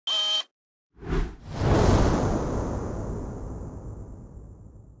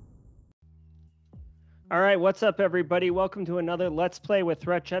All right, what's up, everybody? Welcome to another Let's Play with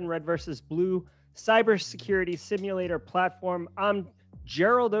ThreatGEN Red versus Blue cybersecurity simulator platform. I'm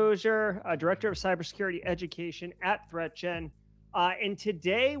Gerald Auger, Director of Cybersecurity Education at ThreatGEN. And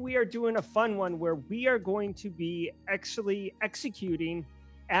today we are doing a fun one where we are going to be actually executing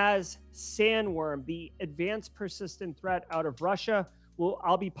as SandWorm, the advanced persistent threat out of Russia.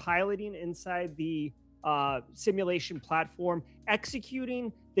 I'll be piloting inside the simulation platform,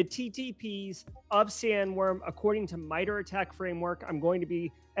 executing the TTPs of SandWorm according to MITRE ATT&CK framework. I'm going to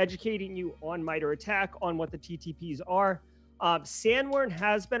be educating you on MITRE ATT&CK, on what the TTPs are. SandWorm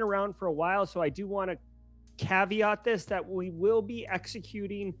has been around for a while, so I do want to caveat this, that we will be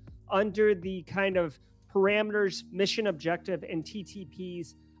executing under the kind of parameters, mission objective, and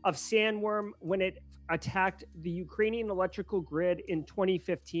TTPs of SandWorm when it attacked the Ukrainian electrical grid in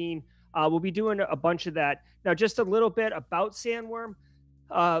 2015. We'll be doing a bunch of that. Now, just a little bit about SandWorm.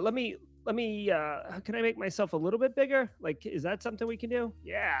 Let me, can I make myself a little bit bigger? Like, is that something we can do?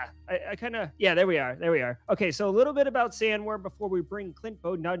 Yeah, I kind of, yeah, there we are. Okay, so a little bit about SandWorm before we bring Clint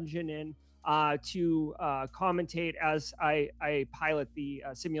Bodungen in to commentate as I pilot the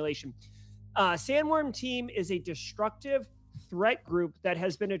simulation. SandWorm team is a destructive threat group that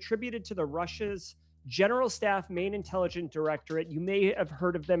has been attributed to the Russia's General Staff Main Intelligence Directorate. You may have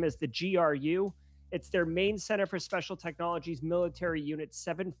heard of them as the GRU. It's their main Center for Special Technologies Military Unit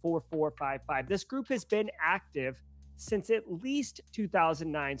 74455. This group has been active since at least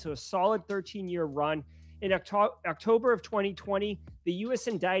 2009, so a solid 13-year run. In October of 2020, the U.S.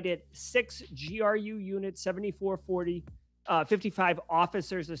 indicted 6 GRU Unit 7440-55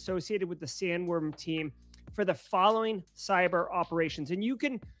 officers associated with the SandWorm team for the following cyber operations. And you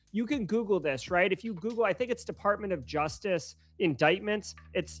can Google this, right? If you Google, I think it's Department of Justice indictments.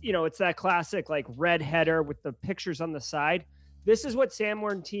 It's, it's that classic like red header with the pictures on the side. This is what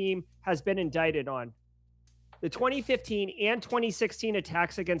SandWorm team has been indicted on. The 2015 and 2016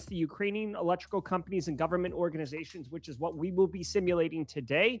 attacks against the Ukrainian electrical companies and government organizations, which is what we will be simulating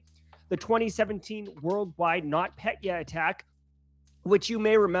today. The 2017 worldwide NotPetya attack, which you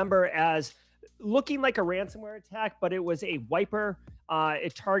may remember as looking like a ransomware attack, but it was a wiper.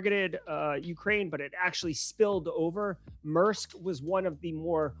 It targeted Ukraine, but it actually spilled over. Maersk was one of the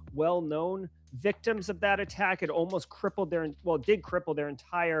more well-known victims of that attack. It almost crippled did cripple their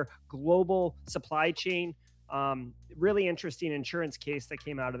entire global supply chain. Really interesting insurance case that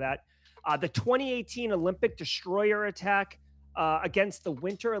came out of that. The 2018 Olympic destroyer attack against the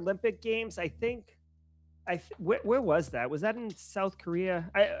Winter Olympic Games, I think. Where was that? Was that in South Korea?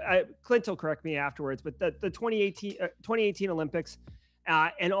 Clint will correct me afterwards, but the 2018 Olympics,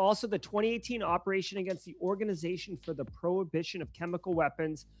 and also the 2018 operation against the Organization for the Prohibition of Chemical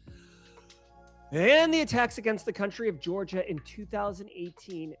Weapons, and the attacks against the country of Georgia in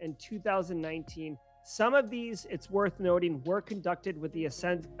 2018 and 2019. Some of these, it's worth noting, were conducted with the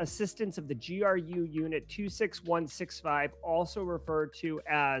assistance of the GRU Unit 26165, also referred to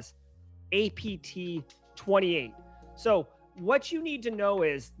as APT 28. So what you need to know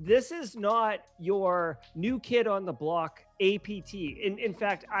is this is not your new kid on the block APT. In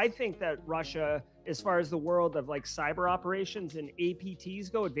fact, I think that Russia, as far as the world of like cyber operations and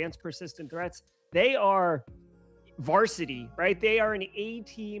APTs go, advanced persistent threats, they are varsity, right? They are an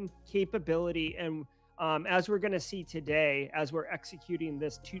A-team capability. And as we're going to see today, as we're executing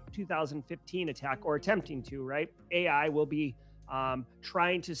this 2015 attack, or attempting to, right? AI will be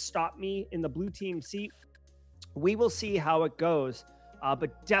trying to stop me in the blue team seat. We will see how it goes,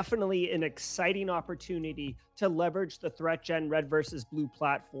 but definitely an exciting opportunity to leverage the ThreatGEN Red versus Blue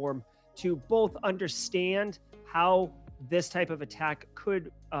platform to both understand how this type of attack could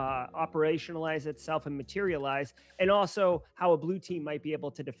operationalize itself and materialize, and also how a blue team might be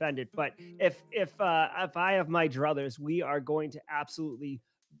able to defend it. But if I have my druthers, we are going to absolutely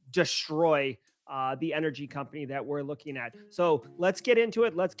destroy the energy company that we're looking at. So let's get into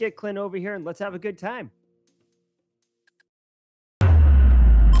it. Let's get Clint over here and let's have a good time.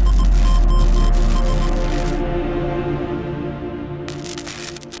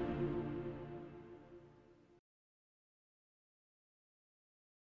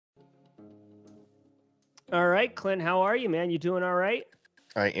 All right, Clint, how are you, man? You doing all right?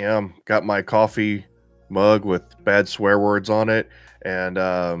 I am. Got my coffee mug with bad swear words on it. And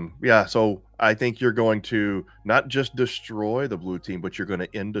yeah, so I think you're going to not just destroy the blue team, but you're going to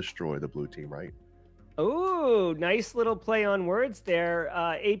destroy the blue team, right? Oh, nice little play on words there.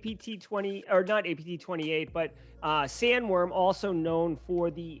 APT 20, or not APT 28, but SandWorm, also known for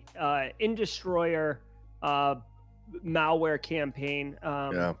the Industroyer malware campaign.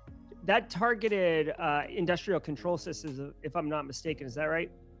 Yeah. That targeted industrial control systems, if I'm not mistaken. Is that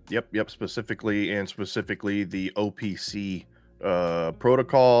right? Yep. Specifically the OPC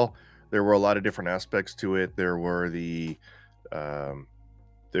protocol. There were a lot of different aspects to it. There were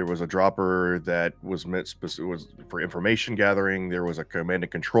there was a dropper that was meant was for information gathering. There was a command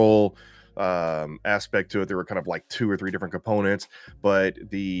and control aspect to it. There were kind of like 2 or 3 different components, but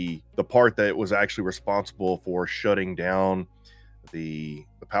the part that was actually responsible for shutting down the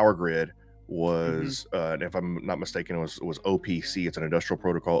power grid was and if I'm not mistaken, it was OPC. It's an industrial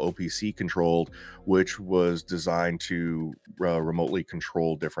protocol, OPC controlled, which was designed to remotely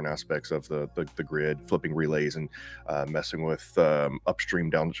control different aspects of the grid, flipping relays and messing with upstream,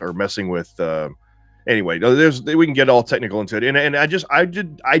 down, or messing with anyway, we can get all technical into it. And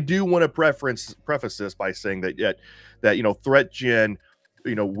I do want to preface this by saying that ThreatGEN,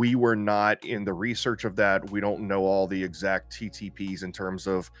 we were not in the research of that. We don't know all the exact TTPs in terms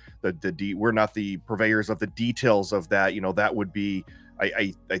of we're not the purveyors of the details of that. That would be,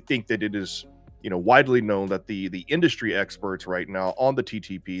 I think that it is, widely known that the industry experts right now on the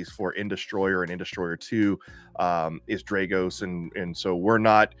TTPs for Industroyer and Industroyer 2 is Dragos. And so we're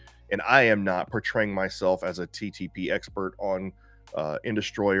not, and I am not portraying myself as a TTP expert on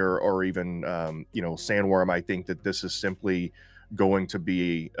Industroyer or even, SandWorm. I think that this is simply going to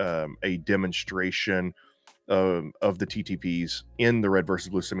be a demonstration of the TTPs in the red versus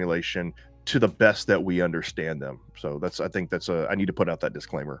blue simulation to the best that we understand them. So I think I need to put out that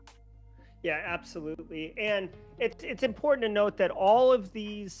disclaimer. Yeah, absolutely. And it's important to note that all of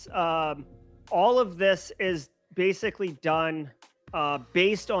these, all of this is basically done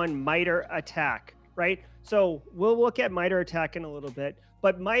based on MITRE ATT&CK, right? So we'll look at MITRE ATT&CK in a little bit.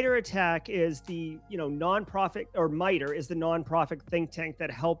 But MITRE ATT&CK is the nonprofit, or MITRE is the nonprofit think tank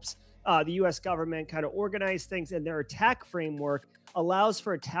that helps the U.S. government kind of organize things, and their attack framework allows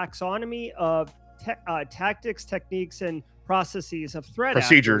for a taxonomy of tactics, techniques, and processes of threat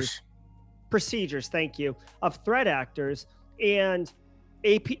actors. Procedures, thank you, of threat actors, and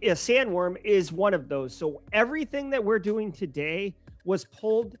SandWorm is one of those. So everything that we're doing today was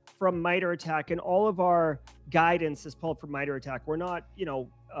pulled from MITRE ATT&CK, and all of our guidance is pulled from MITRE ATT&CK. We're not,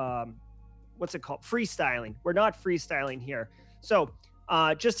 what's it called? Freestyling. We're not freestyling here. So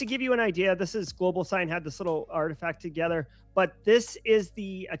just to give you an idea, this is Global Sign had this little artifact together, but this is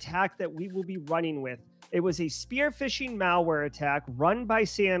the attack that we will be running with. It was a spear phishing malware attack run by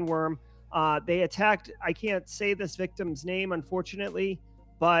SandWorm. They attacked, I can't say this victim's name, unfortunately,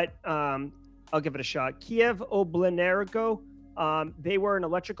 but I'll give it a shot. Kiev Oblenergo. They were an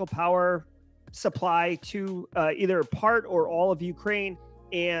electrical power supply to either part or all of Ukraine,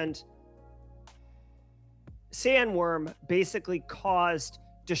 and SandWorm basically caused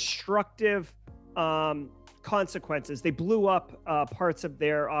destructive consequences. They blew up parts of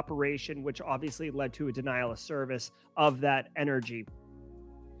their operation, which obviously led to a denial of service of that energy.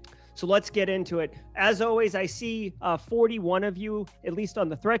 So let's get into it. As always, I see 41 of you, at least on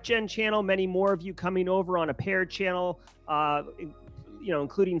the ThreatGEN channel, many more of you coming over on a paired channel,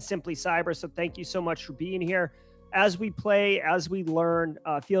 including Simply Cyber. So thank you so much for being here. As we play, as we learn,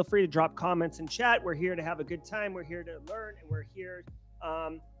 feel free to drop comments in chat. We're here to have a good time. We're here to learn, and we're here,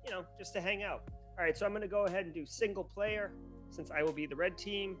 just to hang out. All right, so I'm going to go ahead and do single player. Since I will be the red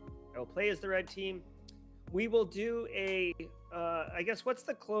team, I will play as the red team. We will do a, I guess, what's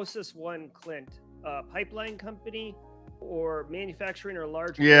the closest one, Clint? Pipeline company or manufacturing or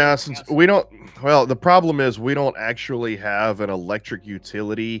large? Yeah, since we don't, well, the problem is we don't actually have an electric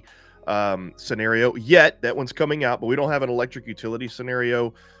utility scenario yet. That one's coming out, but we don't have an electric utility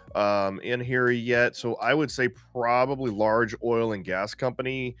scenario in here yet. So I would say probably large oil and gas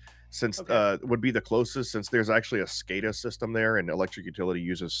company, since would be the closest, since there's actually a SCADA system there, and electric utility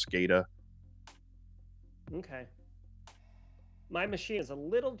uses SCADA. Okay. My machine is a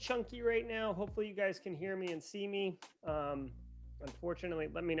little chunky right now. Hopefully you guys can hear me and see me. Unfortunately,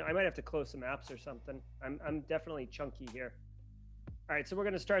 let me know. I might have to close some apps or something. I'm definitely chunky here. All right, so we're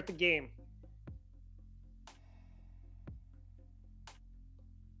going to start the game.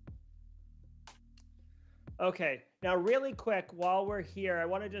 Okay, now really quick, while we're here, I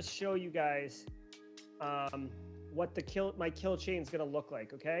want to just show you guys what my kill chain is going to look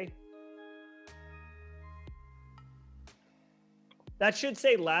like, okay? That should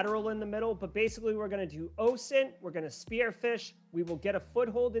say lateral in the middle, but basically we're going to do OSINT, we're going to spearfish, we will get a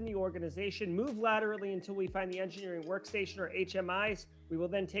foothold in the organization, move laterally until we find the engineering workstation or HMIs. We will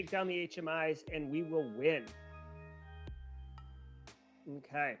then take down the HMIs and we will win.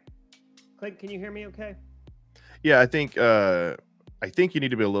 Okay. Clint, can you hear me okay? Yeah, I think you need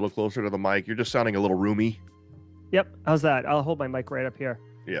to be a little closer to the mic. You're just sounding a little roomy. Yep. How's that? I'll hold my mic right up here.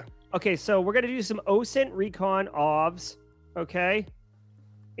 Yeah. Okay, so we're going to do some OSINT recon OVs. Okay.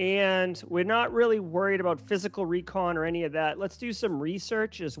 And we're not really worried about physical recon or any of that. Let's do some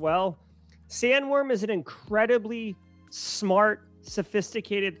research as well. SandWorm is an incredibly smart,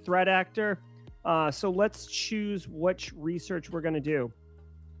 sophisticated threat actor. So let's choose which research we're going to do.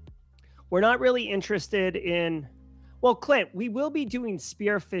 We're not really interested in, well, Clint, we will be doing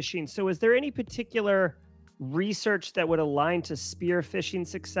spear phishing. So is there any particular research that would align to spear phishing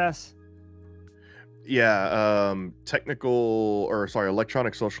success? Yeah,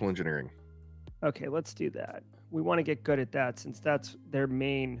 electronic social engineering. Okay, let's do that. We want to get good at that since that's their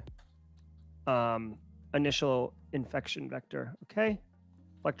main initial infection vector. Okay,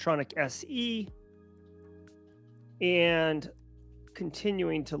 electronic SE, and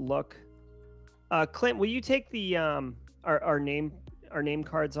continuing to look. Clint, will you take the our name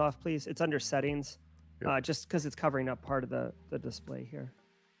cards off, please? It's under settings, just because it's covering up part of the display here.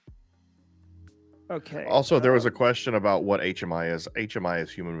 Okay. Also, there was a question about what HMI is. HMI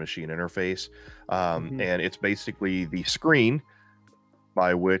is human machine interface, and it's basically the screen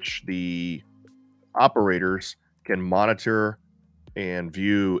by which the operators can monitor and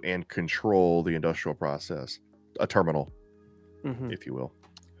view and control the industrial process, a terminal, if you will.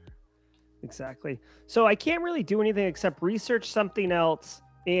 Exactly. So I can't really do anything except research something else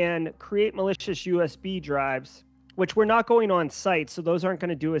and create malicious USB drives, which we're not going on site, so those aren't going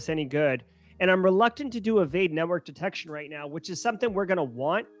to do us any good. And I'm reluctant to do evade network detection right now, which is something we're going to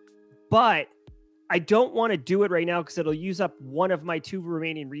want, but I don't want to do it right now because it'll use up one of my 2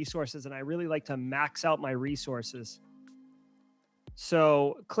 remaining resources, and I really like to max out my resources.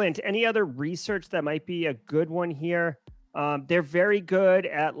 So, Clint, any other research that might be a good one here? They're very good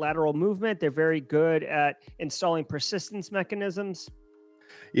at lateral movement. They're very good at installing persistence mechanisms.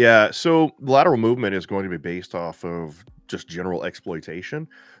 Yeah, so lateral movement is going to be based off of just general exploitation.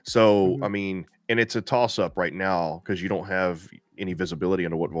 So, I mean, and it's a toss-up right now because you don't have any visibility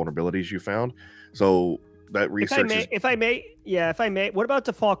into what vulnerabilities you found. So that research if I may, what about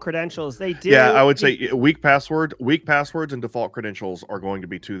default credentials? They do. Yeah, I would say weak passwords and default credentials are going to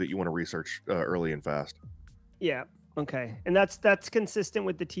be 2 that you want to research early and fast. Yeah. Okay. And that's consistent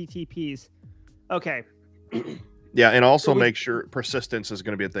with the TTPs. Okay. Yeah, and also make sure persistence is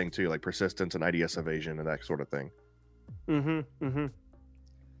going to be a thing too, like persistence and IDS evasion and that sort of thing.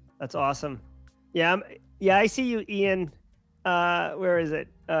 That's awesome. Yeah, I see you, Ian. Where is it?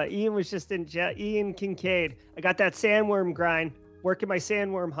 Ian was just in Ian Kincaid. I got that sandworm grind, working my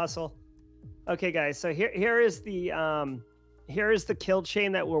sandworm hustle. Okay, guys. So here is the kill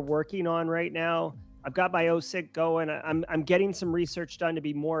chain that we're working on right now. I've got my OSIG going. I'm getting some research done to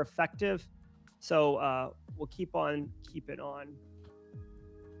be more effective. So we'll keep on keeping on.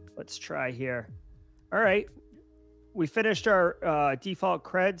 Let's try here. All right. We finished our default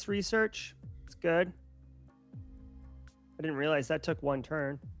creds research. It's good. I didn't realize that took 1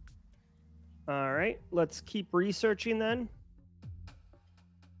 turn. All right. Let's keep researching then.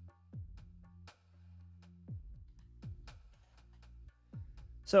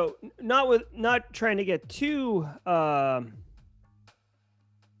 So not trying to get too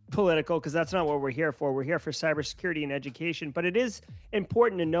political, because that's not what we're here for. We're here for cybersecurity and education. But it is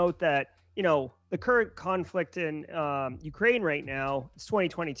important to note that, you know, the current conflict in Ukraine right now, it's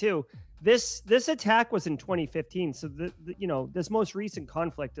 2022. This attack was in 2015. So you know, this most recent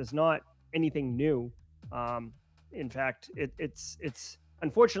conflict is not anything new. In fact, it's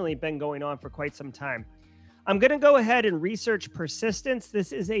unfortunately been going on for quite some time. I'm going to go ahead and research persistence.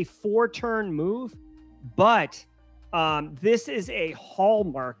 This is a 4-turn move, but this is a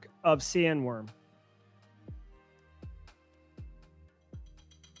hallmark of SandWorm.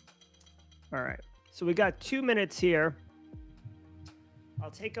 All right, so we got 2 minutes here.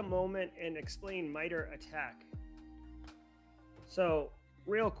 I'll take a moment and explain MITRE ATT&CK. So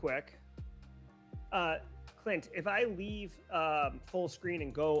real quick, Clint, if I leave full screen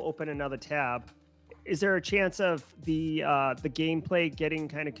and go open another tab, is there a chance of the gameplay getting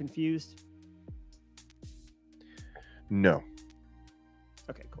kind of confused? No.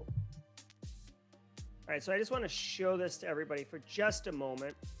 Okay, cool. All right, so I just want to show this to everybody for just a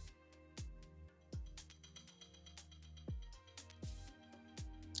moment.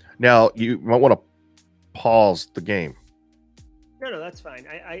 Now, you might want to pause the game. No, that's fine.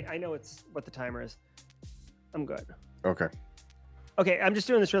 I know it's what the timer is. I'm good. Okay. Okay, I'm just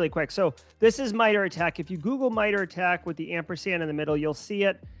doing this really quick. So this is MITRE ATT&CK. If you Google MITRE ATT&CK with the ampersand in the middle, you'll see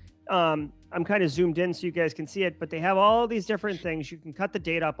it. I'm kind of zoomed in so you guys can see it, but they have all these different things. You can cut the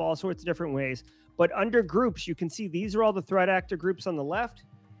data up all sorts of different ways. But under groups, you can see these are all the threat actor groups on the left.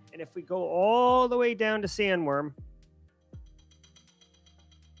 And if we go all the way down to SandWorm,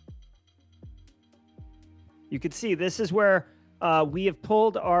 you can see this is where we have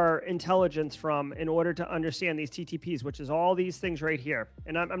pulled our intelligence from in order to understand these TTPs, which is all these things right here.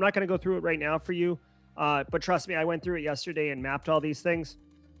 And I'm not going to go through it right now for you, but trust me, I went through it yesterday and mapped all these things.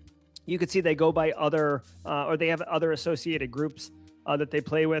 You could see they go by other, or they have other associated groups that they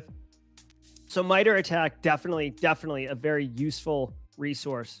play with. So MITRE ATT&CK, definitely a very useful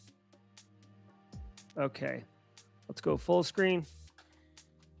resource. Okay, let's go full screen.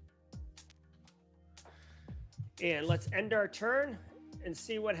 And let's end our turn and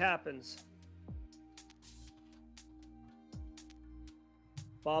see what happens.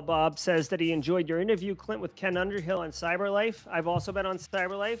 Bob says that he enjoyed your interview, Clint, with Ken Underhill on CyberLife. I've also been on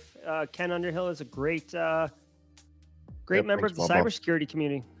CyberLife. Ken Underhill is a great member of the cybersecurity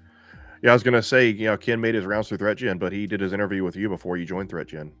community. Yeah, I was going to say, you know, Ken made his rounds through ThreatGEN, but he did his interview with you before you joined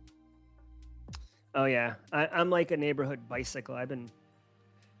ThreatGEN. Oh yeah, I'm like a neighborhood bicycle. I've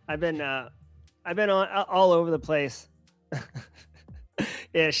been on all over the place.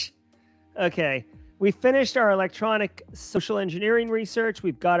 Ish. Okay. We finished our electronic social engineering research.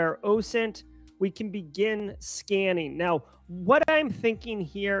 We've got our OSINT. We can begin scanning. Now, what I'm thinking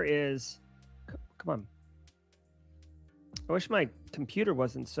here is, come on. I wish my computer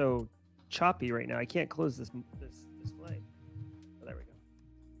wasn't so choppy right now. I can't close this display. Oh, there we go.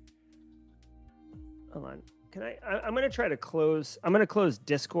 Hold on. Can I'm going to try to close. I'm going to close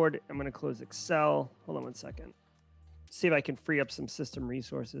Discord. I'm going to close Excel. Hold on one second. See if I can free up some system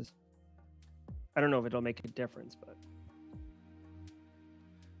resources. I don't know if it'll make a difference, but.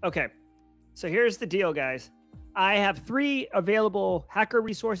 Okay. So here's the deal, guys. I have 3 available hacker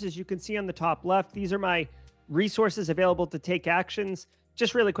resources you can see on the top left. These are my resources available to take actions.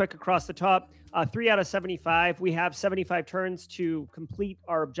 Just really quick across the top, 3 out of 75. We have 75 turns to complete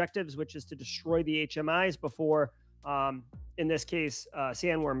our objectives, which is to destroy the HMIs before, in this case,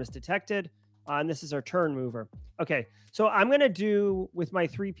 SandWorm is detected. And this is our turn mover. Okay, so I'm going to do, with my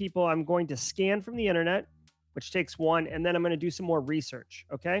 3 people, I'm going to scan from the internet, which takes 1, and then I'm going to do some more research,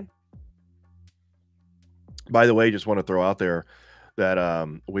 okay? By the way, just want to throw out there that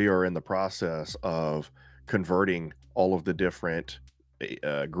we are in the process of converting all of the different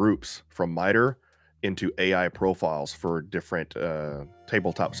groups from MITRE into AI profiles for different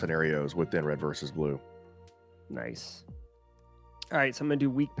tabletop scenarios within Red versus Blue. Nice. All right, so I'm going to do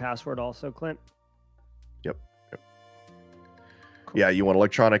weak password also, Clint. Yep. Cool. Yeah, you want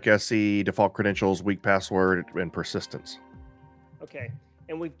electronic SE, default credentials, weak password, and persistence. Okay,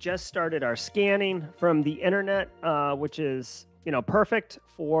 and we've just started our scanning from the internet, which is, you know, perfect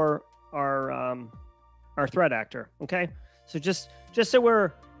for our threat actor. Okay, so just so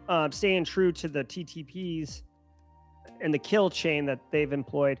we're staying true to the TTPs and the kill chain that they've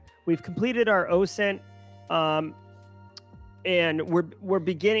employed, we've completed our OSINT, and we're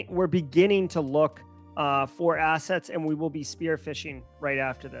beginning to look for assets, and we will be spear phishing right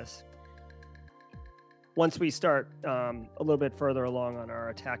after this. Once we start a little bit further along on our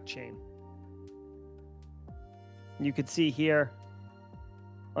attack chain. You could see here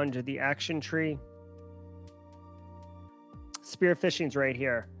under the action tree, spear phishing's right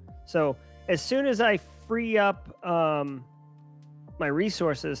here. So as soon as I free up my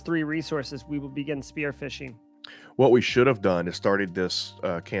resources, 3 resources, we will begin spear phishing. What we should have done is started this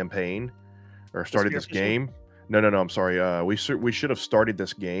campaign, or started this game. No, I'm sorry. We should have started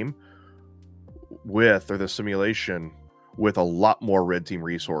this game with, or the simulation with, a lot more red team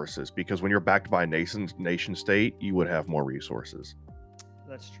resources, because when you're backed by a nation state, you would have more resources.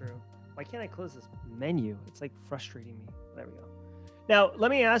 That's true. Why can't I close this menu? It's like frustrating me. There we go. Now,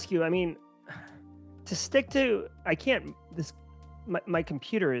 let me ask you, I mean, to stick to, I can't, my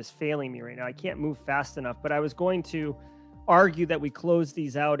computer is failing me right now. I can't move fast enough, but I was going to argue that we close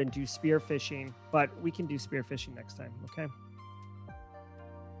these out and do spear phishing, but we can do spear phishing next time. Okay.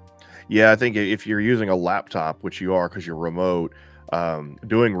 Yeah, I think if you're using a laptop, which you are because you're remote,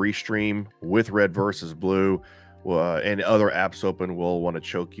 doing restream with Red versus Blue and other apps open will want to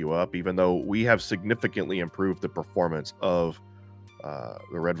choke you up, even though we have significantly improved the performance of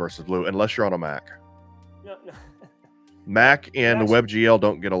the Red versus Blue, unless you're on a Mac. No. Mac and the WebGL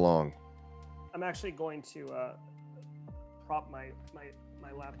don't get along. I'm actually going to prop my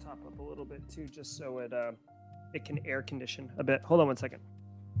laptop up a little bit too, just so it can air condition a bit. Hold on one second.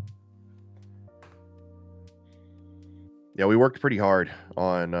 Yeah, we worked pretty hard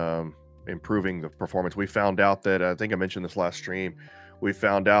on improving the performance. We found out that, I think I mentioned this last stream, we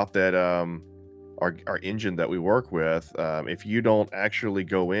found out that our engine that we work with, if you don't actually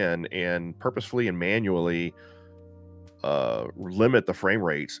go in and purposefully and manually limit the frame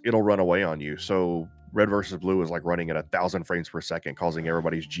rates, it'll run away on you. So Red versus Blue is like running at 1,000 frames per second, causing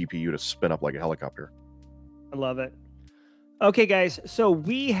everybody's GPU to spin up like a helicopter. I love it. Okay, guys, so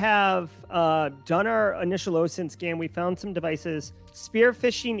we have done our initial OSINT scan. We found some devices. Spear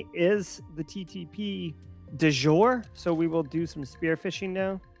phishing is the TTP du jour, so we will do some spear phishing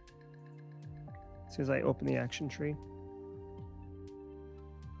now. As soon as I open the action tree.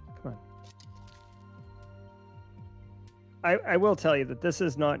 Come on. I will tell you that this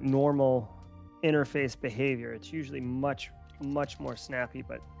is not normal interface behavior. It's usually much more snappy,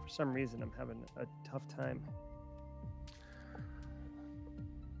 but for some reason I'm having a tough time.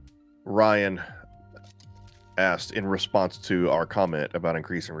 Ryan asked in response to our comment about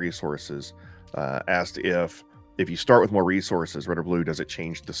increasing resources, asked if you start with more resources, red or blue, does it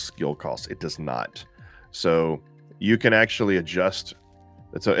change the skill cost? It does not. So you can actually adjust.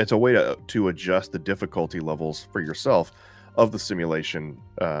 It's a way to adjust the difficulty levels for yourself of the simulation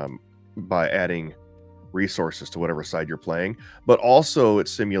by adding resources to whatever side you're playing. But also it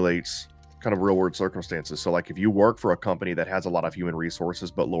simulates kind of real world circumstances. So like if you work for a company that has a lot of human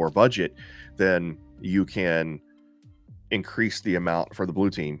resources but lower budget, then you can increase the amount for the blue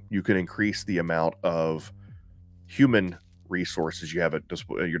team. You can increase the amount of human resources you have at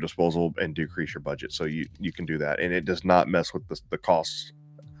your disposal and decrease your budget. So you can do that, and it does not mess with the costs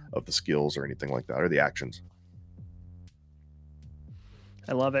of the skills or anything like that, or the actions.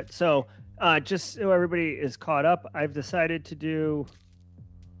 I love it. So just so everybody is caught up, I've decided to do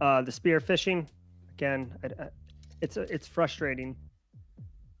the spear phishing. Again, it's frustrating.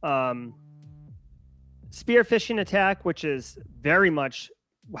 Spear phishing attack, which is very much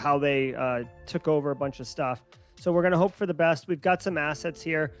how they took over a bunch of stuff. So we're going to hope for the best. We've got some assets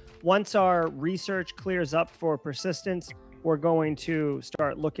here. Once our research clears up for persistence, we're going to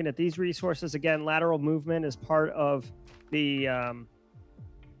start looking at these resources. Again, lateral movement is part of the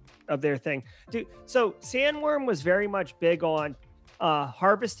of their thing. Dude, so SandWorm was very much big on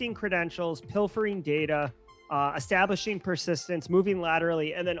harvesting credentials, pilfering data, establishing persistence, moving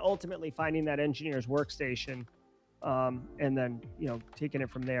laterally, and then ultimately finding that engineer's workstation, and then taking it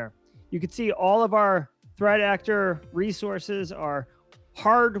from there. You can see all of our threat actor resources are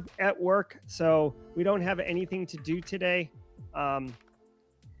hard at work, so we don't have anything to do today.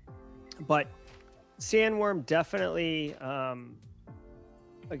 But SandWorm definitely,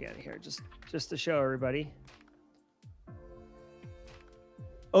 again here, just to show everybody.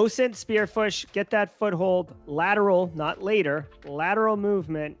 OSINT, spearfish, get that foothold, lateral, not later, lateral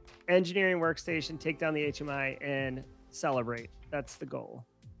movement, engineering workstation, take down the HMI, and celebrate. That's the goal.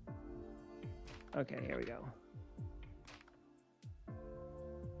 Okay, here we go.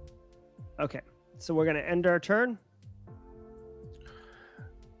 Okay, so we're going to end our turn.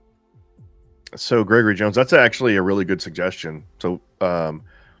 So Gregory Jones, that's actually a really good suggestion. So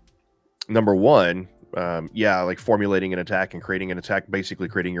number one, yeah, like formulating an attack and creating an attack, basically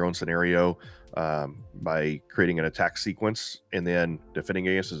creating your own scenario by creating an attack sequence and then defending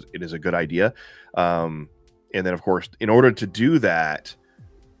against it is a good idea. And then, of course, in order to do that,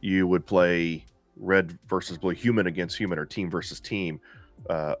 you would play red versus blue, human against human, or team versus team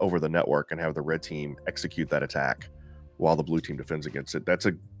over the network, and have the red team execute that attack while the blue team defends against it. That's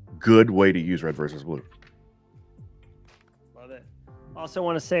a good way to use red versus blue. Love it. Also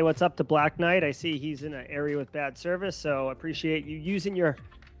want to say what's up to Black Knight. I see he's in an area with bad service, so appreciate you using your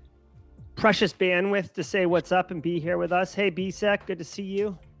precious bandwidth to say what's up and be here with us. Hey, BSEC, good to see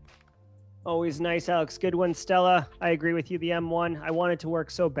you. Always nice, Alex. Good one, Stella. I agree with you. The M1, I want it to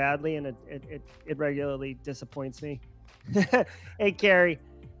work so badly, and it regularly disappoints me. Hey, Carrie,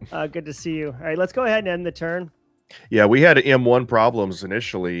 good to see you. All right, let's go ahead and end the turn. Yeah, we had M1 problems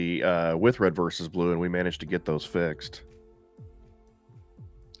initially with red versus blue, and we managed to get those fixed.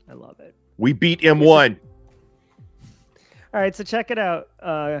 I love it. We beat M1. All right, so check it out.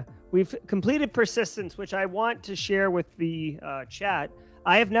 We've completed persistence, which I want to share with the chat.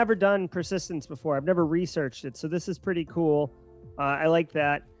 I have never done persistence before. I've never researched it, so this is pretty cool. I like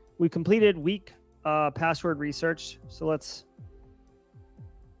that. We completed weak password research, so let's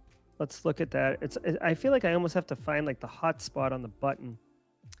look at that. I feel like I almost have to find like the hotspot on the button.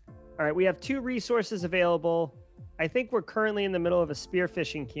 All right, we have 2 resources available. I think we're currently in the middle of a spear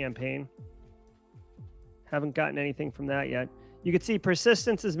phishing campaign. Haven't gotten anything from that yet. You can see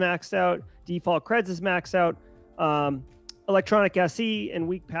persistence is maxed out. Default creds is maxed out. Electronic SE and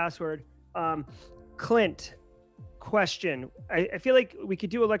weak password. Clint, question. I feel like we could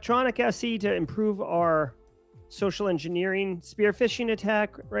do electronic SE to improve our social engineering spear phishing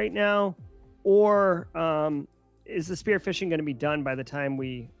attack right now, or is the spear phishing going to be done by the time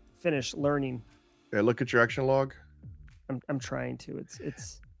we finish learning? Yeah, look at your action log. I'm trying to.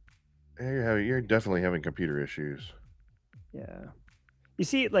 It's. You're definitely having computer issues. Yeah, you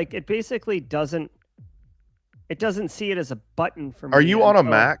see, like it basically doesn't. It doesn't see it as a button for me. Are you on a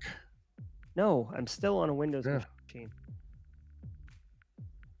Mac? No, I'm still on a Windows machine.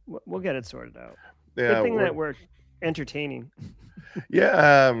 We'll get it sorted out. Yeah, good thing that we're entertaining.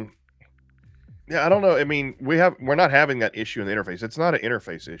 Yeah. Yeah, I don't know. I mean, we're not having that issue in the interface. It's not an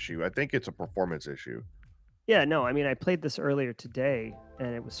interface issue. I think it's a performance issue. Yeah, no, I mean, I played this earlier today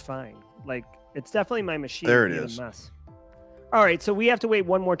and it was fine. Like, it's definitely my machine there it being is. a mess. All right, so we have to wait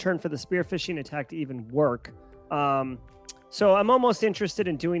one more turn for the spear phishing attack to even work. So I'm almost interested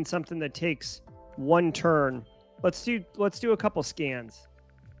in doing something that takes one turn. Let's do a couple scans.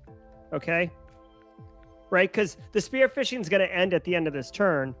 Okay? Right? Because the spear phishing is going to end at the end of this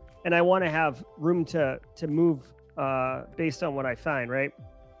turn, and I want to have room to move based on what I find, right?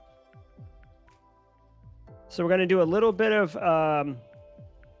 So we're going to do a little bit of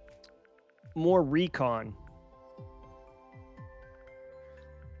more recon.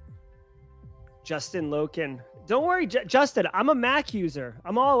 Justin Loken. Don't worry, Justin. I'm a Mac user.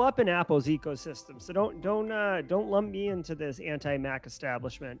 I'm all up in Apple's ecosystem. So don't lump me into this anti-Mac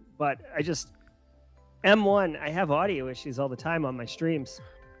establishment. But I just M1. I have audio issues all the time on my streams.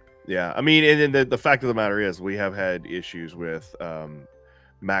 Yeah, I mean, and the fact of the matter is, we have had issues with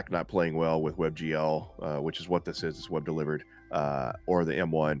Mac not playing well with WebGL, which is what this is. It's web delivered, or the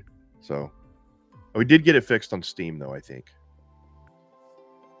M1. So we did get it fixed on Steam, though, I think.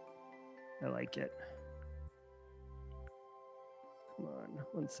 I like it. Come on,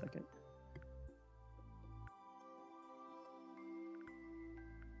 1 second.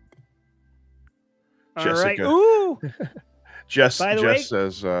 Jessica. All right. Ooh. Jess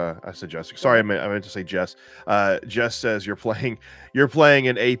says, I said Jessica. Sorry, I meant to say Jess. Jess says you're playing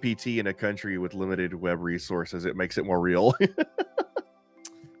an APT in a country with limited web resources. It makes it more real.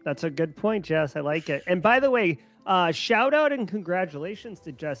 That's a good point, Jess. I like it. And by the way, shout out and congratulations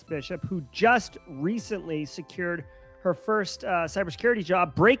to Jess Bishop, who just recently secured her first cybersecurity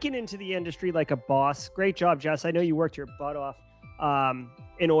job, breaking into the industry like a boss. Great job, Jess. I know you worked your butt off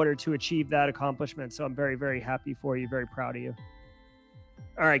in order to achieve that accomplishment. So I'm very, very happy for you. Very proud of you.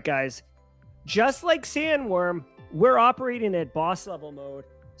 All right, guys. Just like SandWorm, we're operating at boss level mode.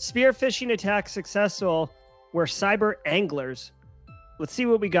 Spear phishing attack successful. We're cyber anglers. Let's see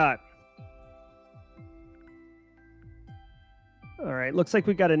what we got. All right, looks like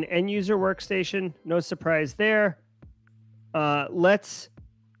we got an end user workstation. No surprise there.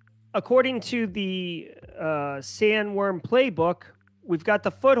 According to the SandWorm playbook, we've got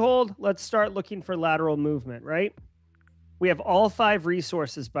the foothold. Let's start looking for lateral movement, right? We have all 5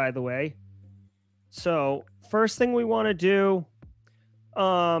 resources, by the way. So first thing we want to do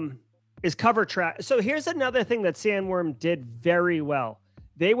is cover track. So here's another thing that SandWorm did very well.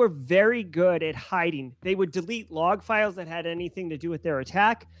 They were very good at hiding. They would delete log files that had anything to do with their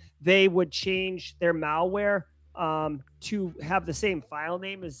attack. They would change their malware to have the same file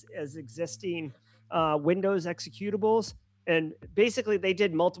name as existing Windows executables. And basically, they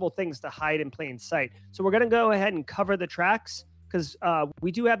did multiple things to hide in plain sight. So we're going to go ahead and cover the tracks because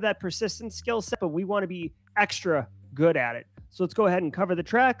we do have that persistent skill set, but we want to be extra good at it. So let's go ahead and cover the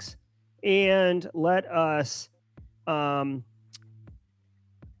tracks and let us...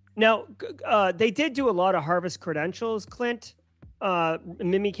 Now, they did do a lot of harvest credentials, Clint,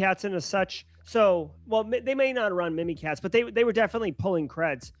 Mimikatz and as such. So, well, they may not run Mimikatz, but they were definitely pulling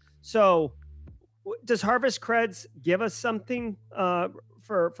creds. So does harvest creds give us something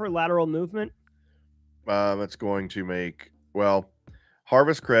for lateral movement? It's going to make, well,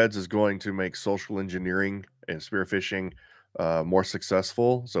 harvest creds is going to make social engineering and spear phishing more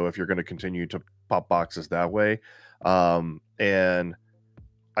successful. So if you're going to continue to pop boxes that way, and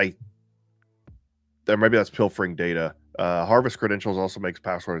maybe that's pilfering data. Harvest credentials also makes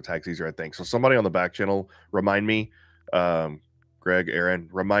password attacks easier, I think. So somebody on the back channel, remind me, Greg, Aaron,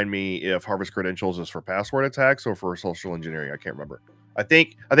 remind me if harvest credentials is for password attacks or for social engineering. I can't remember. I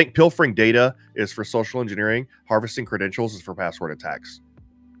think pilfering data is for social engineering. Harvesting credentials is for password attacks.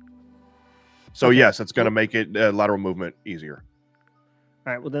 So okay. Yes, it's going to make it lateral movement easier.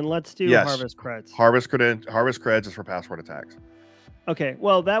 All right. Well, then let's do harvest creds. Harvest creds is for password attacks. Okay.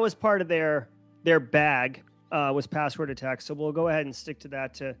 Well, that was part of their bag was password attacks. So we'll go ahead and stick to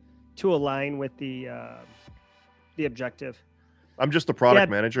that to align with the objective. I'm just the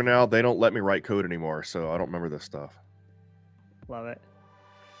product manager now. They don't let me write code anymore, so I don't remember this stuff. Love it.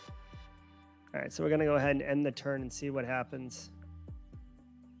 All right, so we're going to go ahead and end the turn and see what happens.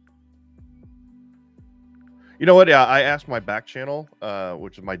 You know what? Yeah, I asked my back channel,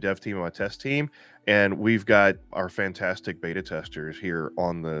 which is my dev team and my test team, and we've got our fantastic beta testers here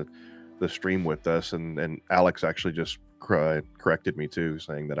on the stream with us, and Alex actually just corrected me too,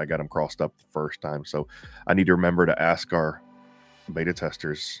 saying that I got them crossed up the first time. So I need to remember to ask our beta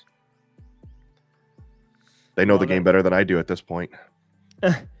testers. They know the game better than I do at this point.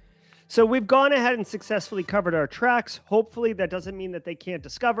 So we've gone ahead and successfully covered our tracks. Hopefully that doesn't mean that they can't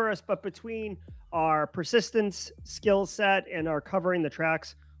discover us, but between our persistence skill set and our covering the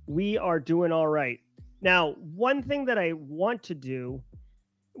tracks, we are doing all right. Now, one thing that I want to do,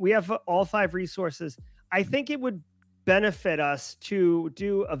 we have all 5 resources. I think it would benefit us to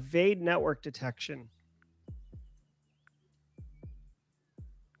do evade network detection.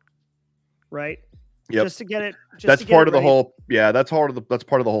 Right? Yep. Just to get it. That's part of the whole. Yeah, that's part of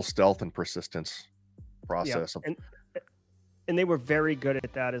the whole stealth and persistence process. Yep. And they were very good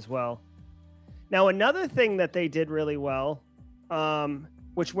at that as well. Now, another thing that they did really well,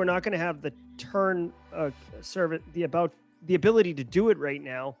 which we're not going to have the turn service, the ability to do it right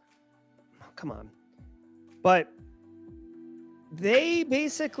now. Oh, come on, but they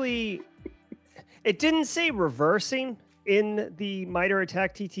basically, it didn't say reversing in the MITRE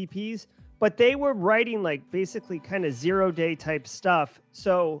ATT&CK TTPs. But they were writing like basically kind of 0-day type stuff.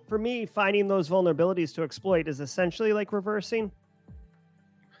 So for me, finding those vulnerabilities to exploit is essentially like reversing.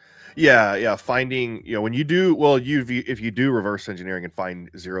 Yeah. Finding, when you do, if you do reverse engineering and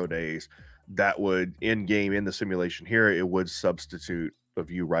find 0 days, that would in game in the simulation here, it would substitute of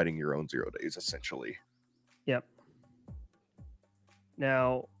you writing your own 0 days essentially. Yep.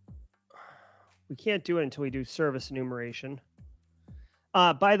 Now we can't do it until we do service enumeration.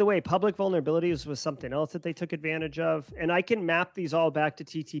 By the way, public vulnerabilities was something else that they took advantage of. And I can map these all back to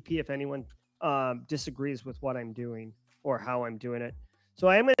TTP if anyone disagrees with what I'm doing or how I'm doing it. So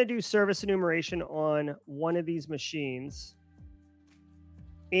I am going to do service enumeration on one of these machines.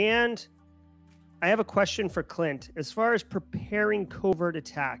 And I have a question for Clint. As far as preparing covert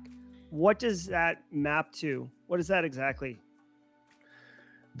attack, what does that map to? What is that exactly?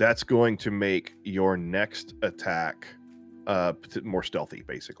 That's going to make your next attack more stealthy,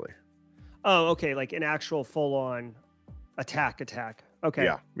 basically. Oh, okay, like an actual full-on attack. Okay.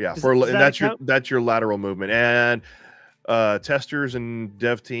 Yeah. That's your lateral movement. And testers and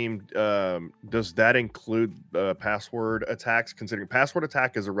dev team, does that include password attacks? Considering password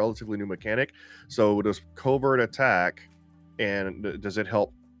attack is a relatively new mechanic, so does covert attack, and does it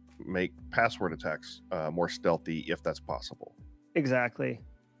help make password attacks more stealthy if that's possible? Exactly.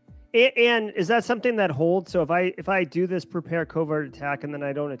 And is that something that holds? So if I do this prepare covert attack and then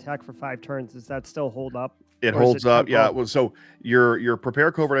I don't attack for 5 turns, does that still hold up? It holds up. Yeah. Well, so your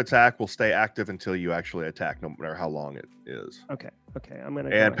prepare covert attack will stay active until you actually attack, no matter how long it is. Okay. I'm gonna.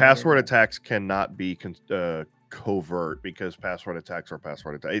 And password attacks cannot be covert because password attacks are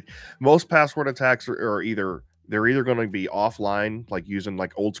password attack. Most password attacks are either going to be offline, like using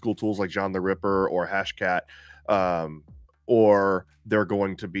like old school tools like John the Ripper or Hashcat, or they're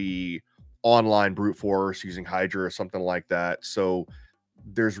going to be online brute force using Hydra or something like that. So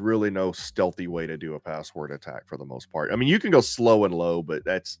there's really no stealthy way to do a password attack for the most part. I mean, you can go slow and low, but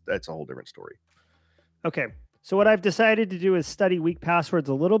that's a whole different story. Okay. So what I've decided to do is study weak passwords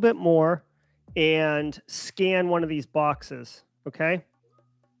a little bit more and scan one of these boxes. Okay.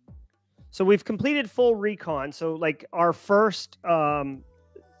 So we've completed full recon. So like our first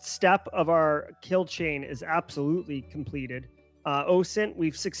step of our kill chain is absolutely completed. OSINT,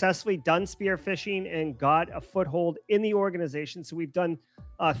 we've successfully done spear phishing and got a foothold in the organization. So we've done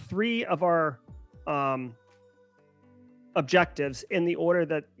 3 of our objectives in the order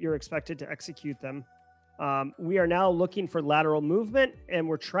that you're expected to execute them. We are now looking for lateral movement, and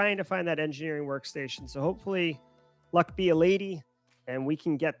we're trying to find that engineering workstation. So hopefully luck be a lady and we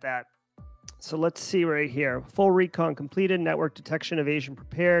can get that. So let's see right here. Full recon completed, network detection evasion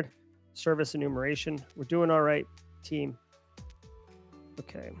prepared, service enumeration. We're doing all right, team.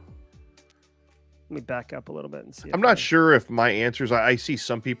 Okay. Let me back up a little bit and see. I'm not sure if my answers, I see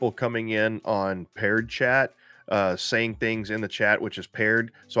some people coming in on paired chat, saying things in the chat, which is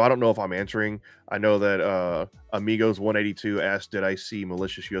paired. So I don't know if I'm answering. I know that Amigos 182 asked, did I see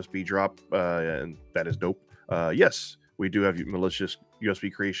malicious USB drop? And that is dope. Yes, we do have malicious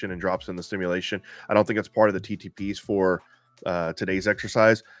USB creation and drops in the simulation. I don't think it's part of the TTPs for today's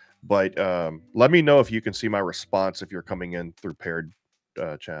exercise, but let me know if you can see my response if you're coming in through paired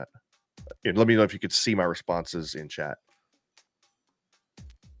chat. And let me know if you could see my responses in chat.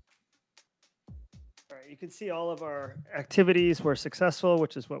 All right, you can see all of our activities were successful,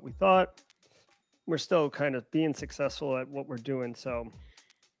 which is what we thought. We're still kind of being successful at what we're doing, so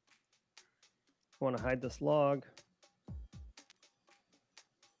I want to hide this log.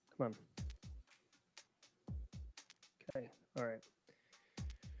 Come on. Okay, all right.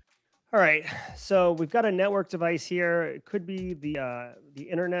 All right, so we've got a network device here. It could be the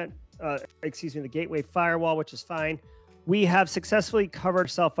internet, excuse me, the gateway firewall, which is fine. We have successfully covered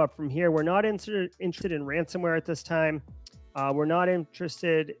ourselves up from here. We're not interested in ransomware at this time. We're not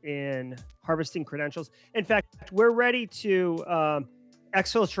interested in harvesting credentials. In fact, we're ready to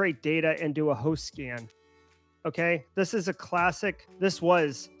exfiltrate data and do a host scan. Okay, this is a classic. This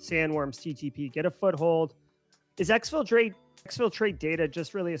was SandWorm's TTP. Get a foothold. Is exfiltrate data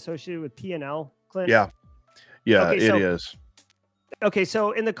just really associated with P&L, Clint? Yeah, okay, it is. Okay,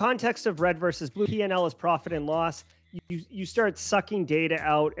 so in the context of red versus blue, P&L is profit and loss. You start sucking data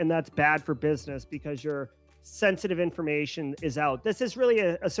out, and that's bad for business because your sensitive information is out. This is really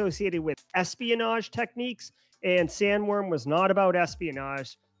associated with espionage techniques, and SandWorm was not about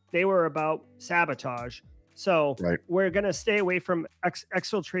espionage. They were about sabotage. So we're going to stay away from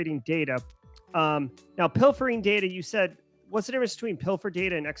exfiltrating data. Now, pilfering data, you said, what's the difference between pilfer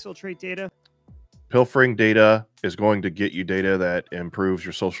data and exfiltrate data? Pilfering data is going to get you data that improves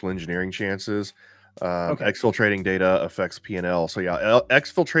your social engineering chances. Exfiltrating data affects P&L. So yeah,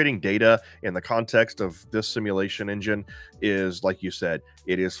 exfiltrating data in the context of this simulation engine is, like you said,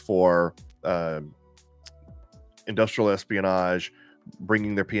 it is for industrial espionage,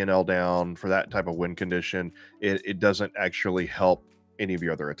 bringing their P&L down for that type of win condition. It doesn't actually help any of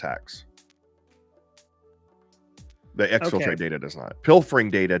your other attacks. The exfiltrate data does not. Pilfering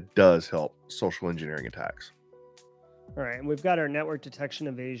data does help social engineering attacks. All right, and we've got our network detection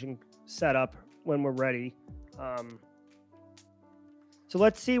evasion set up when we're ready. So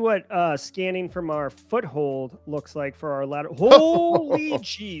let's see what scanning from our foothold looks like for our lateral. Holy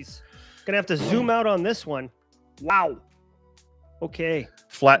jeez. Gonna have to zoom out on this one. Wow. Okay.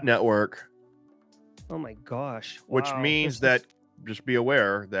 Flat network. Oh my gosh. Wow. Which means that just be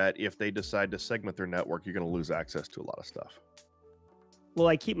aware that if they decide to segment their network, you're going to lose access to a lot of stuff. Will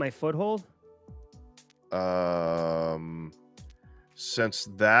I keep my foothold? Since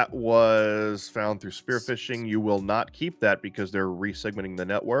that was found through spear phishing, you will not keep that because they're resegmenting the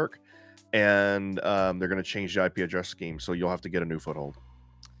network, and they're going to change the IP address scheme. So you'll have to get a new foothold.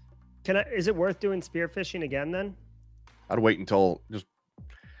 Is it worth doing spear phishing again then? I'd wait until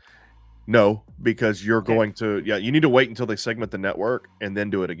no, because you're going to, you need to wait until they segment the network and then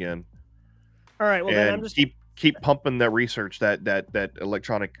do it again. All right. Well, and then I'm just keep pumping that research, that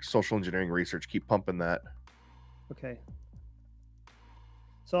electronic social engineering research. Keep pumping that. Okay.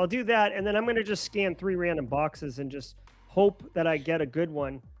 So I'll do that, and then I'm going to just scan 3 random boxes and just hope that I get a good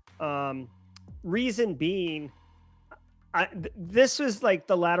one. Reason being, this was like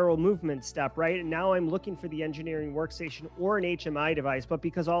the lateral movement step, right? And now I'm looking for the engineering workstation or an HMI device, but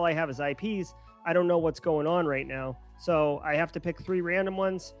because all I have is IPs, I don't know what's going on right now. So I have to pick 3 random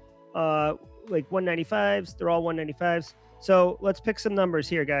ones, like 195s. They're all 195s. So let's pick some numbers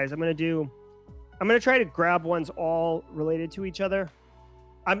here, guys. I'm going to try to grab ones all related to each other.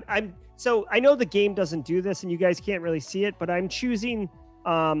 So I know the game doesn't do this and you guys can't really see it, but I'm choosing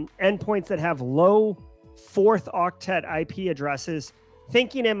endpoints that have low 4th octet IP addresses,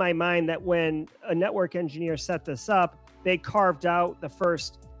 thinking in my mind that when a network engineer set this up, they carved out the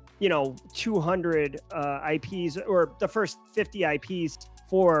first, 200 IPs or the first 50 IPs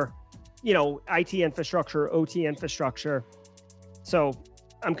for, IT infrastructure, OT infrastructure. So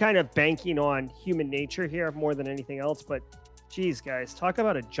I'm kind of banking on human nature here more than anything else. But geez, guys, talk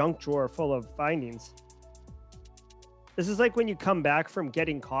about a junk drawer full of findings. This is like when you come back from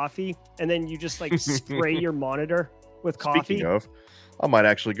getting coffee and then you just like spray your monitor with coffee. Speaking of, I might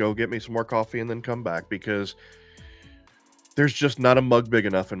actually go get me some more coffee and then come back because there's just not a mug big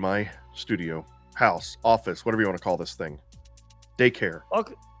enough in my studio, house, office, whatever you want to call this thing. Daycare.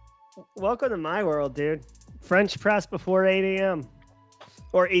 Welcome to my world, dude. French press before 8 a.m.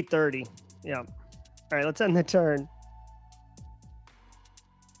 or 8:30. Yeah. All right, let's end the turn.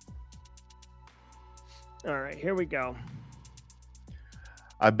 All right, here we go.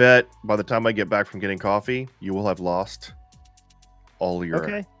 I bet by the time I get back from getting coffee, you will have lost all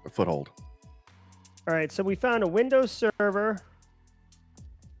your foothold. All right, so we found a Windows server.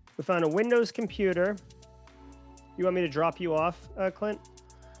 We found a Windows computer. You want me to drop you off, Clint?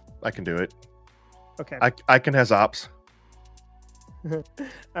 I can do it. Okay. I can has ops. All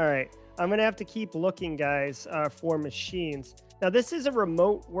right. I'm going to have to keep looking, guys, for machines. Now, this is a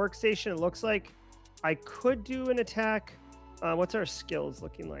remote workstation, it looks like. I could do an attack. What's our skills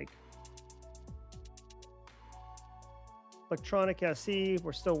looking like? Electronic SE,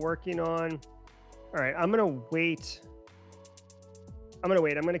 we're still working on. All right, I'm going to wait. I'm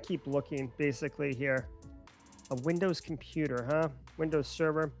going to keep looking, basically, here. A Windows computer, huh? Windows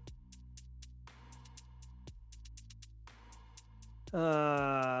server.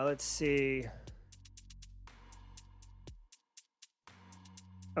 Let's see.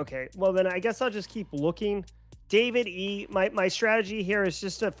 Okay, well then I guess I'll just keep looking. David E, my strategy here is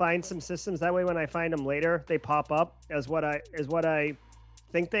just to find some systems. That way when I find them later, they pop up as what I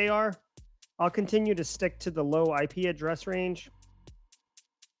think they are. I'll continue to stick to the low IP address range.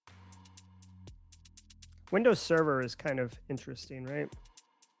 Windows Server is kind of interesting, right?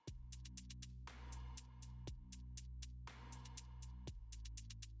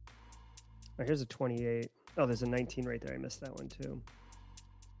 Oh, here's a 28. Oh, there's a 19 right there. I missed that one too.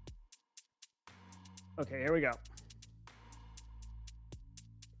 Okay, here we go.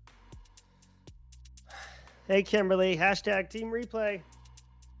 Hey, Kimberly, hashtag team replay.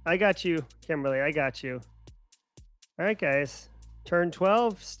 I got you, Kimberly. I got you. All right, guys. Turn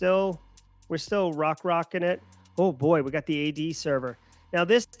 12. We're still rocking it. Oh boy, we got the AD server. Now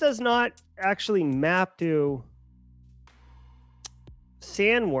this does not actually map to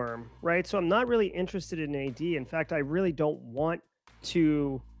SandWorm, right? So I'm not really interested in AD. In fact, I really don't want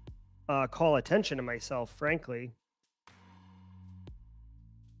to call attention to myself, frankly.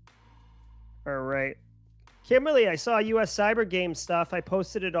 All right. Kimberly, I saw US Cyber Game stuff. I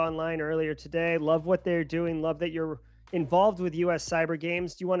posted it online earlier today. Love what they're doing. Love that you're involved with US Cyber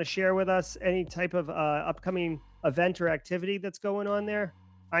Games. Do you want to share with us any type of upcoming event or activity that's going on there?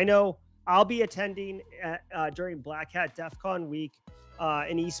 I know I'll be attending during Black Hat DEF CON week,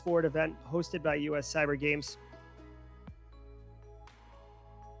 an esport event hosted by US Cyber Games.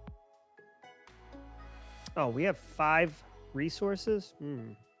 Oh, we have 5 resources?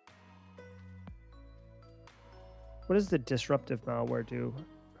 What does the disruptive malware do?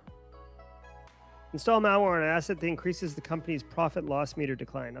 Install malware on an asset that increases the company's profit loss meter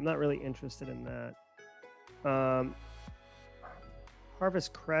decline. I'm not really interested in that.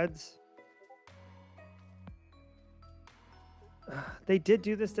 Harvest creds. They did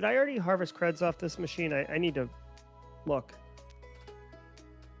do this. Did I already harvest creds off this machine? I need to look.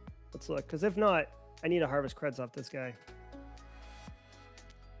 Let's look, because if not, I need to harvest creds off this guy.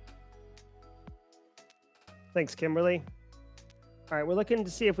 Thanks, Kimberly. All right, we're looking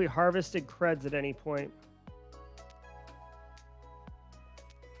to see if we harvested creds at any point.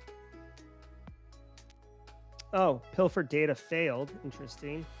 Oh, pilfer data failed.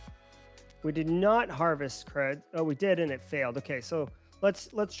 Interesting. We did not harvest creds. Oh, we did, and it failed. Okay, so let's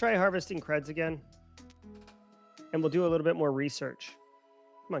try harvesting creds again, and we'll do a little bit more research.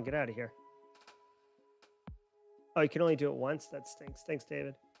 Come on, get out of here. Oh, you can only do it once. That stinks. Thanks,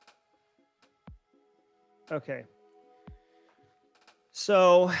 David. Okay.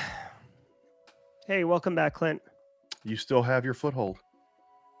 So, hey, welcome back, Clint. You still have your foothold.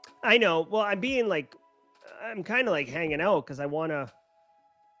 I know. Well, I'm being like, I'm kind of like hanging out because I want to.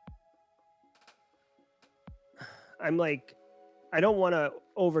 I'm like, I don't want to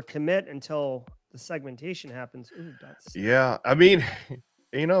overcommit until the segmentation happens. Ooh, that's. Yeah, I mean,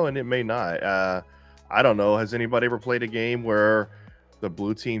 you know, and it may not. I don't know. Has anybody ever played a game where the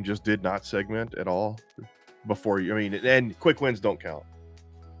blue team just did not segment at all before you? I mean, and quick wins don't count.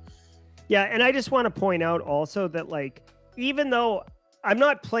 Yeah, and I just want to point out also that, like, even though I'm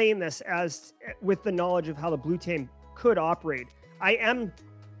not playing this as with the knowledge of how the blue team could operate, I am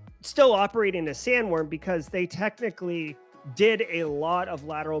still operating as SandWorm because they technically did a lot of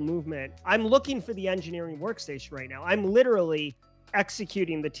lateral movement. I'm looking for the engineering workstation right now. I'm literally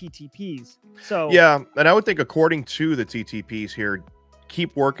executing the TTPs. So yeah, and I would think according to the TTPs here,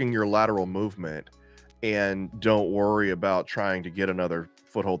 keep working your lateral movement and don't worry about trying to get another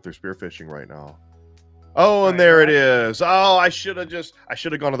foothold through spearfishing right now. Oh, and there it is. Oh, I should have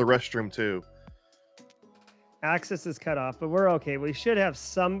gone to the restroom too. Access is cut off, but we're okay. We should have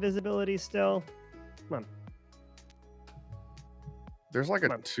some visibility still. Come on. There's like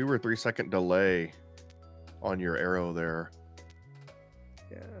a 2 or 3 second delay on your arrow there.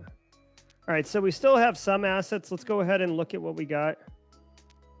 Yeah. All right, so we still have some assets. Let's go ahead and look at what we got.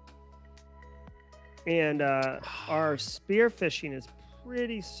 And our spearfishing is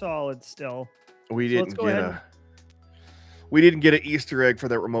pretty solid still. We didn't get an Easter egg for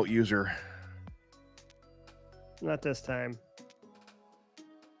that remote user. Not this time.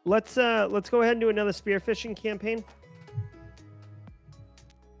 Let's go ahead and do another spearfishing campaign.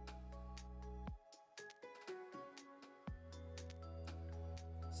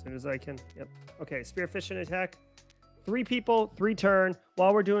 As soon as I can. Yep. Okay, spearfishing attack. 3 people, 3 turn.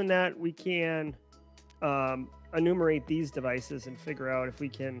 While we're doing that, we can enumerate these devices and figure out if we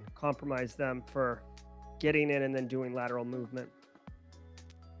can compromise them for getting in and then doing lateral movement.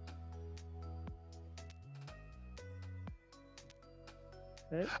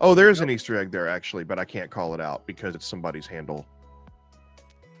 Okay. Oh, there's an Easter egg there actually, but I can't call it out because it's somebody's handle.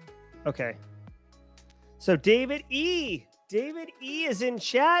 Okay. So David E is in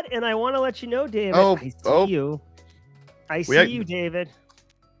chat, and I want to let you know, David. I see you. I see you, David.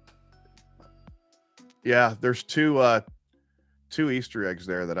 Yeah, there's two Easter eggs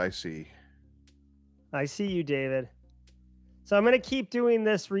there that I see. I see you, David. So I'm going to keep doing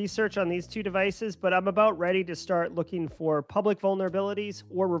this research on these two devices, but I'm about ready to start looking for public vulnerabilities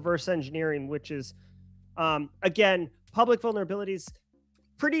or reverse engineering, which is, again, public vulnerabilities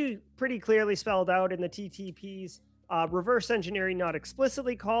pretty clearly spelled out in the TTPs. Reverse engineering not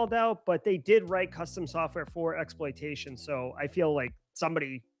explicitly called out, but they did write custom software for exploitation. So I feel like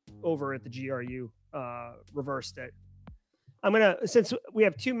somebody over at the GRU reversed it. I'm going to, since we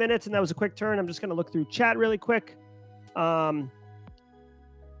have 2 minutes and that was a quick turn, I'm just going to look through chat really quick.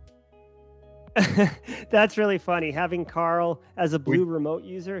 That's really funny. Having Carl as a blue remote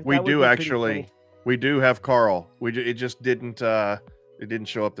user. We do actually. We do have Carl. It just didn't. It didn't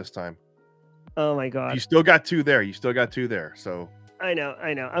show up this time. Oh my god! You still got two there. You still got two there. So I know.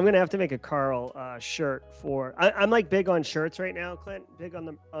 I'm gonna have to make a Carl shirt for. I'm like big on shirts right now, Clint. Big on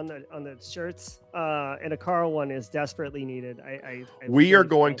the shirts. And a Carl one is desperately needed. We are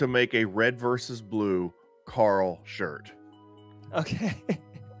going to make a red versus blue Carl shirt. Okay.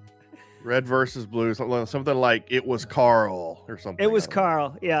 Red versus blue, something like it was Carl or something. It was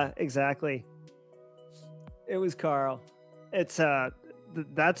Carl. Yeah, exactly. It was Carl. It's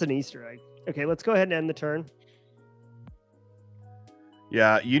that's an Easter egg. Okay, let's go ahead and end the turn.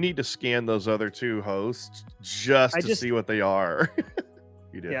 Yeah, you need to scan those other two hosts just to see what they are.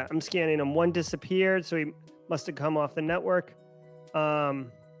 You did. Yeah, I'm scanning them. One disappeared, so he must have come off the network.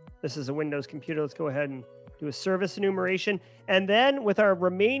 This is a Windows computer. Let's go ahead and do a service enumeration. And then with our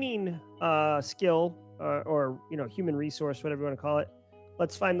remaining skill or human resource, whatever you want to call it,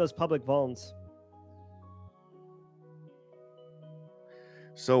 let's find those public vulns.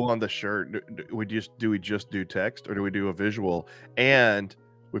 So on the shirt, do we just do text or do we do a visual? And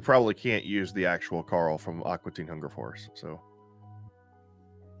we probably can't use the actual Carl from Aqua Teen Hunger Force. So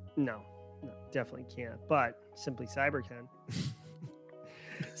no, definitely can't. But Simply Cyber can.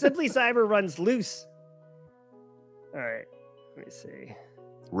 Simply Cyber runs loose. All right, let me see.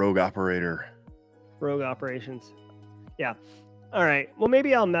 Rogue operator. Rogue operations. Yeah. All right. Well,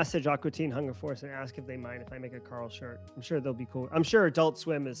 maybe I'll message Aqua Teen Hunger Force and ask if they mind if I make a Carl shirt. I'm sure they'll be cool. I'm sure Adult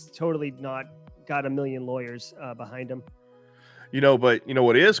Swim is totally not got a million lawyers behind them. But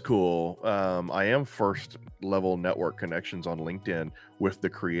what is cool? I am first level network connections on LinkedIn with the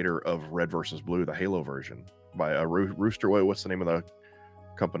creator of Red versus Blue, the Halo version by a Rooster. What's the name of the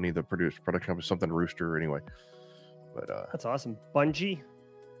company that produced production company? Something Rooster anyway. But that's awesome. Bungie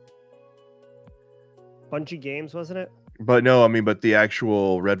Games, wasn't it? But no, I mean, but the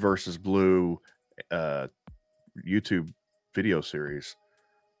actual Red versus Blue YouTube video series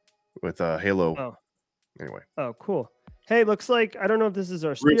with Halo. Oh. Anyway. Oh, cool. Hey, looks like, I don't know if this is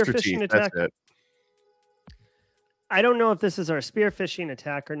our spear phishing attack. I don't know if this is our spear phishing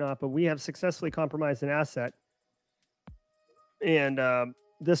attack or not, but we have successfully compromised an asset. And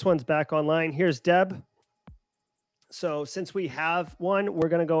this one's back online. Here's Deb. So since we have one, we're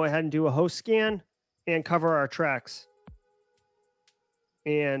going to go ahead and do a host scan and cover our tracks.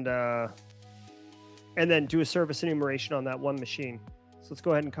 And then do a service enumeration on that one machine. So let's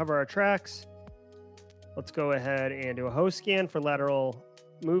go ahead and cover our tracks. Let's go ahead and do a host scan for lateral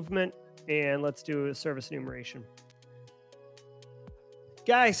movement, and let's do a service enumeration.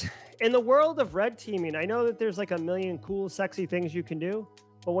 Guys, in the world of red teaming, I know that there's like a million cool, sexy things you can do,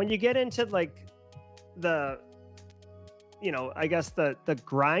 but when you get into like the, I guess the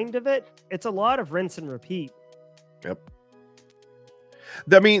grind of it, it's a lot of rinse and repeat. Yep.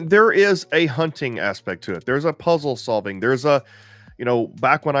 I mean, there is a hunting aspect to it. There's a puzzle solving. There's a,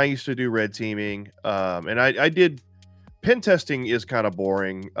 back when I used to do red teaming, and I did, pen testing is kind of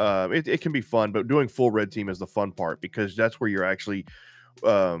boring. It can be fun, but doing full red team is the fun part because that's where you're actually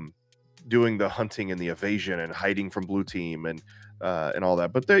doing the hunting and the evasion and hiding from blue team and all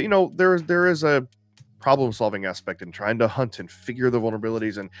that. But there is a problem solving aspect in trying to hunt and figure the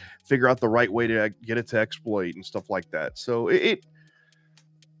vulnerabilities and figure out the right way to get it to exploit and stuff like that. So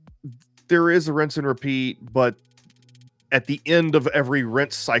there is a rinse and repeat, but at the end of every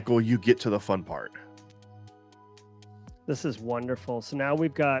rinse cycle, you get to the fun part. This is wonderful. So now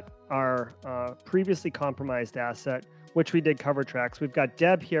we've got our previously compromised asset, which we did cover tracks. We've got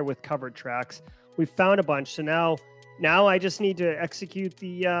Deb here with covered tracks. We found a bunch. So now I just need to execute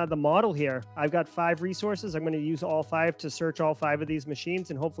the model here. I've got 5 resources. I'm going to use all 5 to search all 5 of these machines,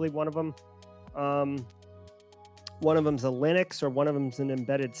 and hopefully one of them's a Linux or one of them's an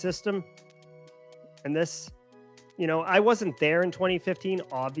embedded system. And this You know, I wasn't there in 2015,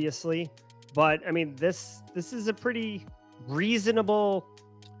 obviously, but I mean, this is a pretty reasonable.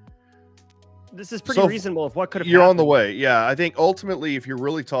 This is pretty reasonable of what could have happened. You're on the way. Yeah, I think ultimately, if you're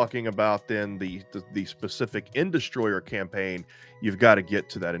really talking about then the specific Industroyer campaign, you've got to get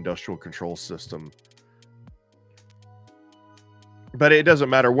to that industrial control system. But it doesn't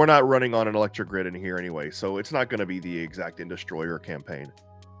matter. We're not running on an electric grid in here anyway, so it's not going to be the exact Industroyer campaign.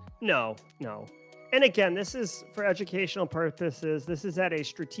 No, no. And again, this is for educational purposes. This is at a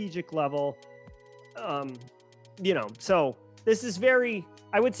strategic level. You know, so this is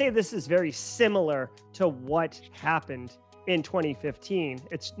I would say this is very similar to what happened in 2015.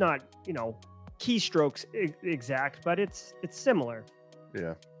 It's not, you know, keystrokes exact, but it's similar.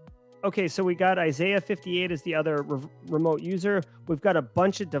 Yeah. Okay, so we got Isaiah 58 as the other remote user. We've got a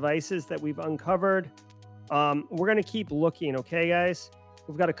bunch of devices that we've uncovered. We're going to keep looking, okay, guys?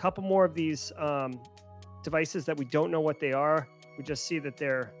 We've got a couple more of these devices that we don't know what they are. We just see that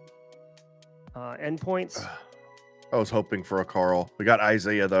they're endpoints. I was hoping for a Carl. We got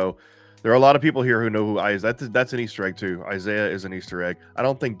Isaiah, though. There are a lot of people here who know who Isaiah is. That's an Easter egg, too. Isaiah is an Easter egg. I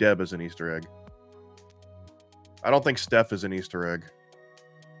don't think Deb is an Easter egg. I don't think Steph is an Easter egg.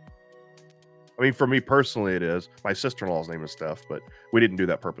 I mean, for me personally, it is. My sister-in-law's name is Steph, but we didn't do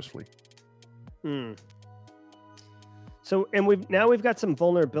that purposefully. So, and we've got some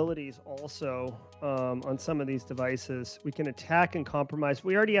vulnerabilities also on some of these devices. We can attack and compromise.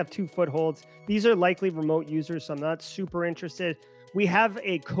 We already have 2 footholds. These are likely remote users, so I'm not super interested. We have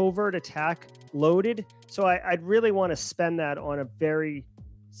a covert attack loaded, so I'd really want to spend that on a very,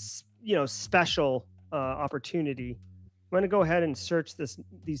 you know, special opportunity. I'm going to go ahead and search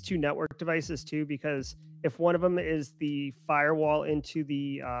these 2 network devices too, because if one of them is the firewall into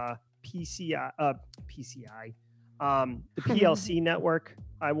the the PLC network,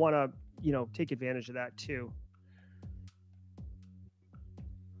 I want to, you know, take advantage of that too.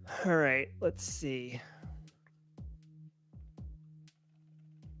 All right, let's see.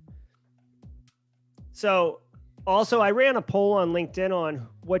 So also, I ran a poll on LinkedIn on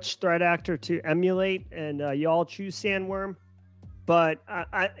which threat actor to emulate, and y'all choose SandWorm. But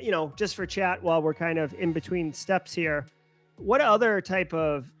I, you know, just for chat while we're kind of in between steps here, what other type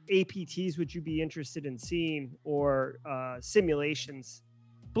of APTs would you be interested in seeing, or simulations?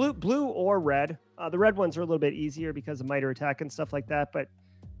 Blue or red? The red ones are a little bit easier because of MITRE ATT&CK and stuff like that, but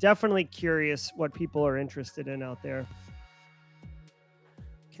definitely curious what people are interested in out there.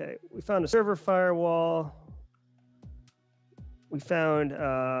 Okay, we found a server firewall. We found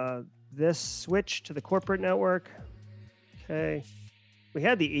this switch to the corporate network. Okay. We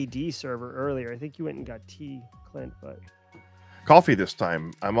had the AD server earlier. I think you went and got tea, Clint, but... Coffee this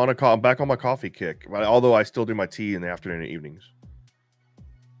time. I'm back on my coffee kick, although I still do my tea in the afternoon and evenings.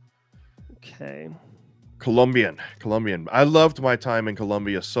 Okay. Colombian. I loved my time in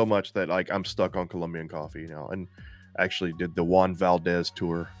Colombia so much that like I'm stuck on Colombian coffee now, and actually did the Juan Valdez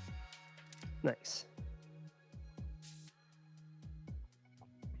tour. Nice.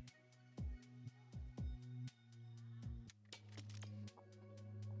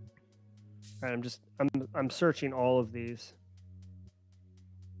 All right, I'm searching all of these.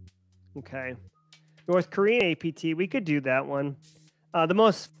 Okay. North Korean APT, we could do that one. The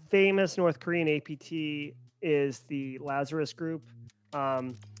most famous North Korean APT is the Lazarus Group.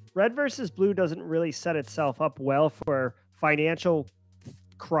 Red versus Blue doesn't really set itself up well for financial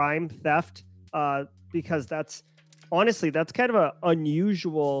crime theft, because that's honestly kind of an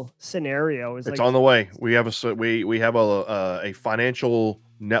unusual scenario. It's like, on the way. We have a financial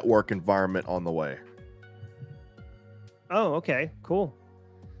network environment on the way. Oh, okay, cool.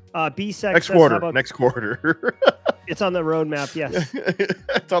 BSEC next quarter. It's on the roadmap. Yes,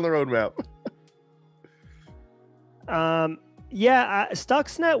 it's on the roadmap. Yeah,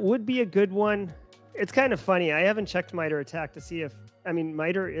 Stuxnet would be a good one. It's kind of funny. I haven't checked MITRE ATT&CK to see if, I mean,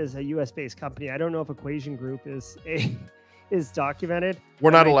 MITRE is a US based company. I don't know if Equation Group is documented.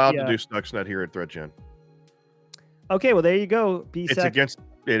 We're not allowed to do Stuxnet here at ThreatGEN. Okay, well there you go. BSEC.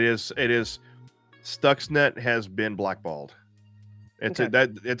 It is. Stuxnet has been blackballed.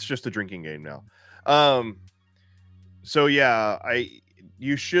 It's just a drinking game now. So yeah,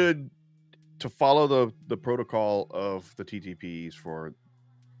 you should, to follow the protocol of the TTPs for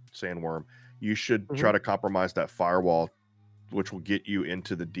SandWorm, you should try to compromise that firewall, which will get you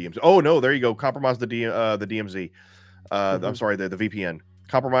into the DMZ. Oh no, there you go. Compromise the DMZ. I'm sorry, the VPN.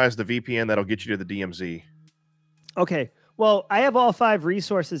 Compromise the VPN, that'll get you to the DMZ. Okay. Well, I have all 5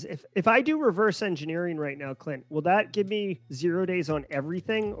 resources. If I do reverse engineering right now, Clint, will that give me 0 days on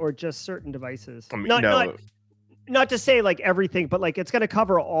everything or just certain devices? I mean, not to say like everything, but like it's going to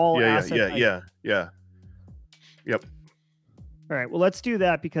cover all assets. Yeah. Yep. All right. Well, let's do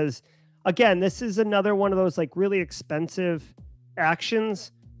that because, again, this is another one of those like really expensive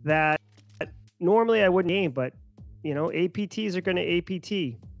actions that normally I wouldn't name, but you know, APTs are going to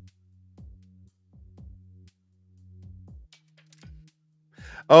APT.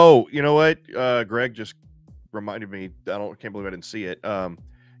 Oh, you know what? Greg just reminded me. Can't believe I didn't see it.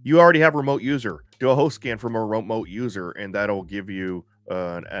 You already have remote user. Do a host scan from a remote user, and that'll give you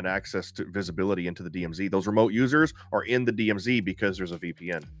an access to visibility into the DMZ. Those remote users are in the DMZ because there's a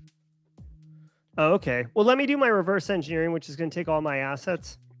VPN. Oh, okay. Well, let me do my reverse engineering, which is going to take all my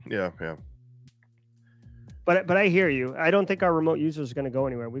assets. Yeah, yeah. But I hear you. I don't think our remote users are going to go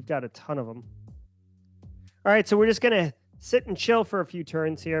anywhere. We've got a ton of them. All right, so we're just going to sit and chill for a few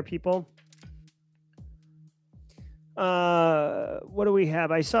turns here, people. What do we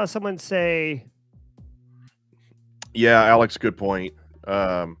have? I saw someone say... Yeah, Alex, good point.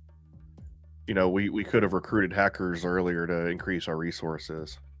 You know, we could have recruited hackers earlier to increase our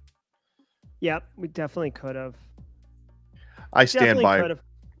resources. Yep, we definitely could have. I stand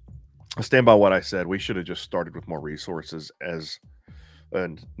by what I said. We should have just started with more resources as a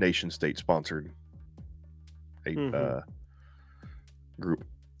nation state sponsored group.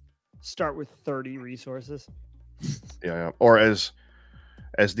 Start with 30 resources. Yeah, or as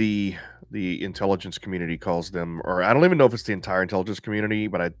the intelligence community calls them, or I don't even know if it's the entire intelligence community,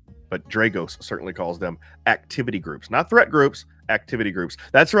 but Dragos certainly calls them activity groups, not threat groups, activity groups.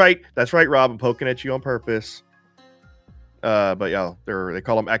 That's right, Rob. I'm poking at you on purpose. But yeah, they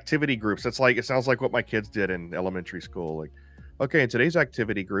call them activity groups. It sounds like what my kids did in elementary school. Like, okay, in today's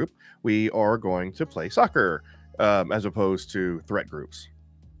activity group, we are going to play soccer, as opposed to threat groups.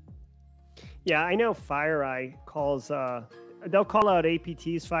 Yeah, I know FireEye calls, they'll call out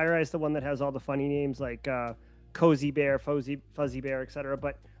APTs. FireEye is the one that has all the funny names like Cozy Bear, Fuzzy Bear, etc.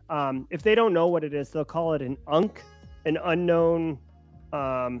 But if they don't know what it is, they'll call it an UNC, an unknown,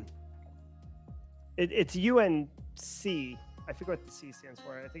 it's UNC. I forget what the C stands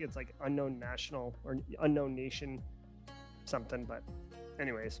for. I think it's like unknown national or unknown nation something. But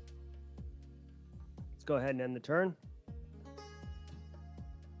anyways, let's go ahead and end the turn.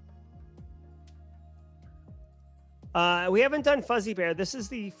 We haven't done Fuzzy Bear. This is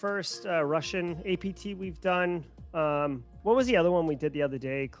the first Russian APT we've done. What was the other one we did the other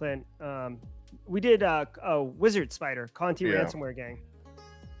day, Clint? We did Wizard Spider, Conti Ransomware Gang.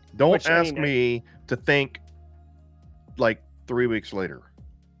 Don't ask me to think like 3 weeks later.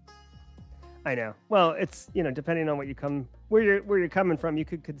 I know. Well, it's, you know, depending on where you're coming from, you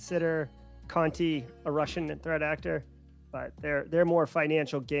could consider Conti a Russian threat actor, but they're more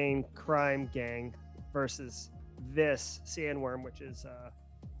financial gain crime gang versus this SandWorm, which is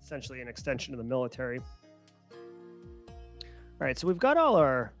essentially an extension of the military. All right, so we've got all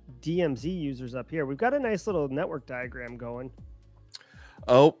our DMZ users up here. We've got a nice little network diagram going.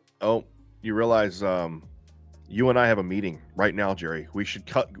 Oh, you realize you and I have a meeting right now, Jerry. We should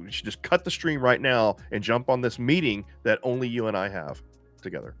just cut the stream right now and jump on this meeting that only you and I have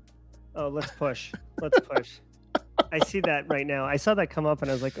together. Oh, let's push. Let's push. I see that right now. I saw that come up and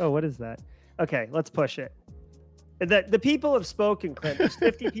I was like, oh, what is that? Okay, let's push it. The people have spoken, Clint. There's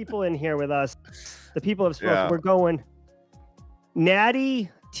 50 people in here with us. The people have spoken. Yeah. We're going Natty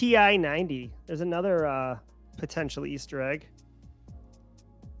TI90. There's another potential Easter egg.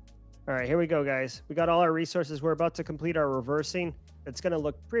 All right, here we go, guys. We got all our resources. We're about to complete our reversing. It's going to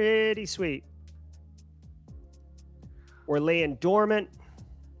look pretty sweet. We're laying dormant.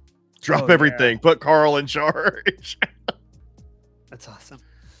 Drop everything. Yeah. Put Carl in charge. That's awesome.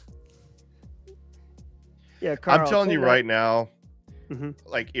 Yeah, Carl, I'm telling you right now,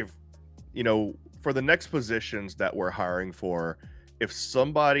 like if, you know, for the next positions that we're hiring for, if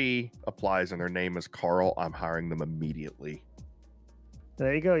somebody applies and their name is Carl, I'm hiring them immediately.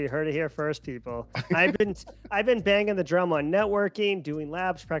 There you go. You heard it here first, people. I've been banging the drum on networking, doing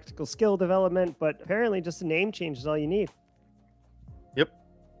labs, practical skill development, but apparently just a name change is all you need. Yep.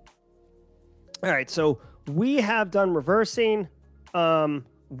 All right, so we have done reversing.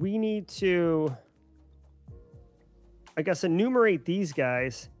 We need to, I guess, enumerate these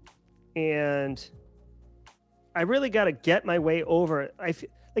guys, and I really got to get my way over it.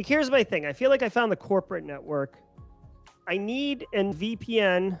 Like, here's my thing. I feel like I found the corporate network. I need a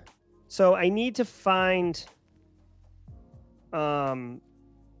VPN, so I need to find the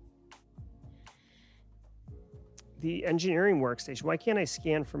engineering workstation. Why can't I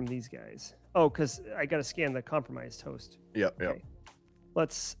scan from these guys? Oh, because I got to scan the compromised host. Yep, yep. Okay.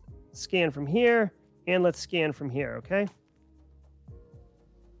 Let's scan from here, and let's scan from here, okay?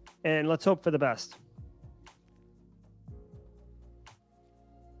 And let's hope for the best.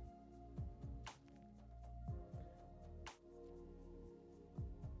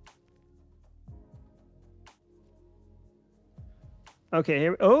 Okay,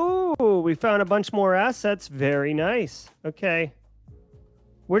 here. Oh, we found a bunch more assets. Very nice. Okay.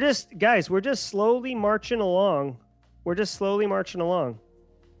 We're just, guys, we're just slowly marching along. We're just slowly marching along.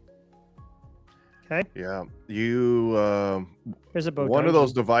 Okay. Yeah. You, Here's a one of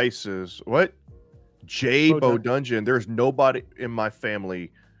those Bodungen. devices. What? Bodungen. There's nobody in my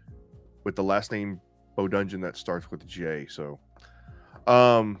family with the last name Bodungen that starts with J.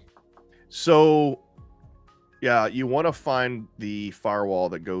 So, yeah, you want to find the firewall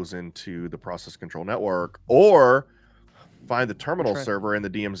that goes into the process control network, or find the terminal server in the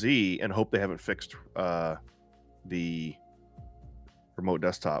DMZ and hope they haven't fixed the remote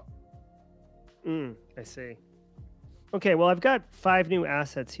desktop. I see. Okay, well, I've got 5 new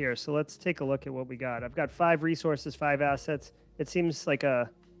assets here, so let's take a look at what we got. I've got 5 resources, 5 assets. It seems like it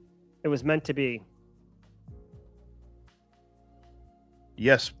was meant to be.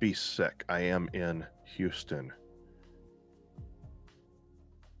 Yes, be sick. I am in Houston.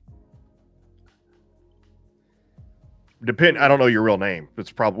 I don't know your real name.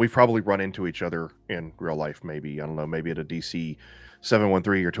 We've probably run into each other in real life. Maybe, I don't know, maybe at a DC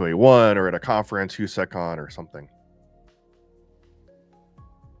 713 or 281 or at a conference, HUSECon or something.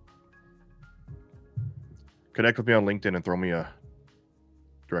 Connect with me on LinkedIn and throw me a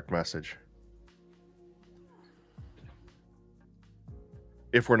direct message.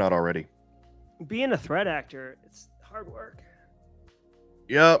 If we're not already. Being a threat actor, it's hard work.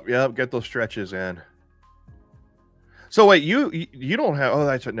 Yep, get those stretches in. So wait, you don't have, oh,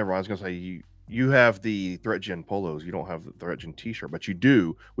 that's what, never mind. I was gonna say you have the ThreatGEN polos. You don't have the ThreatGEN t-shirt, but you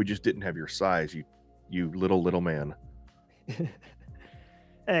do. We just didn't have your size. You little man.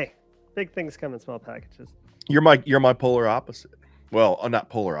 Hey, big things come in small packages. You're my polar opposite. Well, not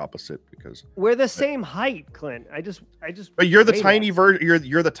polar opposite, because we're the same height, Clint. I just. But you're the tiny version.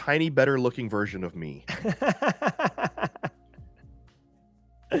 You're the tiny, better looking version of me.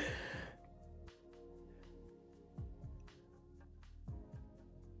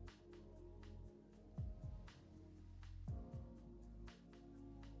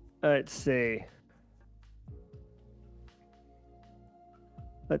 Let's see.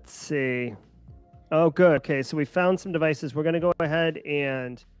 Oh, good. Okay, so we found some devices. We're going to go ahead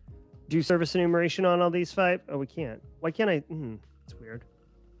and do service enumeration on all these 5. Oh, we can't. Why can't I? It's weird.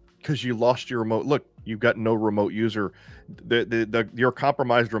 Because you lost your remote. Look, you've got no remote user. Your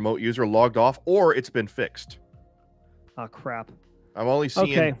compromised remote user logged off, or it's been fixed. Oh, crap. I'm only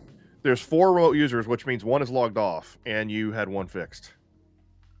seeing. Okay. There's 4 remote users, which means 1 is logged off, and you had 1 fixed.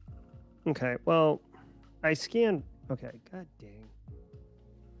 Okay. Well, I scanned. Okay. God dang.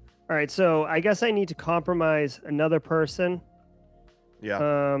 All right, so I guess I need to compromise another person.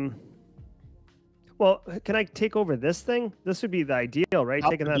 Yeah. Well, can I take over this thing? This would be the ideal, right?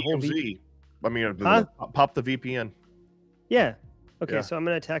 Pop Taking the that DMZ. whole VPN. I mean, pop the VPN. Yeah. Okay, Yeah. so I'm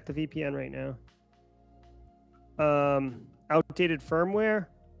going to attack the VPN right now. Outdated firmware.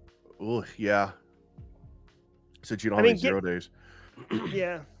 Oh, yeah. Since you don't have any 0 days.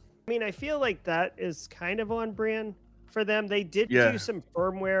 Yeah. I mean, I feel like that is kind of on brand for them. They did do some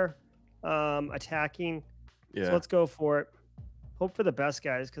firmware attacking. Yeah. So let's go for it. Hope for the best,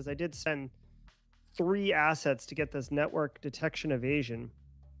 guys, because I did send 3 assets to get this network detection evasion.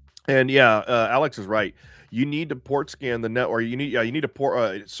 And yeah, Alex is right. You need to port scan the network. You need to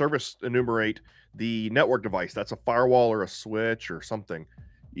port service enumerate the network device. That's a firewall or a switch or something.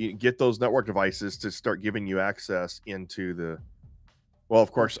 You get those network devices to start giving you access into the. Well,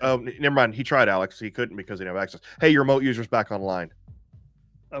 of course. Oh, never mind. He tried, Alex. He couldn't because he didn't have access. Hey, your remote user's back online.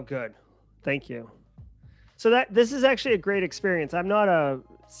 Oh, good. Thank you. So this is actually a great experience. I'm not a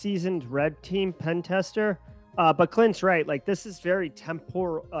seasoned red team pen tester, but Clint's right. Like, this is very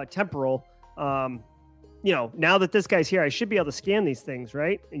temporal. You know, now that this guy's here, I should be able to scan these things,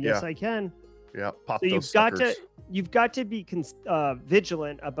 right? And yes, I can. Yeah, pop so those suckers. You've got to be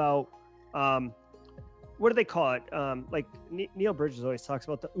vigilant about what do they call it? Like Neil Bridges always talks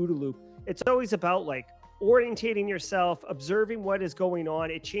about the OODA loop. It's always about like orientating yourself, observing what is going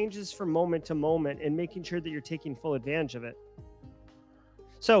on. It changes from moment to moment, and making sure that you're taking full advantage of it.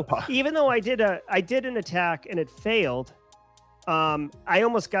 So even though I did an attack and it failed, I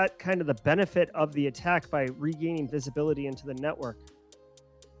almost got kind of the benefit of the attack by regaining visibility into the network.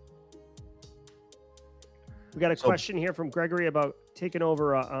 We got a question here from Gregory about taking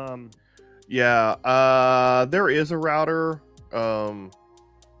over Yeah, there is a router.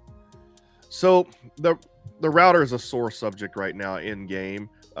 So the router is a sore subject right now in game.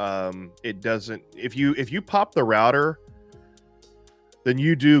 It doesn't, if you pop the router, then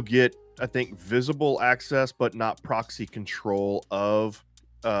you do get, I think, visible access, but not proxy control of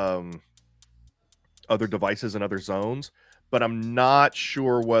other devices and other zones. but I'm not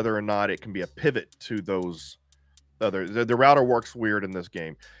sure whether or not it can be a pivot to those other. The router works weird in this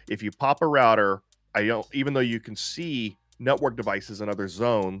game. If you pop a router, even though you can see network devices in other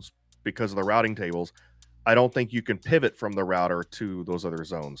zones because of the routing tables, I don't think you can pivot from the router to those other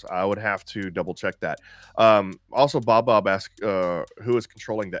zones. I would have to double check that. Also, Bob asked who is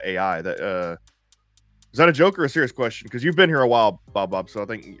controlling the AI. That is that a joke or a serious question? Because you've been here a while, Bob. So I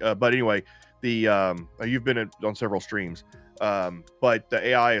think, but anyway, you've been on several streams. But the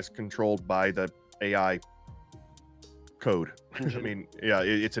AI is controlled by the AI code. I mean, yeah,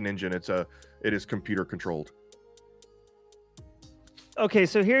 it's an engine. It is computer controlled. Okay,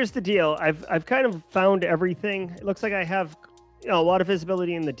 so here's the deal. I've kind of found everything. It looks like I have a lot of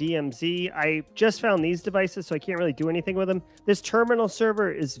visibility in the DMZ. I just found these devices, so I can't really do anything with them. This terminal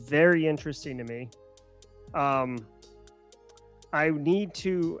server is very interesting to me. I need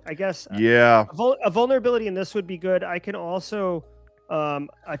to, I guess, yeah, a vulnerability in this would be good. I can also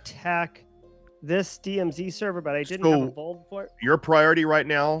attack this DMZ server, but I didn't have a vuln for it. Your priority right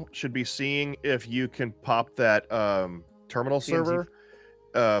now should be seeing if you can pop that terminal DMZ server.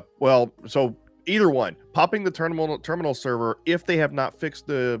 Well, so either one, popping the terminal server, if they have not fixed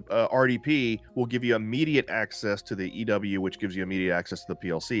the RDP, will give you immediate access to the EW, which gives you immediate access to the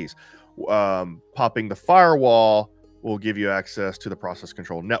PLCs. Popping the firewall will give you access to the process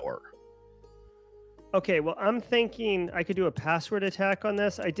control network. Okay, well, I'm thinking I could do a password attack on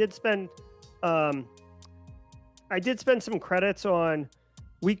this. I did spend some credits on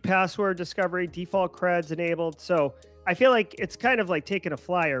weak password discovery, default creds enabled. So I feel like it's kind of like taking a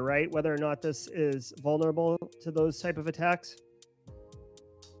flyer, right? Whether or not this is vulnerable to those type of attacks.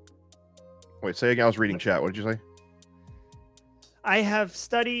 Wait, say again. I was reading chat. What did you say? I have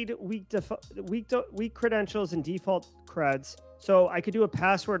studied weak credentials and default creds. So I could do a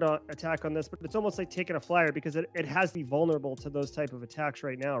password attack on this, but it's almost like taking a flyer because it has to be vulnerable to those type of attacks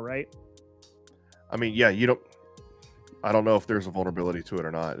right now, right? I mean, yeah, I don't know if there's a vulnerability to it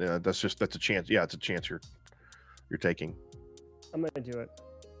or not. Yeah, that's a chance. Yeah, it's a chance you're taking. I'm going to do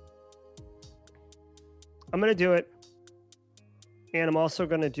it. And I'm also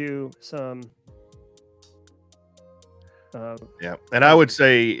going to do some... yeah, and I would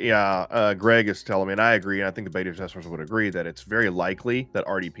say, yeah, Greg is telling me, and I agree, and I think the beta testers would agree that it's very likely that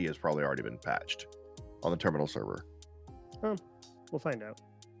RDP has probably already been patched on the terminal server. We'll find out.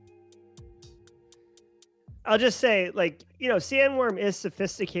 I'll just say, like, SandWorm is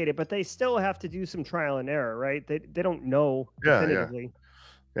sophisticated, but they still have to do some trial and error, right? They don't know definitively.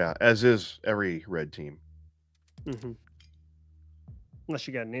 Yeah, as is every red team. Mm-hmm. Unless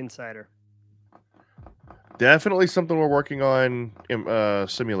you got an insider. Definitely something we're working on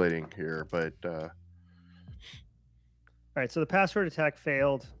simulating here, but... All right, so the password attack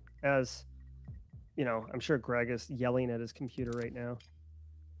failed, as, I'm sure Greg is yelling at his computer right now.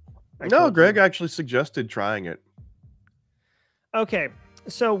 No, Greg actually suggested trying it. Okay,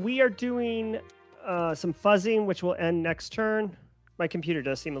 so we are doing some fuzzing, which will end next turn. My computer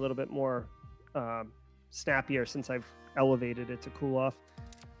does seem a little bit more snappier since I've elevated it to cool off.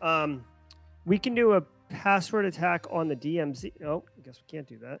 We can do a password attack on the DMZ. Oh, I guess we can't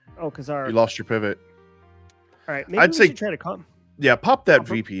do that. Oh, because you lost your pivot. All right, maybe I'd say try to come. Yeah, pop that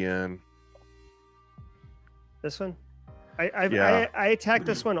VPN. This one. I attacked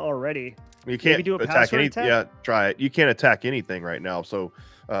this one already. You can't do a attack anything. Yeah, try it. You can't attack anything right now. So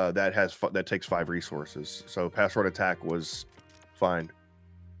that takes 5 resources. So password attack was fine.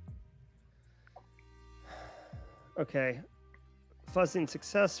 Okay. Fuzzing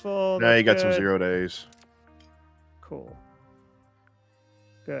successful. Now you got some 0 days. Cool.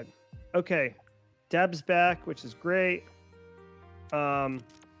 Good. Okay. Deb's back, which is great.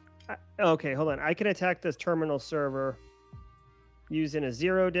 Okay, hold on. I can attack this terminal server using a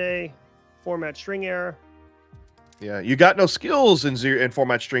 0-day format string error. Yeah, you got no skills in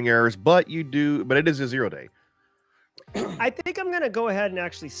format string errors, but you do. But it is a 0-day. I think I'm gonna go ahead and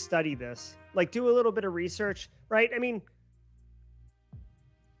actually study this, like do a little bit of research, right? I mean,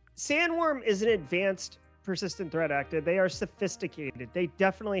 SandWorm is an advanced persistent threat actor. They are sophisticated. They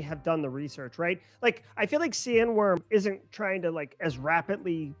definitely have done the research, right? Like, I feel like SandWorm isn't trying to like as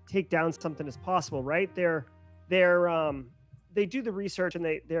rapidly take down something as possible, right? They do the research and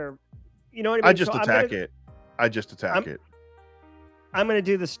they're, you know what I mean? I just attack it. I just attack it. I'm gonna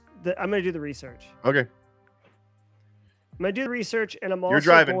do this. I'm gonna do the research. Okay. I'm gonna do the research, and I'm also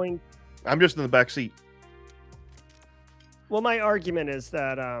driving. I'm just in the back seat. Well, my argument is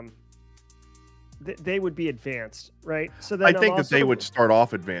that they would be advanced, right? So then I think that they would start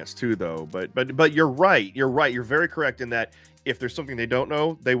off advanced too, though. But you're right. You're right. You're very correct in that if there's something they don't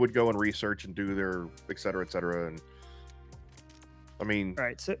know, they would go and research and do their et cetera, and I mean, All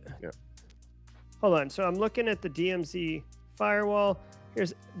right. So yeah. hold on. So I'm looking at the DMZ firewall.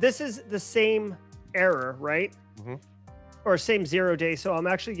 This is the same error, right? Mm-hmm. Or same 0 day. So I'm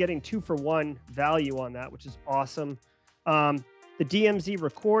actually getting 2-for-1 value on that, which is awesome. The DMZ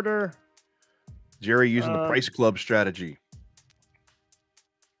recorder. Jerry using the price club strategy.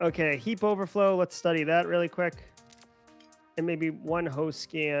 Okay, heap overflow. Let's study that really quick. And maybe one host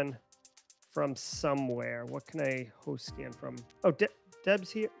scan from somewhere. What can I host scan from? Oh, Deb's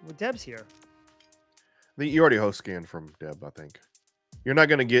here. Well, Deb's here. You already host scanned from Deb, I think. You're not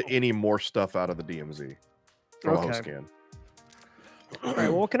going to get any more stuff out of the DMZ from a host scan. All right,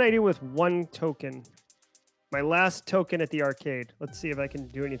 well, what can I do with one token? My last token at the arcade. Let's see if I can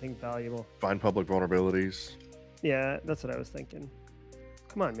do anything valuable. Find public vulnerabilities. Yeah, that's what I was thinking.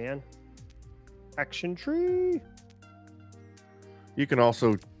 Come on, man. Action tree. You can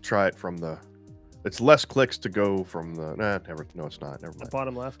also try it from the... It's less clicks to go from the... No, it's not. Never mind. The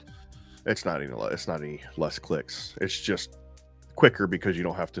bottom left. It's not any less clicks. It's just quicker because you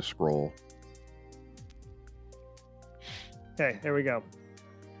don't have to scroll. Okay, there we go.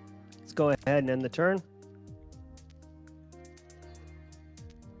 Let's go ahead and end the turn.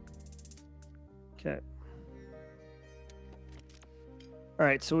 Okay. All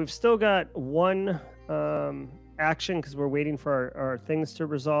right, so we've still got one action because we're waiting for our things to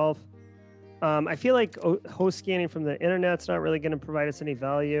resolve. I feel like host scanning from the internet's not really going to provide us any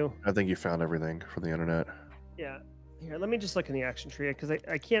value. I think you found everything from the internet. Yeah. Here, let me just look in the action tree because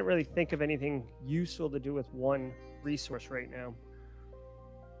I can't really think of anything useful to do with one resource right now.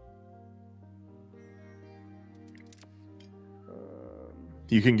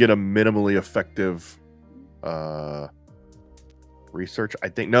 You can get a minimally effective research. I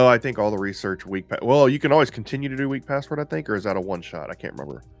think all the research well, you can always continue to do weak password, I think, or is that a one shot? I can't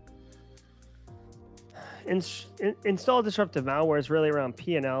remember. Install disruptive malware is really around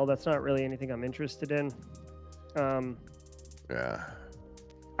P&L. That's not really anything I'm interested in. Yeah.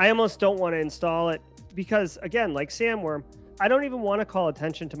 I almost don't want to install it because, again, like SandWorm, I don't even want to call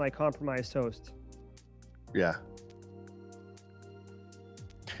attention to my compromised host. Yeah.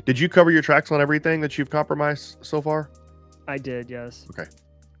 Did you cover your tracks on everything that you've compromised so far? I did, yes. Okay.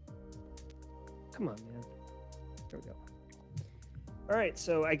 Come on, man. There we go. All right,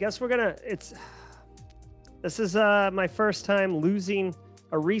 so I guess we're gonna. This is my first time losing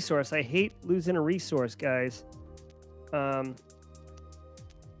a resource. I hate losing a resource, guys.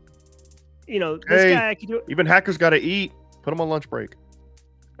 You know, this guy I can do it. Even hackers got to eat. Put them on lunch break.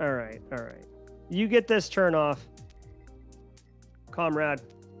 All right, all right. You get this turn off, comrade.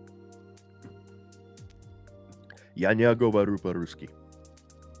 Yanya Govarupa Ruski.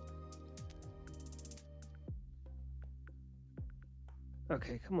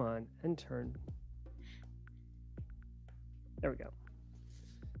 Okay, come on. End turn. There we go.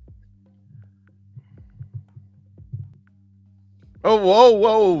 Oh,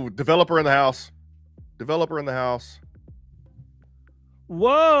 whoa. Developer in the house. Developer in the house.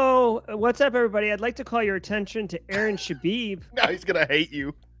 Whoa. What's up, everybody? I'd like to call your attention to Aaron Shabib. Now he's going to hate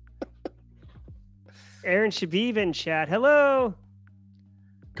you. Aaron Shabib in chat. Hello.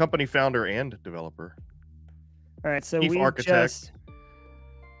 Company founder and developer. All right, so Chief architect.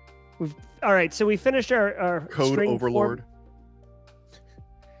 All right, so we finished our code string overlord.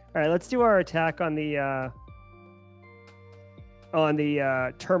 All right, let's do our attack on the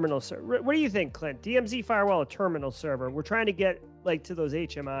terminal server. What do you think, Clint? DMZ firewall, a terminal server. We're trying to get like to those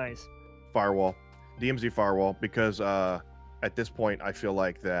HMIs. Firewall, DMZ firewall, because at this point I feel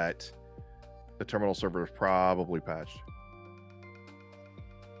like that the terminal server is probably patched.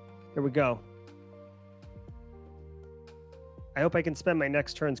 Here we go. I hope I can spend my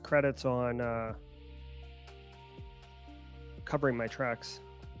next turn's credits on covering my tracks.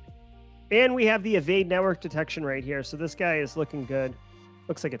 And we have the evade network detection right here. So this guy is looking good.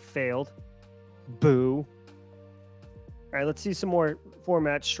 Looks like it failed. Boo. All right, let's see some more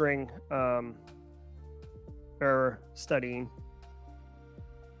format string error studying.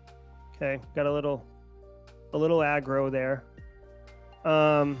 Okay, got a little aggro there.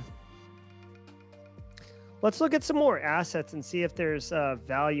 Let's look at some more assets and see if there's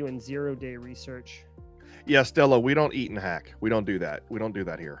value in 0-day research. Yeah, Stella, we don't eat and hack. We don't do that. We don't do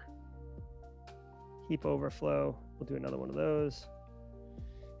that here. Heap overflow. We'll do another one of those.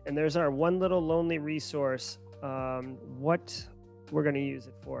 And there's our one little lonely resource. What we're going to use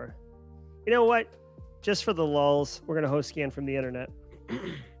it for. You know what? Just for the lulz, we're going to host scan from the internet.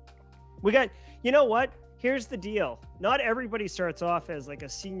 You know what? Here's the deal. Not everybody starts off as like a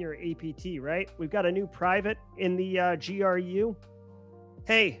senior APT, right? We've got a new private in the GRU.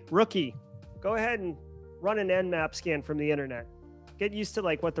 Hey, rookie, go ahead and run an Nmap scan from the internet. Get used to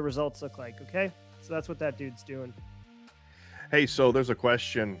like what the results look like. Okay. So that's what that dude's doing. Hey, so there's a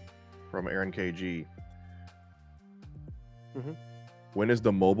question from Aaron KG. When is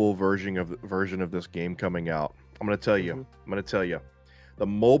the mobile version of this game coming out? I'm going to tell you. I'm going to tell you. The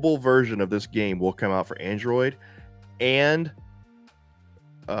mobile version of this game will come out for Android and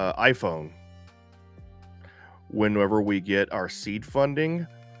iPhone whenever we get our seed funding,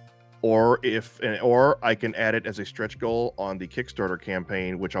 or I can add it as a stretch goal on the Kickstarter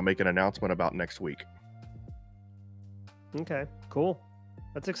campaign, which I'll make an announcement about next week. Okay, cool.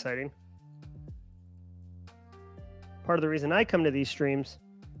 That's exciting. Part of the reason I come to these streams,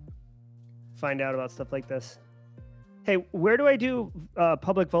 find out about stuff like this. Hey, where do I do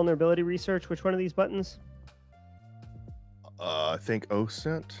public vulnerability research? Which one of these buttons? I think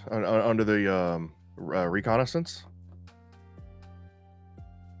OSINT under the reconnaissance.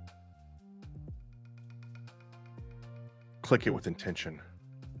 Click it with intention.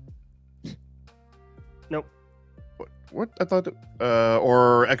 Nope. What? I thought,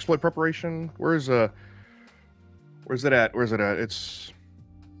 or exploit preparation. Where's it at? Where's it at? It's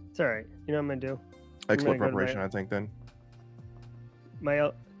all right. You know what I'm gonna do? Exploit preparation, I think. Then my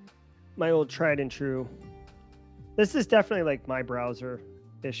old tried and true. This is definitely like my browser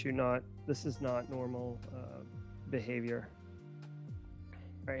issue. This is not normal behavior.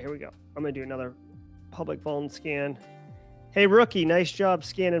 All right, here we go. I'm gonna do another public vuln scan. Hey, rookie, nice job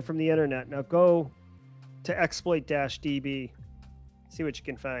scanning from the internet. Now go to exploit-db. See what you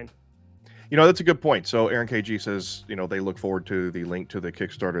can find. You know, that's a good point. So Aaron KG says, you know, they look forward to the link to the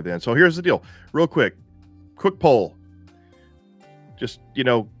Kickstarter then. So here's the deal. Real quick poll. Just, you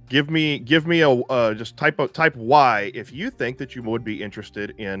know, give me a just type Y if you think that you would be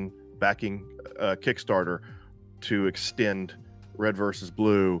interested in backing Kickstarter to extend Red versus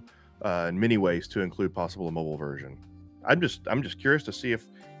Blue in many ways to include possible a mobile version. I'm just curious to see if,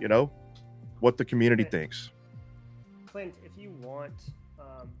 you know, what the community thinks. Clint, if you want,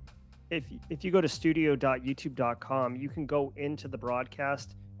 if you go to studio.youtube.com, you can go into the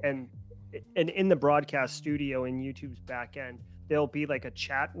broadcast, and in the broadcast studio in YouTube's back end, there'll be like a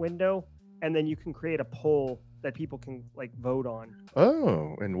chat window, and then you can create a poll that people can like vote on.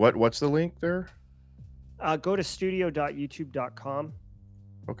 Oh, and what's the link there? Go to studio.youtube.com.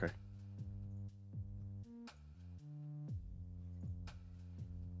 Okay.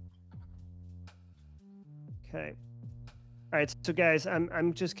 Okay. All right. So guys,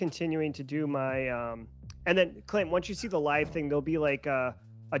 I'm just continuing to do my and then Clint, once you see the live thing, there'll be like a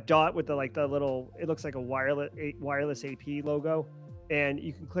dot with the little, it looks like a wireless AP logo, and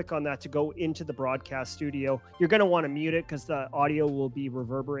you can click on that to go into the broadcast studio. You're going to want to mute it because the audio will be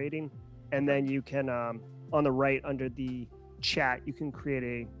reverberating, and then you can on the right under the chat, you can create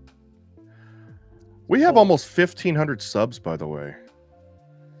a. We have almost 1,500 subs, by the way.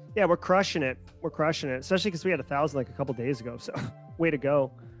 Yeah, we're crushing it. We're crushing it, especially because we had 1,000 like a couple days ago. So, way to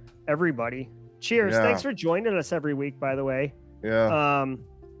go, everybody! Cheers! Yeah. Thanks for joining us every week. By the way. Yeah.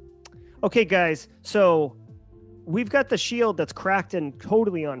 Okay, guys. So, we've got the shield that's cracked and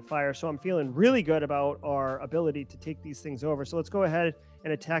totally on fire. So I'm feeling really good about our ability to take these things over. So let's go ahead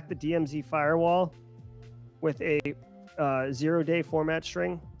and attack the DMZ firewall with a 0-day format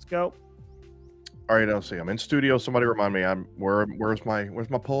string. Let's go. All right, I'll see. I'm in studio. Somebody remind me. Where's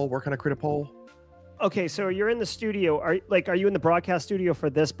my poll? Where can I create a poll? Okay, so you're in the studio. Are you in the broadcast studio for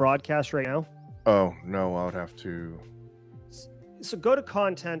this broadcast right now? Oh no, I would have to. So go to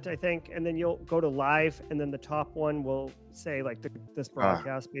content, I think, and then you'll go to live, and then the top one will say like this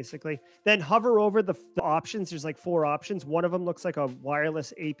broadcast basically. Then hover over the options. There's like 4 options. One of them looks like a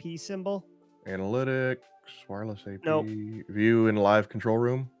wireless AP symbol. Analytics, wireless AP, nope. View in live control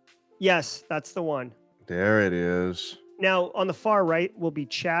room. Yes, that's the one. There it is. Now on the far right will be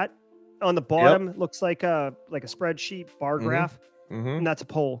chat. On the bottom looks like a spreadsheet bar graph, and that's a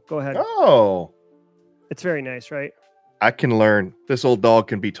poll. Go ahead. Oh, it's very nice, right? I can learn. This old dog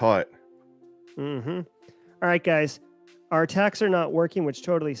can be taught. All right, guys. Our attacks are not working, which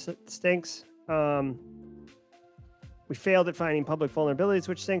totally stinks. We failed at finding public vulnerabilities,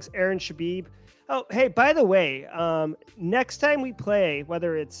 which stinks. Aaron Shabib. Oh, hey, by the way, next time we play,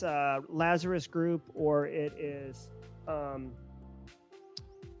 whether it's Lazarus Group or it is,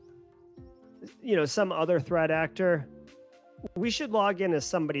 some other threat actor, we should log in as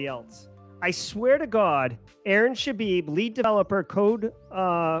somebody else. I swear to God, Aaron Shabib, lead developer, code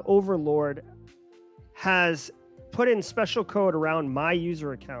overlord, has put in special code around my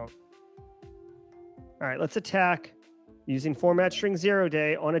user account. All right, let's attack using format string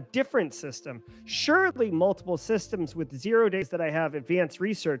 0-day on a different system. Surely multiple systems with 0 days that I have advanced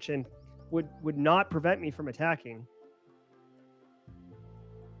research in would not prevent me from attacking.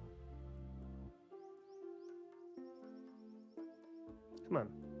 Come on.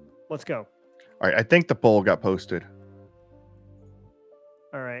 Let's go. All right. I think the poll got posted.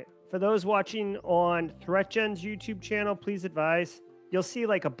 All right. For those watching on ThreatGEN's YouTube channel, please advise. You'll see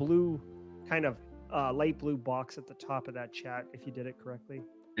like a blue kind of light blue box at the top of that chat if you did it correctly.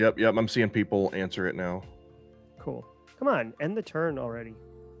 Yep. I'm seeing people answer it now. Cool. Come on. End the turn already.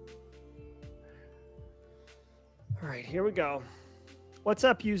 All right. Here we go. What's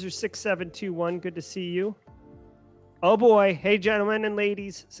up, user 6721? Good to see you. Oh boy. Hey, gentlemen and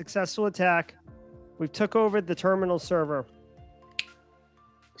ladies. Successful attack. We've took over the terminal server.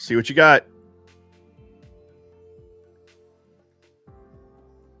 See what you got.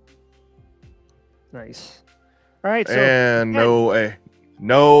 Nice. All right. So and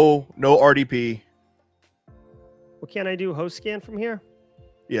no RDP. What can I do? Host scan from here?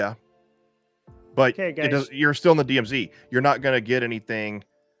 Yeah. But okay, guys. You're still in the DMZ. You're not going to get anything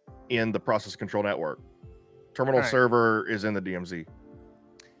in the process control network. Terminal server is in the DMZ.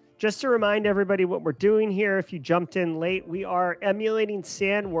 Just to remind everybody what we're doing here, if you jumped in late, we are emulating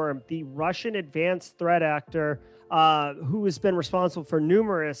SandWorm, the Russian advanced threat actor who has been responsible for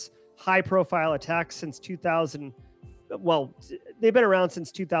numerous high-profile attacks since 2000. Well, they've been around since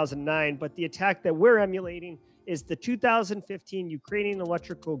 2009, but the attack that we're emulating is the 2015 Ukrainian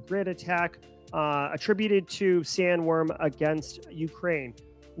electrical grid attack attributed to SandWorm against Ukraine.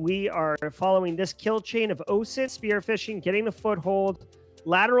 We are following this kill chain of OSINT, spear phishing, getting a foothold,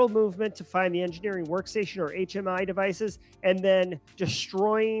 lateral movement to find the engineering workstation or HMI devices, and then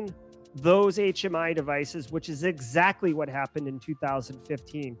destroying those HMI devices, which is exactly what happened in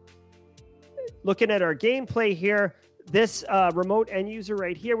 2015. Looking at our gameplay here, this remote end user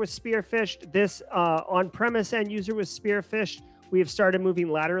right here was spearphished. This on-premise end user was spearphished. We have started moving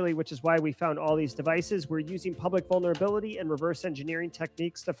laterally, which is why we found all these devices. We're using public vulnerability and reverse engineering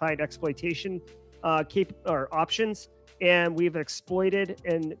techniques to find exploitation options. And we've exploited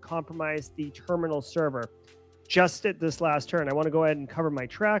and compromised the terminal server. Just at this last turn, I want to go ahead and cover my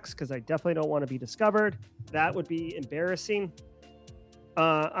tracks because I definitely don't want to be discovered. That would be embarrassing.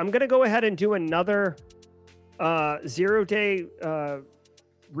 I'm going to go ahead and do another 0-day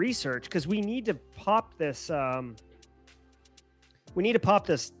research because we need to pop this. We need to pop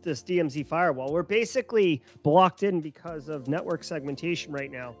this DMZ firewall. We're basically blocked in because of network segmentation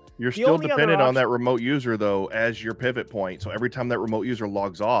right now. You're still dependent on that remote user, though, as your pivot point. So every time that remote user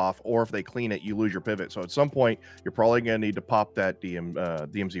logs off, or if they clean it, you lose your pivot. So at some point, you're probably going to need to pop that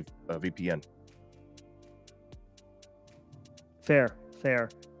DMZ VPN. Fair.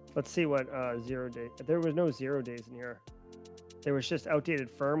 Let's see what 0 day. There was no 0 days in here. There was just outdated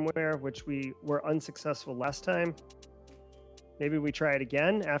firmware, which we were unsuccessful last time. Maybe we try it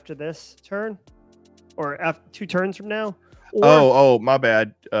again after this turn, or after 2 turns from now. Or... Oh, my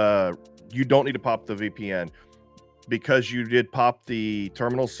bad. You don't need to pop the VPN because you did pop the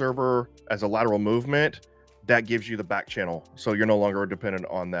terminal server as a lateral movement. That gives you the back channel, so you're no longer dependent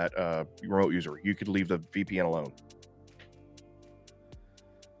on that remote user. You could leave the VPN alone.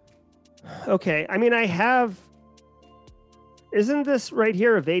 Okay, I mean, I have. Isn't this right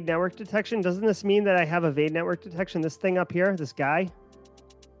here evade network detection? Doesn't this mean that I have evade network detection? This thing up here, this guy?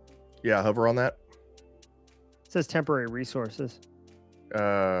 Yeah, hover on that. It says temporary resources.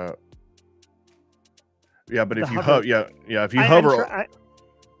 Yeah, but if you hover, if you hover,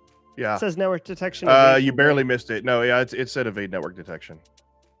 yeah, it says network detection. You barely missed it. No, yeah, it said evade network detection.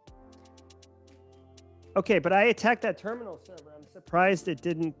 Okay, but I attacked that terminal server. I'm surprised it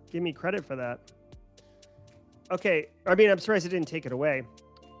didn't give me credit for that. Okay, I mean, I'm surprised it didn't take it away.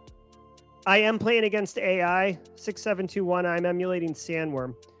 I am playing against AI 6721. I'm emulating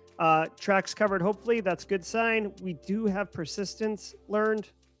SandWorm. Tracks covered, hopefully. That's a good sign. We do have persistence learned,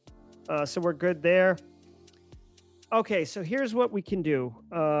 so we're good there. Okay, so here's what we can do.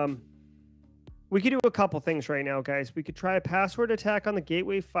 We could do a couple things right now, guys. We could try a password attack on the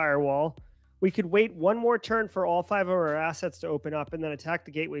gateway firewall. We could wait one more turn for all 5 of our assets to open up and then attack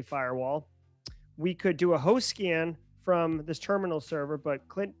the gateway firewall. We could do a host scan from this terminal server, but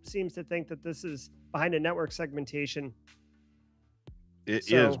Clint seems to think that this is behind a network segmentation.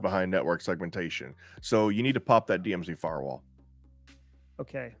 It is behind network segmentation. So you need to pop that DMZ firewall.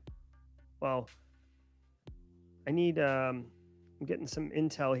 Okay. Well, I need, I'm getting some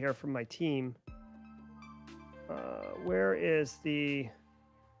intel here from my team. Where is the...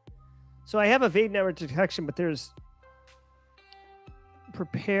 So I have evade network detection, but there's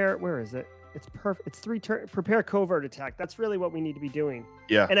prepare. Where is it? It's perfect. It's 3 turn. Prepare covert attack. That's really what we need to be doing.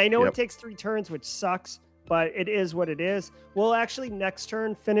 Yeah. And I know it takes 3 turns, which sucks, but it is what it is. We'll actually next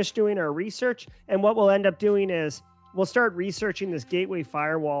turn finish doing our research, and what we'll end up doing is we'll start researching this gateway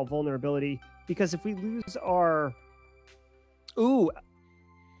firewall vulnerability, because if we lose our,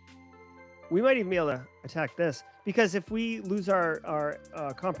 We might even be able to attack this, because if we lose our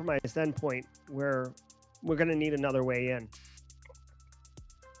compromised endpoint, we're going to need another way in.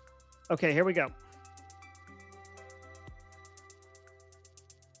 Okay, here we go.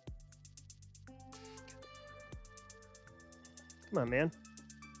 Come on, man.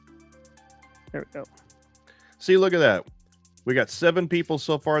 There we go. See, look at that. We got 7 people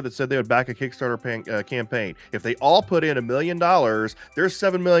so far that said they would back a Kickstarter campaign. If they all put in $1 million, there's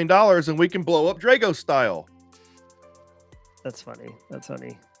 $7 million, and we can blow up Drago style. That's funny. That's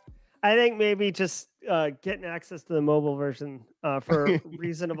funny. I think maybe just getting access to the mobile version for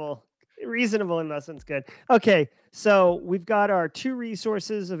reasonable investment's good. Okay, so we've got our 2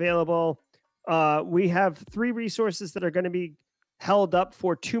 resources available. We have 3 resources that are going to be held up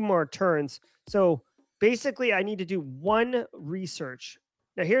for 2 more turns. So basically, I need to do 1 research.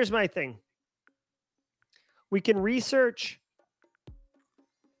 Now, here's my thing. We can research.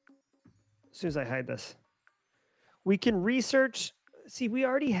 As soon as I hide this, we can research. See, we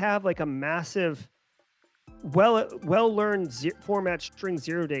already have like a massive, well-learned format string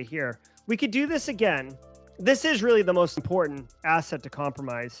 0-day here. We could do this again. This is really the most important asset to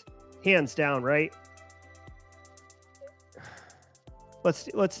compromise, hands down, right? Let's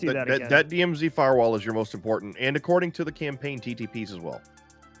do that again. That DMZ firewall is your most important, and according to the campaign, TTPs as well.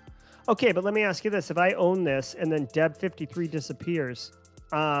 Okay, but let me ask you this: if I own this and then Deb53 disappears,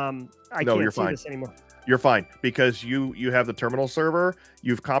 I can't see this anymore. You're fine, because you have the terminal server.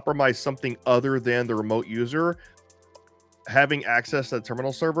 You've compromised something other than the remote user. Having access to the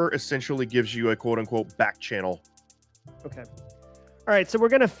terminal server essentially gives you a quote-unquote back channel. Okay. All right, so we're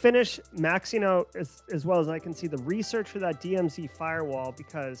going to finish maxing out as well as I can see the research for that DMZ firewall,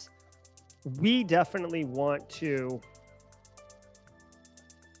 because we definitely want to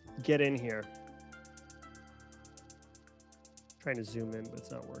get in here. Trying to zoom in, but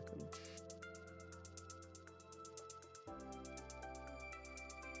it's not working.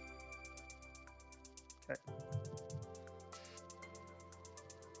 Okay.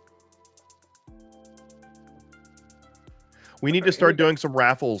 We need to start doing some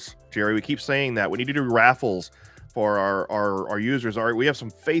raffles, Jerry. We keep saying that. We need to do raffles for our users. We have some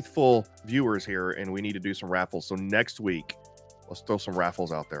faithful viewers here, and we need to do some raffles. So next week, let's throw some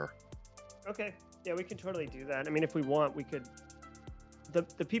raffles out there. Okay. Yeah, we can totally do that. I mean, if we want, we could.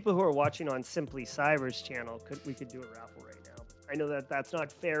 The people who are watching on Simply Cyber's channel, we could do a raffle right now. I know that that's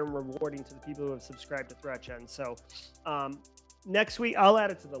not fair and rewarding to the people who have subscribed to ThreatGEN. So next week, I'll add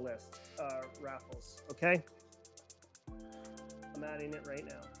it to the list. Raffles. Okay. I'm adding it right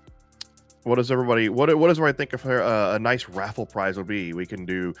now. What does everybody? What does everybody think of a nice raffle prize would be? We can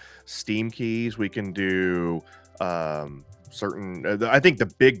do Steam keys. We can do certain. I think the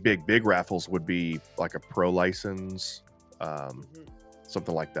big raffles would be like a pro license,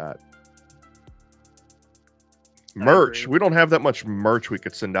 something like that. Merch. We don't have that much merch we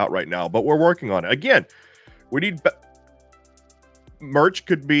could send out right now, but we're working on it. Again, we need. Merch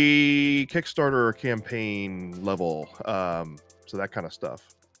could be Kickstarter campaign level. So that kind of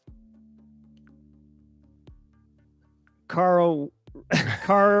stuff. Carl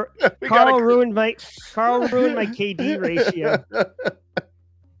ruined my KD ratio.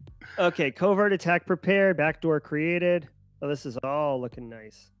 Okay, covert attack prepared, backdoor created. Oh, this is all looking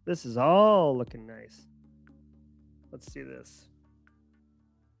nice. This is all looking nice. Let's do this.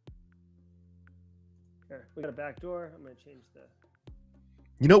 Here, we got a backdoor. I'm gonna change the.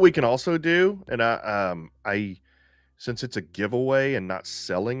 You know what we can also do, and I since it's a giveaway and not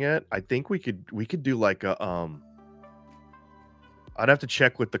selling it, I think we could do like a I'd have to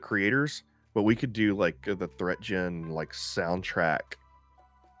check with the creators, but we could do like the ThreatGEN like soundtrack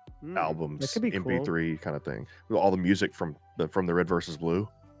albums, that could be MP3 kind of thing, with all the music from the Red versus Blue.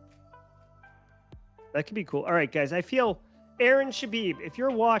 That could be cool. All right, guys, I feel Aaron Shabib, if you're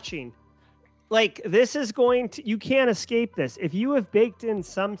watching, like this is going to, you can't escape this. If you have baked in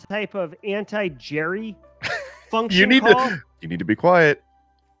some type of anti-Jerry function, you need to be quiet.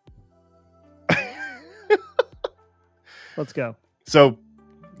 Let's go. So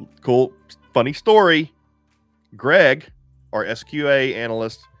cool, funny story. Greg, our SQA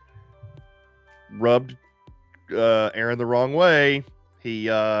analyst, rubbed Aaron the wrong way. He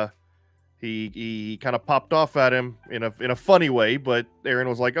kind of popped off at him in a funny way, but Aaron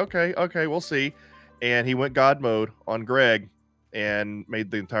was like, okay, we'll see. And he went God mode on Greg and made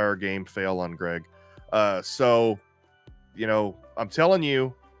the entire game fail on Greg. So, you know, I'm telling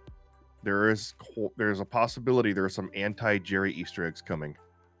you, there's a possibility there are some anti-Jerry Easter eggs coming.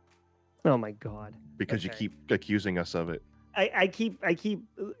 Oh my God! Because you keep accusing us of it. I keep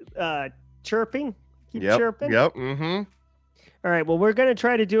chirping. Chirping. Yep. All right. Well, we're going to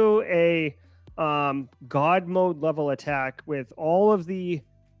try to do a God mode level attack with all of the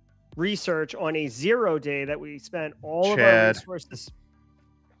research on a 0 day that we spent all of our resources.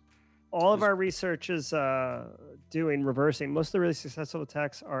 All of our research is doing reversing. Most of the really successful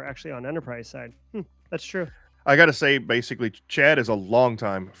attacks are actually on enterprise side. That's true. I got to say, basically, Chad is a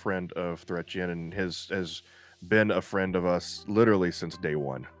longtime friend of ThreatGEN and has been a friend of us literally since day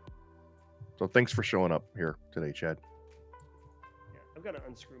one. So thanks for showing up here today, Chad. Yeah, I've got to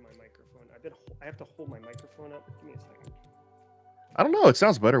unscrew my microphone. I have to hold my microphone up. Give me a second. I don't know. It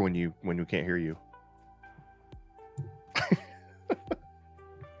sounds better when you can't hear you.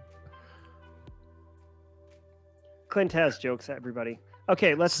 Clint has jokes, everybody.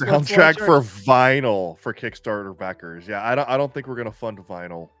 Okay, let's soundtrack for vinyl for Kickstarter backers. Yeah, I don't think we're gonna fund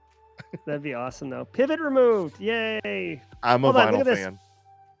vinyl. That'd be awesome though. Pivot removed. Yay! I'm a vinyl fan.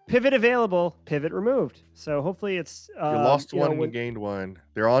 Pivot available. Pivot removed. So hopefully it's you lost one and you gained one.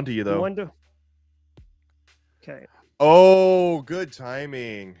 They're on to you though. Okay. Oh, good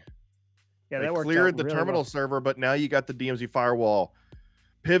timing. Yeah, they that worked cleared out the really terminal well. server, but now you got the DMZ firewall.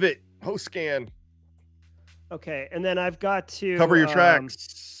 Pivot, host scan. Okay, and then I've got to cover your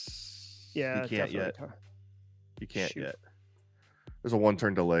tracks. Yeah, you can't yet. You can't Shoot. yet. There's a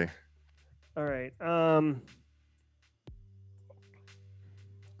 1-turn delay. All right.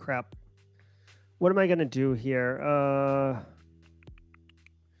 Crap. What am I gonna do here?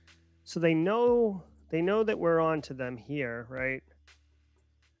 So they know that we're on to them here, right?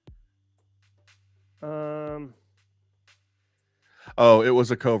 Oh, it was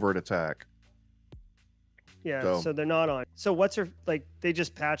a covert attack. Yeah, so they're not on. So what's her, like, they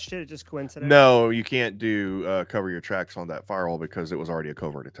just patched it? It just coincidence? No, you can't do cover your tracks on that firewall because it was already a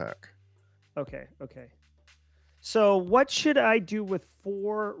covert attack. Okay. So what should I do with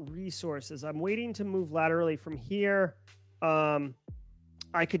 4 resources? I'm waiting to move laterally from here. I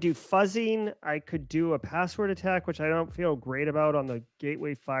could do fuzzing. I could do a password attack, which I don't feel great about on the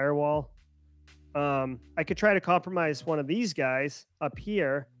gateway firewall. I could try to compromise one of these guys up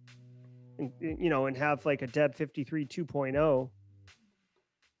here. And, you know, and have like a Deb 53 2.0.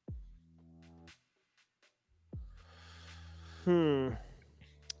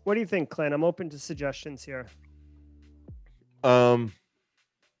 What do you think, Clint? I'm open to suggestions here.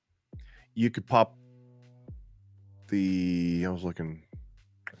 You could pop the. I was looking.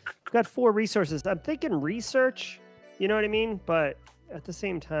 We've got 4 resources. I'm thinking research. You know what I mean? But at the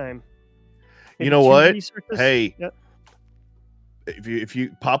same time, you know what? Researches. Hey, yep. If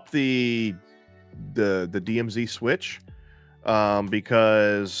you pop the DMZ switch,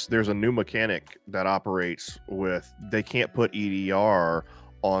 because there's a new mechanic that operates with, they can't put EDR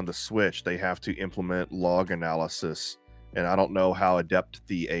on the switch. They have to implement log analysis, and I don't know how adept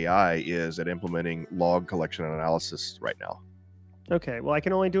the AI is at implementing log collection and analysis right now. Okay, well, I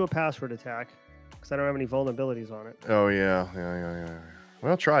can only do a password attack because I don't have any vulnerabilities on it. Oh yeah.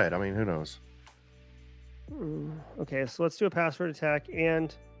 Well, try it. I mean, who knows? Okay, so let's do a password attack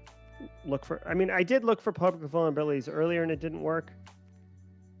and look for. I mean, I did look for public vulnerabilities earlier and it didn't work.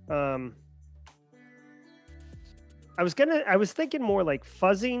 I was thinking more like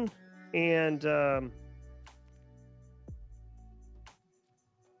fuzzing and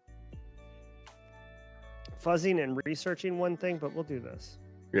fuzzing and researching one thing, but we'll do this.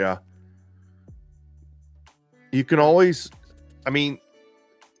 Yeah. You can always, I mean,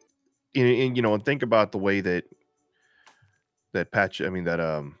 you know, and think about the way that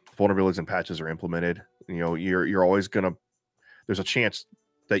vulnerabilities and patches are implemented. You know, you're always gonna. There's a chance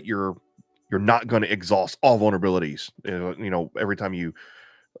that you're not going to exhaust all vulnerabilities. You know, every time you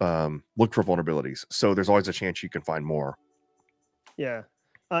look for vulnerabilities, so there's always a chance you can find more. Yeah.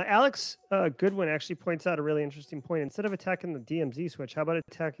 Alex Goodwin actually points out a really interesting point. Instead of attacking the DMZ switch, how about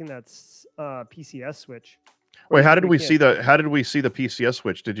attacking that PCS switch? Wait, how did we see the PCS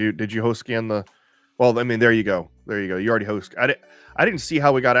switch? Did you host scan the? Well, I mean, there you go. You already host. I didn't see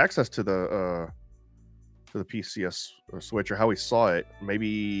how we got access to the PCS switch or how we saw it.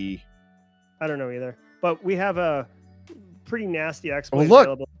 Maybe I don't know either. But we have a pretty nasty exploit oh, look,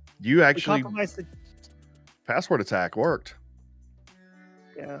 available. You actually compromised the password attack worked.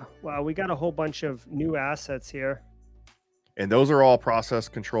 Yeah. Wow, we got a whole bunch of new assets here. And those are all process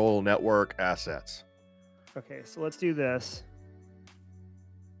control network assets. Okay, so let's do this.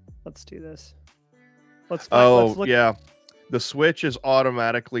 Let's look. Yeah. The switch is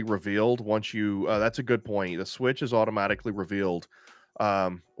automatically revealed once you that's a good point. The switch is automatically revealed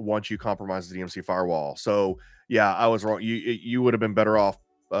once you compromise the DMZ firewall. So yeah, I was wrong. You would have been better off.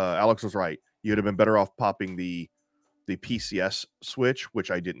 Alex was right. You'd have been better off popping the PCS switch, which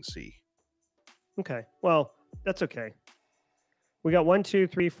I didn't see. Okay. Well, that's okay. We got 1, 2,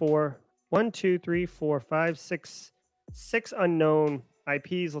 3, 4, 1, 2, 3, 4, 5, 6, 6 unknown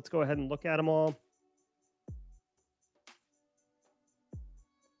IPs. Let's go ahead and look at them all.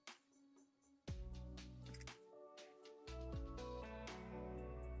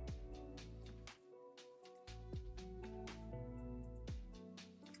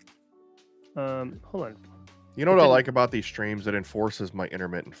 Hold on. You know what I like about these streams? It enforces my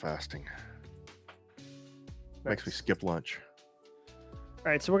intermittent fasting. Makes me skip lunch. All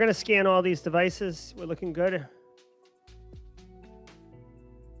right, so we're going to scan all these devices. We're looking good.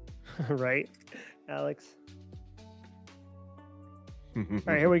 Right, Alex? All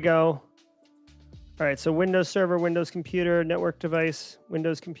right, here we go. All right, so Windows Server, Windows Computer, Network Device,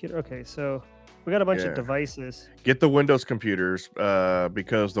 Windows Computer. Okay, so we got a bunch of devices. Get the Windows computers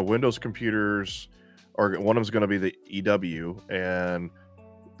because the Windows computers are, one of them is going to be the EW, and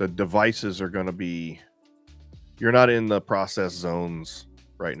the devices are going to be, you're not in the process zones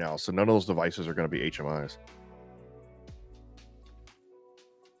right now, so none of those devices are going to be HMIs.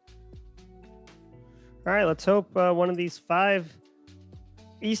 All right, let's hope one of these 5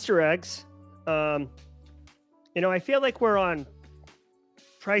 Easter eggs. You know, I feel like we're on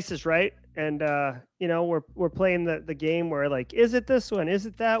Price is Right, and you know, we're playing the game where, like, is it this one? Is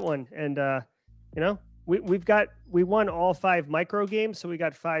it that one? And you know, we won all 5 micro games, so we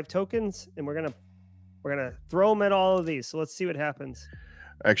got 5 tokens, and we're gonna throw them at all of these. So let's see what happens.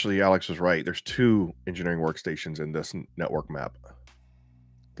 Actually, Alex was right. There's 2 engineering workstations in this network map.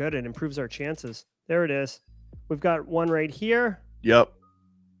 Good, it improves our chances. There it is. We've got one right here. Yep.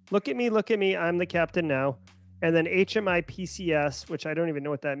 Look at me, look at me. I'm the captain now. And then HMI PCS, which I don't even know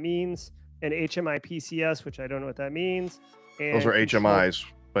what that means. And HMI PCS, which I don't know what that means. And those are HMIs,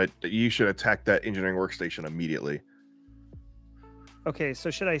 but you should attack that engineering workstation immediately. Okay, so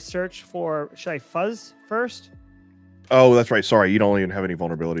should I fuzz first? Oh, that's right. Sorry, you don't even have any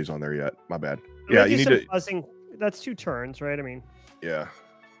vulnerabilities on there yet. My bad. Yeah, you need to fuzzing. That's 2 turns, right? I mean. Yeah.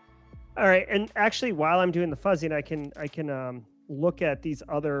 All right, and actually, while I'm doing the fuzzing, I can look at these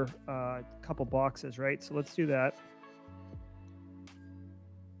other couple boxes, right? So let's do that.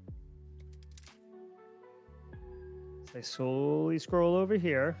 So I slowly scroll over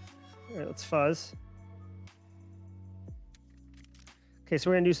here. All right, let's fuzz. Okay, so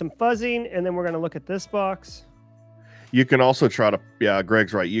we're gonna do some fuzzing, and then we're gonna look at this box. You can also try to, yeah,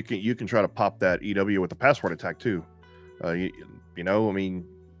 Greg's right. You can try to pop that EW with the password attack too. You know, I mean.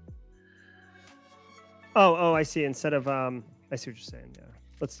 Oh, I see. Instead of I see what you're saying. Yeah,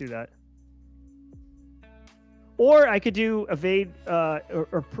 let's do that. Or I could do evade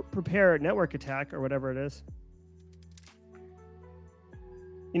or prepare a network attack or whatever it is.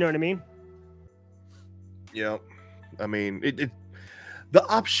 You know what I mean? Yeah, I mean the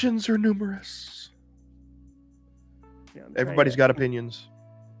options are numerous. Yeah, everybody's got opinions.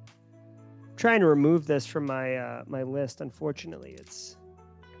 I'm trying to remove this from my my list. Unfortunately, it's.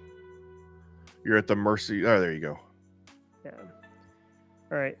 You're at the mercy. Oh, there you go. Yeah.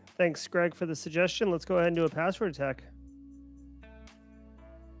 All right. Thanks, Greg, for the suggestion. Let's go ahead and do a password attack.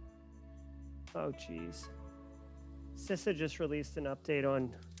 Oh, geez. CISA just released an update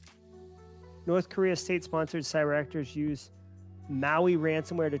on North Korea state-sponsored cyber actors use Maui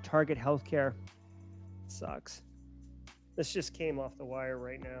ransomware to target healthcare. It sucks. This just came off the wire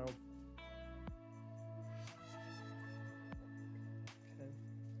right now.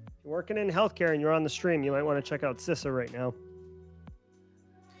 If you're working in healthcare and you're on the stream, you might want to check out CISA right now.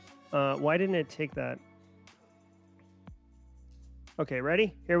 Why didn't it take that? Okay,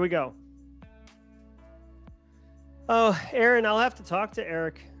 ready? Here we go. Oh, Aaron, I'll have to talk to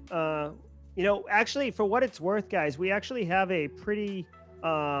Eric. You know, actually, for what it's worth, guys, we actually have a pretty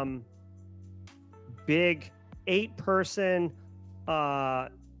big 8-person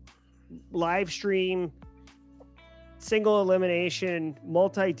live stream, single elimination,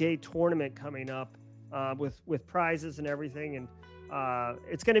 multi-day tournament coming up with prizes and everything, and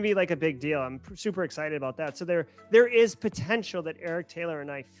it's going to be like a big deal. I'm super excited about that. So there is potential that Eric Taylor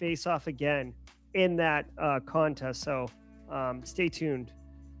and I face off again in that contest. So stay tuned.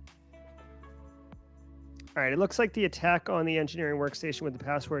 All right, it looks like the attack on the engineering workstation with the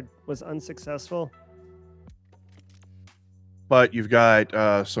password was unsuccessful. But you've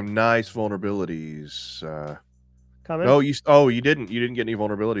got some nice vulnerabilities. Coming? No, you didn't get any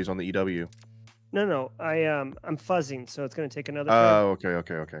vulnerabilities on the EW. No, I'm fuzzing, so it's going to take another turn. Oh,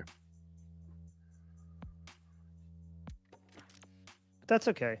 okay. That's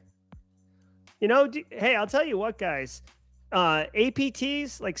okay. You know, hey, I'll tell you what, guys.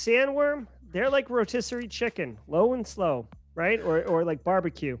 APTs like SandWorm, they're like rotisserie chicken, low and slow, right? Or like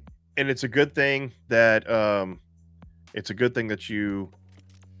barbecue. And it's a good thing that It's a good thing that you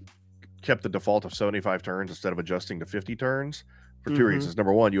kept the default of 75 turns instead of adjusting to 50 turns for two reasons.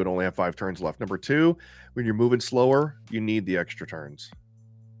 Number one, you would only have 5 turns left. Number two, when you're moving slower, you need the extra turns.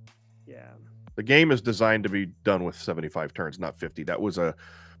 Yeah. The game is designed to be done with 75 turns, not 50. That was a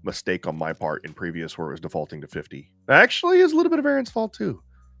mistake on my part in previous where it was defaulting to 50. Actually, is a little bit of Aaron's fault too.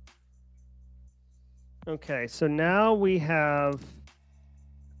 Okay, so now we have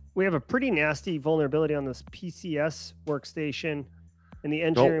a pretty nasty vulnerability on this PCS workstation and the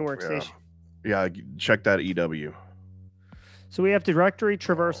engineering workstation. Yeah, check that EW. So we have directory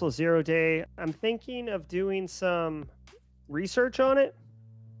traversal 0-day. I'm thinking of doing some research on it.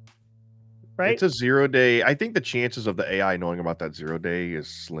 Right? It's a 0-day. I think the chances of the AI knowing about that 0-day is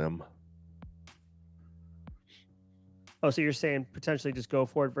slim. Oh, so you're saying potentially just go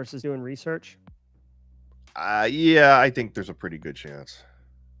for it versus doing research? Yeah, I think there's a pretty good chance.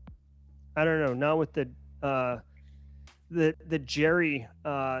 I don't know. Not with the Jerry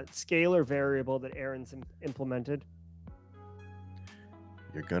scalar variable that Aaron's implemented.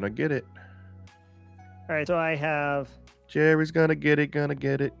 You're gonna get it. All right, so I have Jerry's gonna get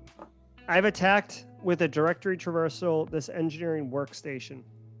it. I've attacked with a directory traversal this engineering workstation.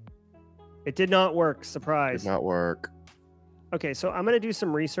 It did not work. Surprise. Did not work. Okay, so I'm going to do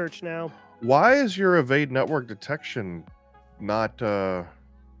some research now. Why is your evade network detection not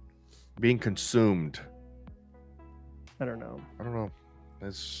being consumed? I don't know.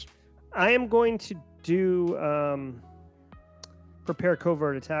 I am going to do prepare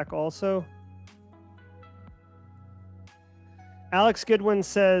covert attack also. Alex Goodwin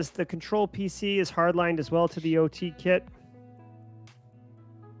says the control PC is hardlined as well to the OT kit.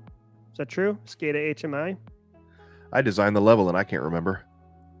 Is that true? SCADA HMI? I designed the level and I can't remember.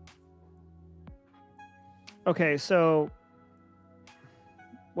 Okay, so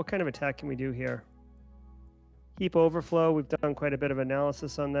what kind of attack can we do here? Heap overflow. We've done quite a bit of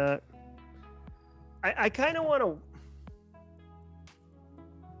analysis on that. I kind of want to...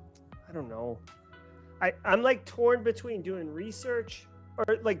 I don't know. I'm like torn between doing research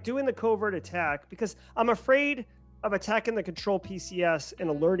or like doing the covert attack because I'm afraid of attacking the control PCS and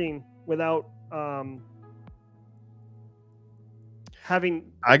alerting without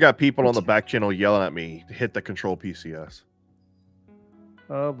having... I got people on the back channel yelling at me to hit the control PCS.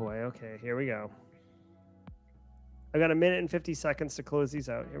 Oh boy. Okay, here we go. I got 1 minute and 50 seconds to close these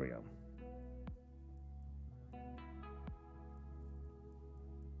out. Here we go.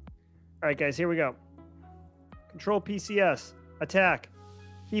 All right, guys, here we go. Control PCS. Attack.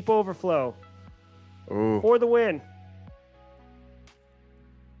 Heap overflow. Ooh. For the win.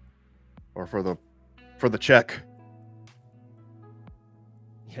 Or for the check.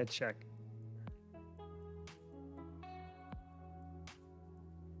 Yeah, check.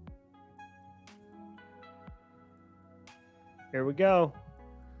 Here we go.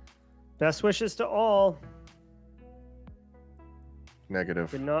 Best wishes to all.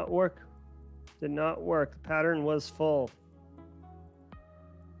 Negative. Did not work. Did not work. The pattern was full.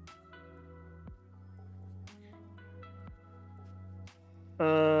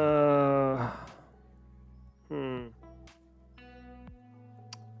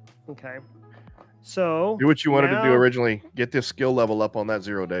 Okay. So do what you wanted to do originally. Get this skill level up on that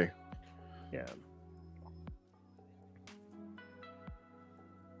 0-day. Yeah.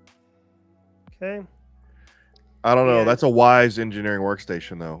 Okay. I don't know. That's a wise engineering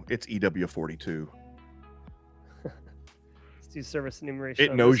workstation, though. It's EW42. Let's do service enumeration.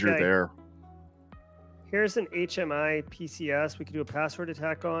 It knows you're there. Here's an HMI PCS. We could do a password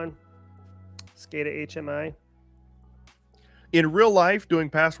attack on. SCADA HMI. In real life, doing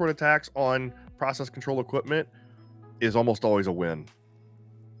password attacks on process control equipment is almost always a win.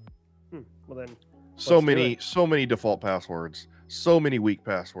 Well then, so many default passwords, so many weak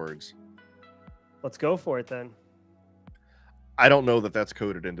passwords. Let's go for it then. I don't know that that's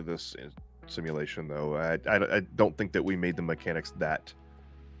coded into this simulation, though. I don't think that we made the mechanics that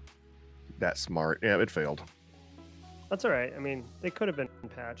smart. Yeah, it failed. That's all right. I mean, they could have been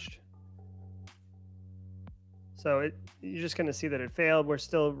patched. So you're just going to see that it failed. We're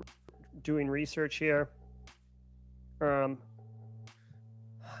still doing research here. I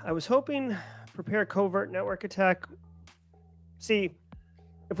was hoping prepare covert network attack. See,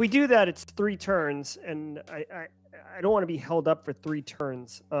 if we do that, it's 3 turns, and I don't want to be held up for 3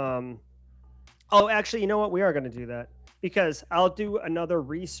 turns. Oh, actually, you know what? We are going to do that because I'll do another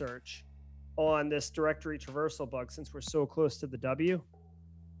research on this directory traversal bug since we're so close to the W.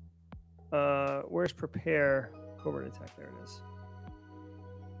 Where's prepare covert attack? There it is.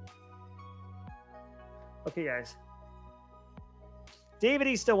 Okay, guys. David,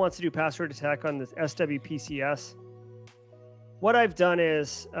 he still wants to do password attack on this SWPCS. what I've done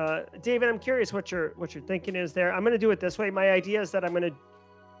is, David, I'm curious what your thinking is there. I'm going to do it this way. My idea is that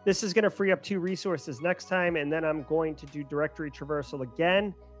this is going to free up 2 resources next time, and then I'm going to do directory traversal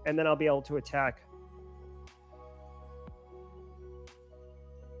again, and then I'll be able to attack.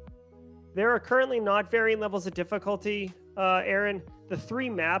 There are currently not varying levels of difficulty, Aaron. The 3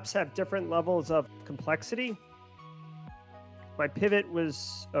 maps have different levels of complexity. My pivot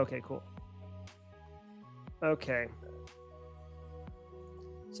was... Okay, cool. Okay.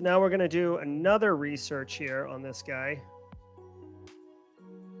 So now we're going to do another research here on this guy.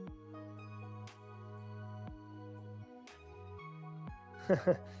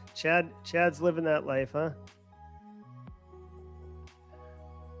 Chad's living that life, huh?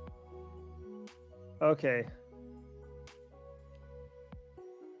 Okay.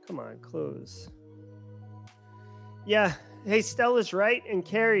 Come on, close. Yeah. Hey, Stella's right. And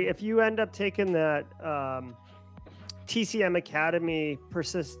Carrie, if you end up taking that TCM Academy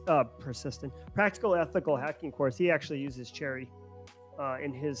persistent practical ethical hacking course, he actually uses Cherry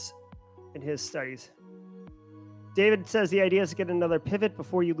in his studies. David says the idea is to get another pivot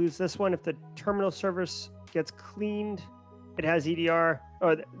before you lose this one. If the terminal service gets cleaned, it has EDR,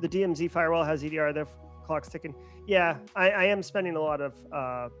 or the DMZ firewall has EDR, the clock's ticking. Yeah, I am spending a lot of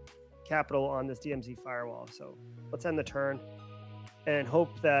capital on this DMZ firewall. So let's end the turn and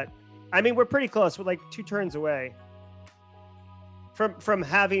hope that, I mean, we're pretty close. We're like 2 turns away from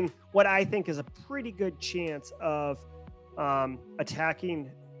having what I think is a pretty good chance of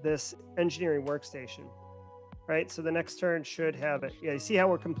attacking this engineering workstation. Right, so the next turn should have it. Yeah, you see how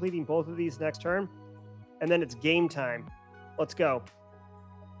we're completing both of these next turn? And then it's game time. Let's go.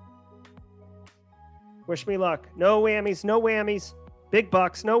 Wish me luck. No whammies, no whammies. Big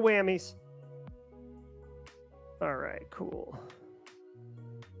bucks, no whammies. All right, cool.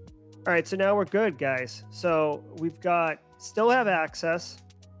 All right, so now we're good, guys. So we've got, still have access.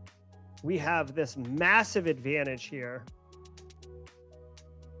 We have this massive advantage here.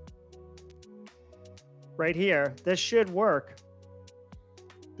 Right here. This should work.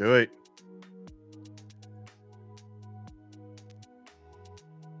 Do it.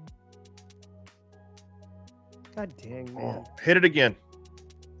 God dang, man. Oh, hit it again.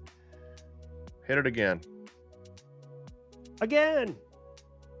 Hit it again. Again.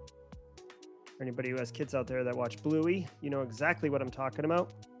 For anybody who has kids out there that watch Bluey, you know exactly what I'm talking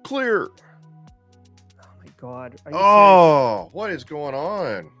about. Clear. Oh my God. Are you serious? What is going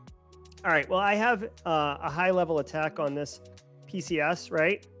on? All right. Well, I have a high level attack on this PCS,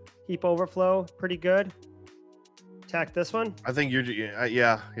 right? Heap overflow, pretty good. Attack this one. I think you're,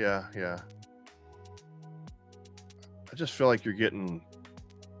 yeah. I just feel like you're getting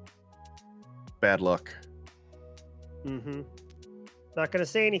bad luck. Mm-hmm. Not gonna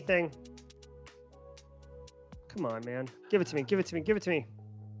say anything. Come on, man. Give it to me. Give it to me. Give it to me.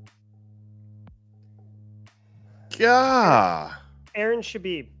 Yeah. Aaron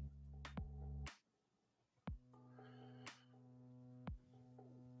Shabib.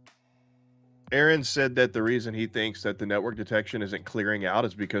 Aaron said that the reason he thinks that the network detection isn't clearing out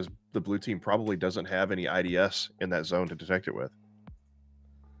is because the blue team probably doesn't have any IDS in that zone to detect it with.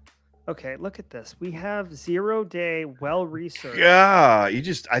 Okay, look at this. We have 0-day well-researched. Yeah,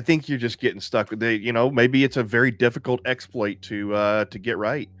 I think you're just getting stuck with it. You know, maybe it's a very difficult exploit to get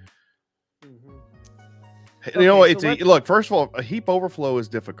right. Mm-hmm. You know, so look, first of all, a heap overflow is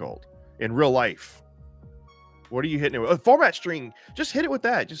difficult in real life. What are you hitting it with? A format string, just hit it with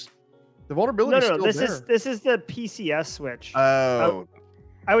that. Just the vulnerability. No, this is the PCS switch. Oh,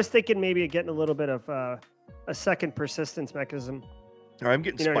 I was thinking maybe getting a little bit of a second persistence mechanism. I'm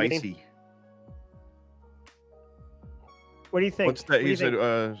getting spicy. What I mean? What do you think? What's that? He said,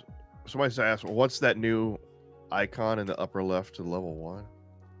 somebody asked, what's that new icon in the upper left to level 1?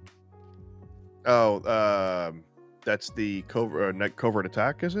 Oh, that's the covert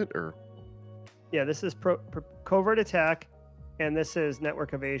attack, is it? Or yeah, this is covert attack, and this is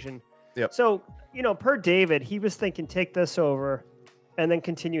network evasion. Yep. So, you know, per David, he was thinking take this over and then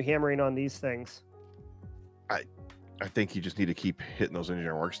continue hammering on these things. I think you just need to keep hitting those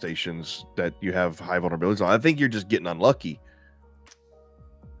engineering workstations that you have high vulnerabilities on. I think you're just getting unlucky.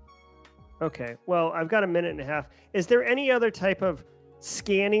 Okay. Well, I've got a minute and a half. Is there any other type of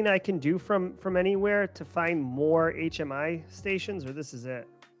scanning I can do from anywhere to find more HMI stations, or this is it?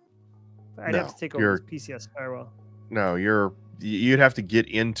 I'd have to take over this PCS firewall. No, you'd have to get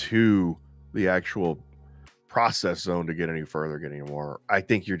into the actual process zone to get any further, get any more. I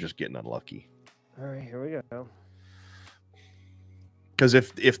think you're just getting unlucky. All right, here we go. Because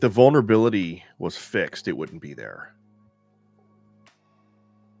if the vulnerability was fixed, it wouldn't be there.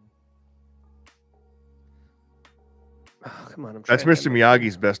 Oh, come on, I'm That's trying. Mr.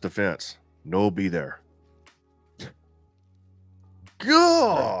 Miyagi's best defense. No be there.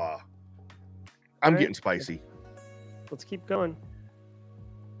 Gah! I'm getting spicy. Let's keep going.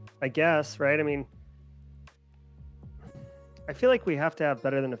 I guess, right? I mean, I feel like we have to have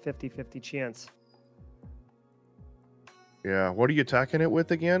better than a 50-50 chance. Yeah, what are you attacking it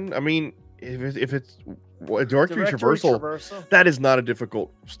with again? I mean, if it's directory traversal, that is not a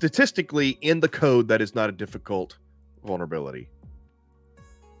difficult, statistically in the code, that is not a difficult vulnerability.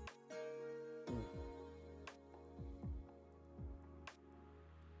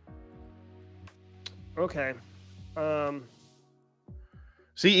 Okay.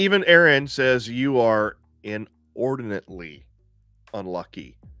 See, even Aaron says you are inordinately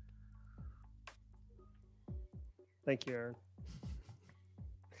unlucky. Thank you, Aaron.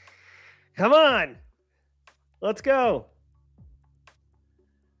 Come on. Let's go.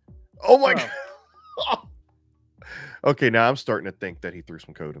 Oh my God. Okay, now I'm starting to think that he threw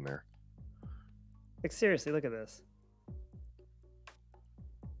some code in there. Like, seriously, look at this.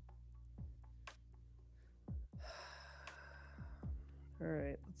 All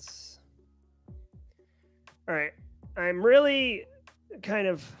right, all right. I'm really kind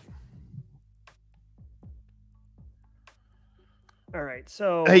of. All right,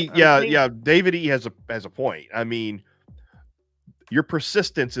 so hey, yeah, David E has a point. I mean, your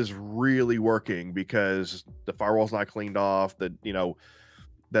persistence is really working because the firewall's not cleaned off. The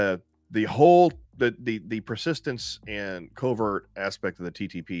persistence and covert aspect of the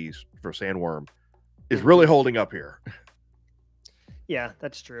TTPs for SandWorm is really holding up here. Yeah,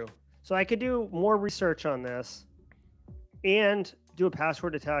 that's true. So I could do more research on this and do a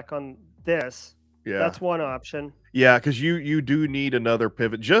password attack on this. Yeah, that's one option. Yeah, because you do need another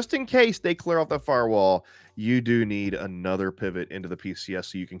pivot just in case they clear off the firewall. You do need another pivot into the PCS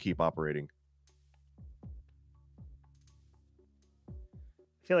so you can keep operating. I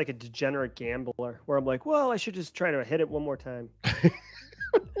feel like a degenerate gambler where I'm like, well, I should just try to hit it one more time.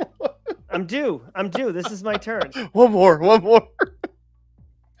 I'm due. This is my turn. One more.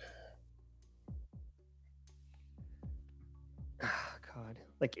 God,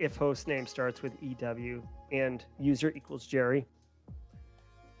 like if host name starts with EW and user equals Jerry.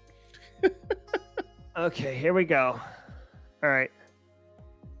 Okay, here we go. All right.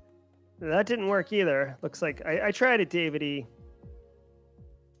 That didn't work either. Looks like I tried it, David E.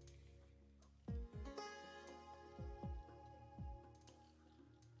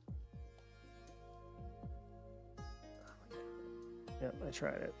 Yep, I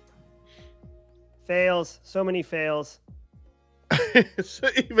tried it. Fails. So many fails. So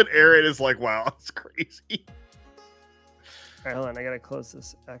even Aaron is like, wow, that's crazy. All right, hold on. I got to close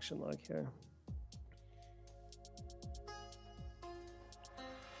this action log here.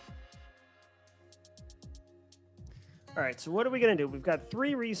 All right, so what are we going to do? We've got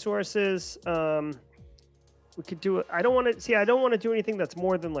 3 resources. We could do it. I don't want to do anything that's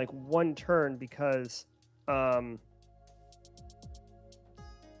more than like 1 turn because I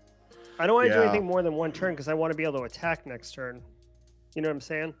don't want to do anything more than 1 turn because I want to be able to attack next turn. You know what I'm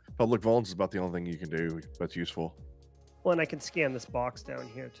saying? Public vulns is about the only thing you can do that's useful. Well, and I can scan this box down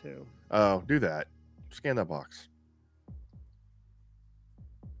here too. Oh, do that. Scan that box.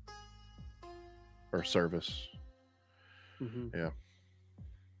 Or service. Mm-hmm. Yeah.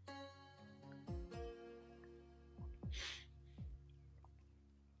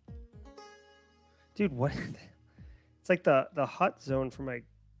 Dude, what? It's like the hot zone for my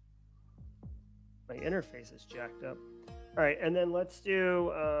interface is jacked up. All right, and then let's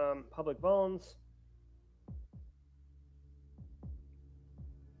do public vulns.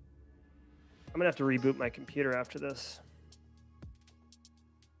 I'm gonna have to reboot my computer after this.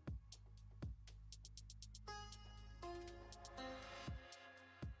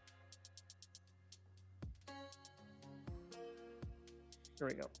 There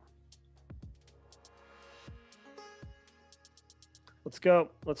we go. Let's go.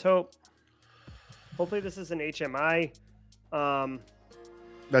 Let's hope. Hopefully this is an HMI.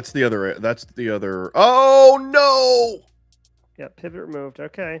 That's the other. Oh no! Yeah, pivot removed.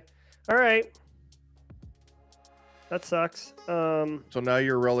 Okay. All right. That sucks. So now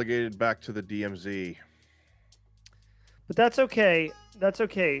you're relegated back to the DMZ. But that's okay. That's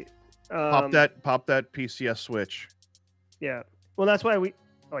okay. Pop that PCS switch. Yeah. Well, that's why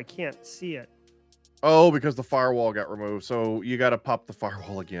I can't see it. Oh, because the firewall got removed. So you got to pop the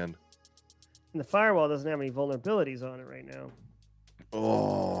firewall again. And the firewall doesn't have any vulnerabilities on it right now.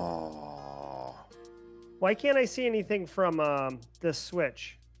 Oh. Why can't I see anything from this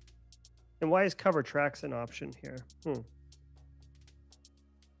switch? And why is cover tracks an option here?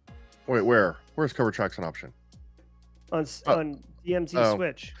 Wait, where? Where's cover tracks an option? on DMZ oh.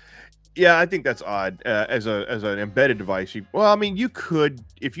 switch. Yeah, I think that's odd. As an embedded device, well, I mean, you could,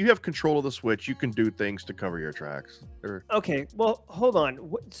 if you have control of the switch, you can do things to cover your tracks. Okay, well, hold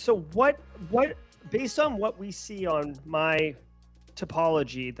on. So what based on what we see on my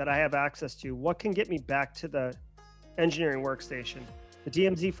topology that I have access to, what can get me back to the engineering workstation? The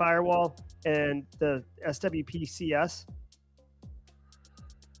DMZ firewall and the SWPCS?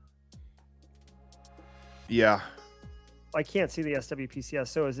 Yeah. I can't see the SWPCS,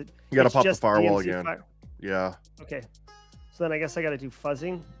 so is it? You got to pop the just firewall DMZ again. Yeah. Okay. So then I guess I got to do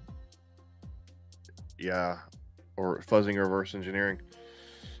fuzzing. Yeah. Or fuzzing or reverse engineering.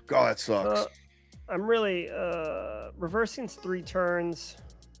 God, that sucks. I'm really reversing's 3 turns.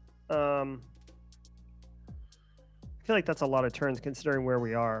 I feel like that's a lot of turns considering where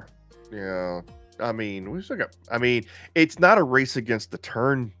we are. Yeah. I mean, we still got, I mean, it's not a race against the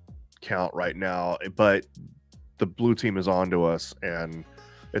turn count right now, but the blue team is on to us, and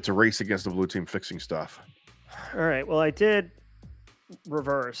it's a race against the blue team fixing stuff. All right. Well, I did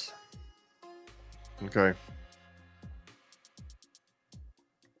reverse. Okay. Okay,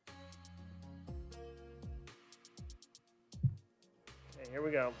 here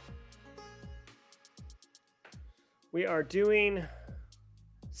we go. We are doing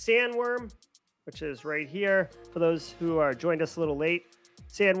SandWorm, which is right here. For those who are joined us a little late,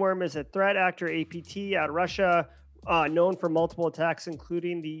 SandWorm is a threat actor APT out of Russia, known for multiple attacks,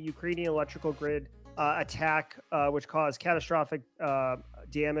 including the Ukrainian electrical grid attack, which caused catastrophic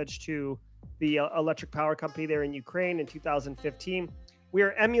damage to the electric power company there in Ukraine in 2015. We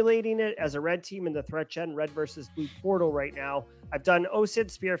are emulating it as a red team in the ThreatGEN Red versus Blue portal right now. I've done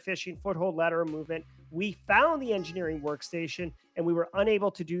OSID, spear phishing, foothold, lateral movement. We found the engineering workstation, and we were unable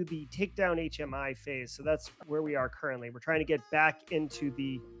to do the takedown HMI phase. So that's where we are currently. We're trying to get back into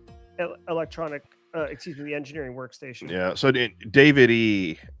the the engineering workstation. Yeah. So David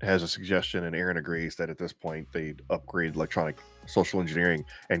E has a suggestion, and Aaron agrees that at this point they upgrade electronic social engineering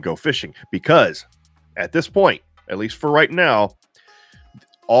and go phishing, because at this point, at least for right now,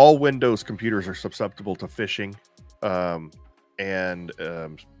 all Windows computers are susceptible to phishing and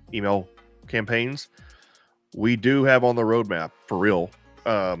email campaigns. We do have on the roadmap, for real,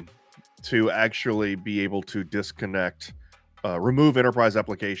 to actually be able to disconnect, remove enterprise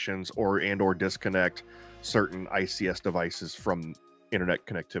applications or disconnect certain ICS devices from internet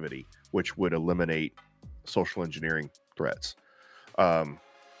connectivity, which would eliminate social engineering threats.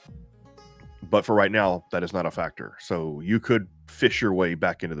 But for right now, that is not a factor. So you could fish your way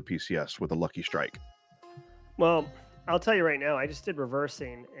back into the PCS with a lucky strike. Well, I'll tell you right now, I just did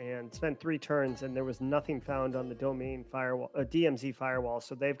reversing and spent 3 turns, and there was nothing found on the domain firewall, DMZ firewall.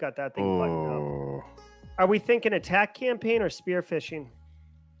 So they've got that thing buttoned up. Are we thinking attack campaign or spear phishing?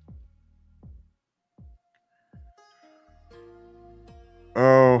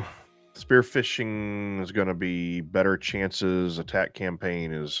 Oh, spear phishing is going to be better chances. Attack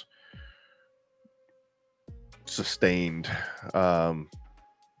campaign is sustained. I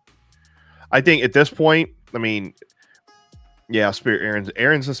think at this point, I mean, yeah,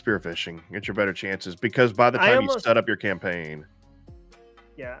 Aaron's a spear phishing. Get your better chances, because by the time you set up your campaign.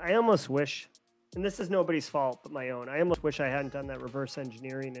 Yeah, I almost wish, and this is nobody's fault but my own, I almost wish I hadn't done that reverse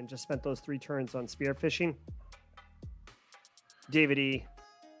engineering and just spent those 3 turns on spear phishing. David E,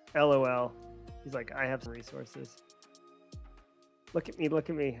 LOL. He's like, I have some resources. Look at me, look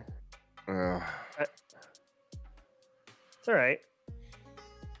at me. It's all right.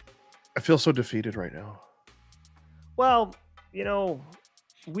 I feel so defeated right now. Well, you know,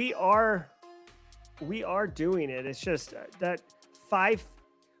 we are doing it. It's just that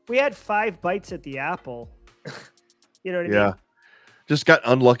we had 5 bites at the apple. You know what I mean? Yeah. Just got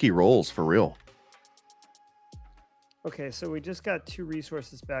unlucky rolls, for real. Okay, so we just got 2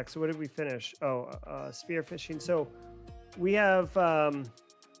 resources back. So what did we finish? Oh, spear phishing. So we have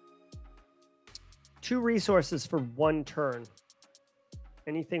 2 resources for 1 turn.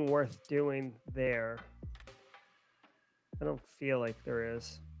 Anything worth doing there? I don't feel like there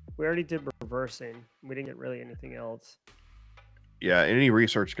is. We already did reversing. We didn't get really anything else. Yeah, any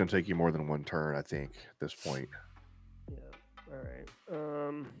research is going to take you more than 1 turn, I think, at this point. Yeah, all right.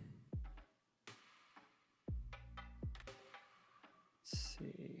 Let's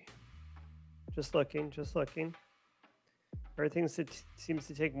see. Just looking. Everything seems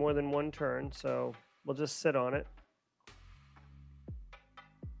to take more than 1 turn, so we'll just sit on it.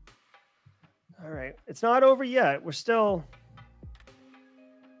 All right. It's not over yet. We're still...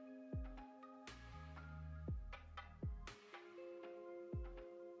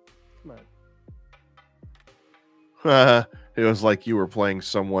 Come on. It was like you were playing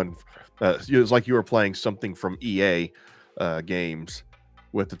someone It was like you were playing something from EA games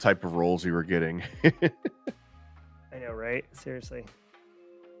with the type of roles you were getting. I know, right? Seriously.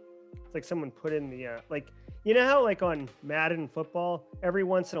 It's like someone put in the like, you know how like on Madden football, every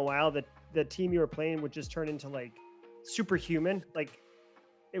once in a while the team you were playing would just turn into like superhuman, like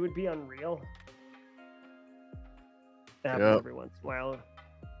it would be unreal. That happens every once in a while.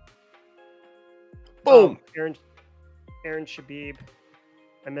 Boom. Aaron Shabib.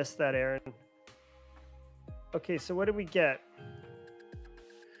 I missed that, Aaron. Okay, so what did we get?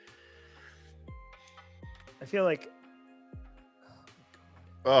 I feel like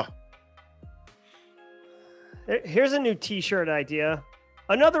here's a new t-shirt idea.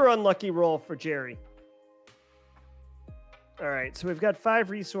 Another unlucky roll for Jerry. All right, so we've got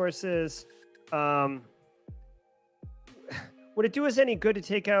 5 resources. Would it do us any good to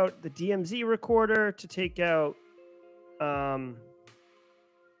take out the DMZ recorder, to take out, to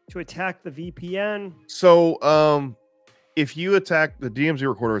attack the VPN? So, if you attack the DMZ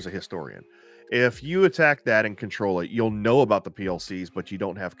recorder as a historian, if you attack that and control it, you'll know about the PLCs, but you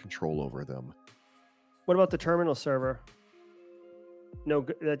don't have control over them. What about the terminal server? No,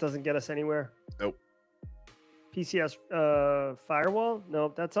 that doesn't get us anywhere. Nope. PCS firewall?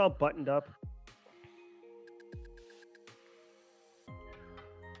 Nope, that's all buttoned up.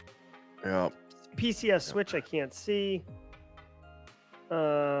 Yeah. PCS switch I can't see.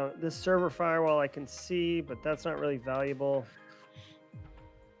 This server firewall I can see, but that's not really valuable.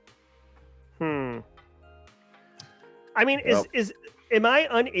 I mean, am I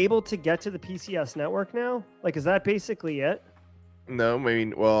unable to get to the PCS network now? Like, is that basically it? No, I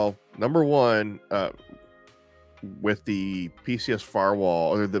mean, well, number one, with the PCS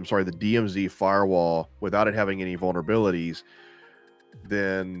firewall, or the DMZ firewall, without it having any vulnerabilities,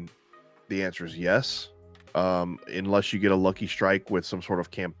 then the answer is yes. Unless you get a lucky strike with some sort of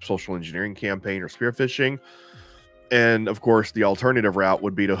social engineering campaign or spear phishing. And of course, the alternative route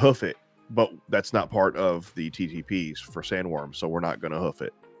would be to hoof it, but that's not part of the TTPs for SandWorm, so we're not going to hoof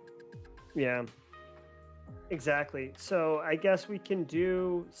it. Yeah, exactly. So I guess we can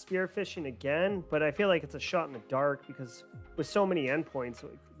do spear phishing again, but I feel like it's a shot in the dark because with so many endpoints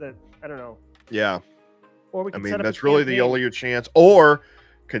that I don't know. Yeah. Or we can set up that's really the only chance. Or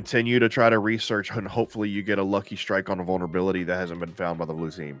continue to try to research, and hopefully you get a lucky strike on a vulnerability that hasn't been found by the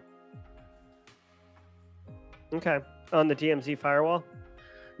blue team. Okay. On the DMZ firewall?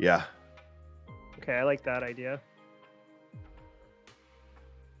 Yeah. Okay, I like that idea.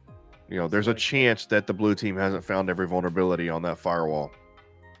 You know, there's a chance that the blue team hasn't found every vulnerability on that firewall.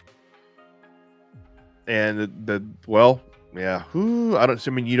 And well, yeah. I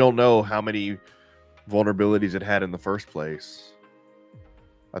mean, you don't know how many vulnerabilities it had in the first place.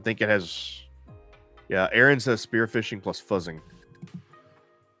 I think it has. Yeah, Aaron says spear phishing plus fuzzing.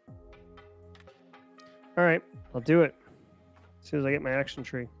 All right, I'll do it as soon as I get my action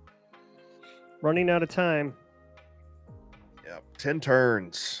tree. Running out of time. Yeah, 10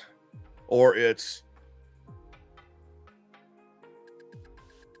 turns. Or it's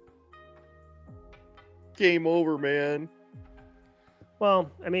game over, man.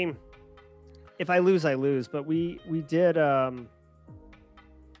 Well, I mean, if I lose, I lose. But we did.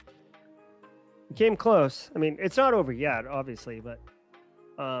 We came close. I mean, it's not over yet, obviously, but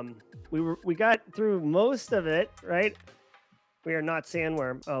we got through most of it, right? We are not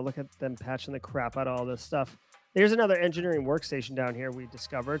SandWorm. Oh, look at them patching the crap out of all this stuff. There's another engineering workstation down here we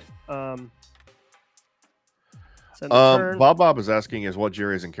discovered. Bob is asking, is what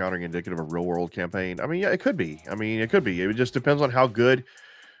Jerry is encountering indicative of a real world campaign? I mean, yeah, it could be. I mean, it could be. It just depends on how good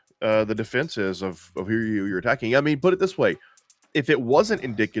the defense is of who you're attacking. I mean, put it this way. If it wasn't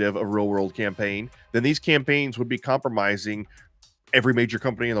indicative of a real world campaign, then these campaigns would be compromising every major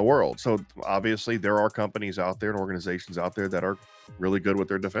company in the world. So obviously there are companies out there and organizations out there that are really good with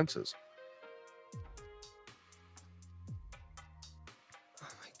their defenses. Oh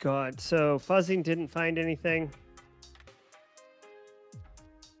my God. So fuzzing didn't find anything.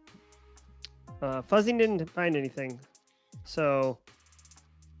 Fuzzing didn't find anything. So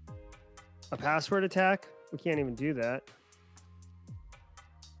a password attack? We can't even do that.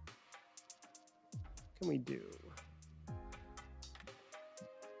 What can we do?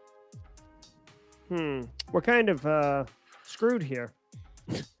 We're kind of screwed here.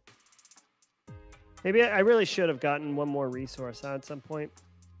 Maybe I really should have gotten one more resource at some point.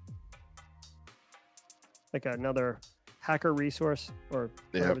 Like another hacker resource or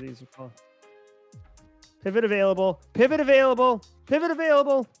whatever these are called. Pivot available. Pivot available. Pivot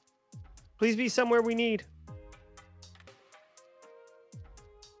available. Please be somewhere we need.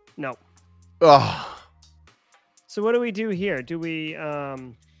 No. Ugh. So what do we do here? Do we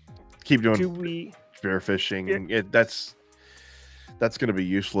Keep doing Do we spearfishing. That's going to be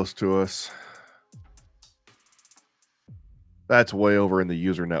useless to us. That's way over in the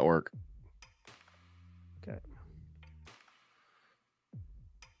user network. Okay.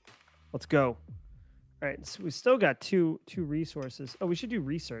 Let's go. All right, so we still got two resources. Oh, we should do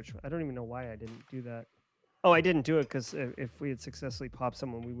research. I don't even know why I didn't do that. Oh, I didn't do it because if we had successfully popped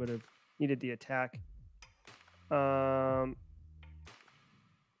someone, we would have needed the attack.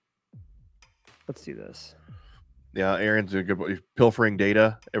 Let's do this. Yeah, Aaron's a good pilfering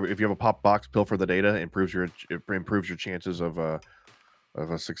data. If you have a pop box, pilfer the data. It improves your chances of a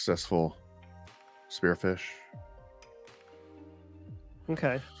successful spearfish.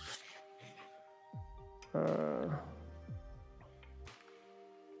 Okay.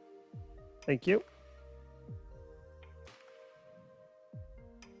 Thank you.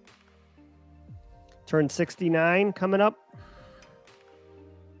 Turn 69 coming up.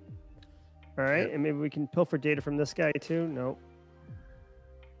 All right, and maybe we can pilfer data from this guy too. Nope.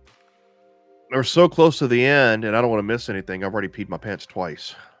 We're so close to the end, and I don't want to miss anything. I've already peed my pants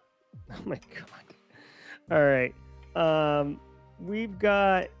twice. Oh my god. All right. We've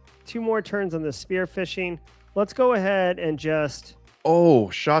got 2 more turns on the spearfishing. Let's go ahead and just... Oh,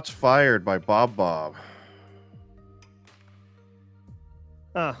 shots fired by Bob.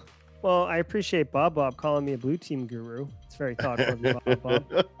 Well, I appreciate Bob calling me a blue team guru. It's very thoughtful of you, Bob.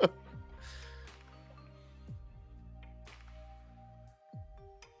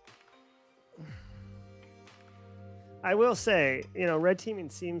 I will say, red teaming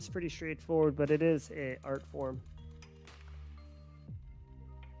seems pretty straightforward, but it is an art form.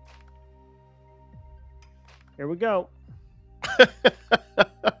 Here we go.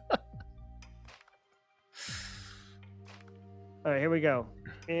 All right, here we go.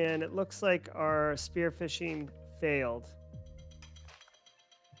 And it looks like our spearfishing failed.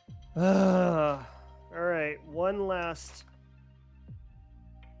 All right, one last,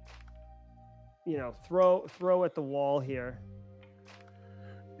 throw at the wall here.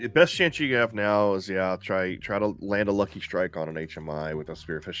 The best chance you have now is try to land a lucky strike on an HMI with a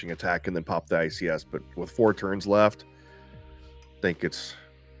spearfishing attack and then pop the ICS. But with 4 turns left, I think it's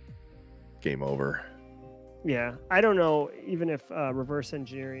game over. Yeah, I don't know. Even if reverse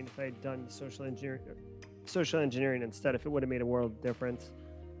engineering, if I had done social engineering instead, if it would have made a world of difference.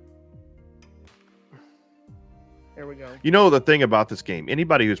 There we go. The thing about this game,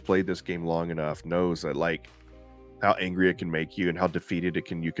 anybody who's played this game long enough knows that how angry it can make you and how defeated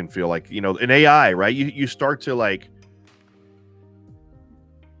you can feel. Like, in AI, right? You start to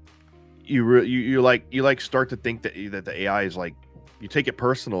you start to think that the AI is you take it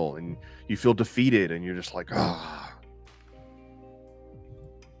personal and you feel defeated and you're just like, ah.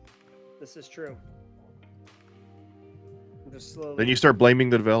 This is true. I'm just slowly. Then you start blaming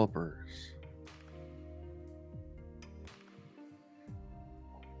the developers.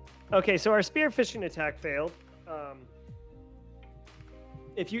 Okay, so our spearfishing attack failed.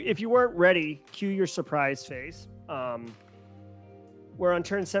 If you weren't ready, cue your surprise face. We're on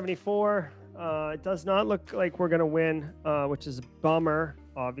turn 74. It does not look like we're gonna win, which is a bummer,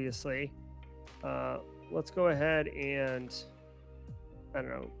 obviously. Let's go ahead and I don't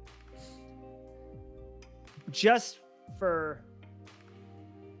know. Just for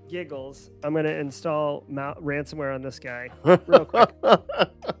giggles, I'm gonna install ransomware on this guy real quick.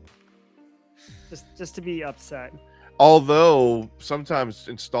 Just to be upset. Although sometimes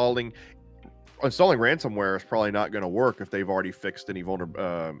installing ransomware is probably not going to work if they've already fixed any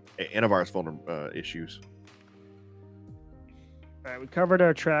antivirus issues. All right, we covered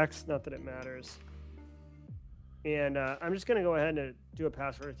our tracks. Not that it matters. And I'm just going to go ahead and do a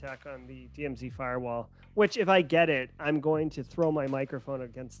password attack on the DMZ firewall, which if I get it, I'm going to throw my microphone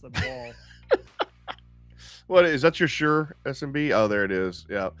against the wall. What is that? Your Shure SMB? Oh, there it is.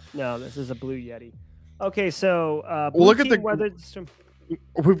 Yeah. No, this is a Blue Yeti. Okay, so well, look at the weather.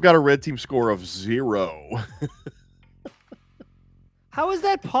 We've got a red team score of 0. How is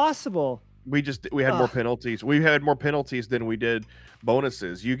that possible? We had more penalties. We had more penalties than we did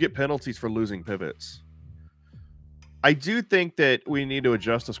bonuses. You get penalties for losing pivots. I do think that we need to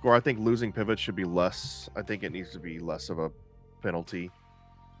adjust the score. I think losing pivots should be less. I think it needs to be less of a penalty.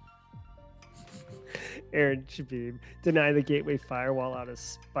 Aaron Shabib, deny the gateway firewall out of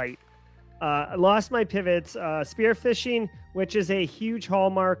spite. I lost my pivots. Spearfishing, which is a huge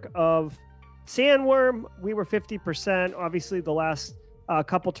hallmark of SandWorm. We were 50%. Obviously, the last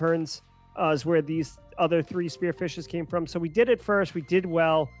couple turns is where these other 3 spearfishes came from. So we did it first. We did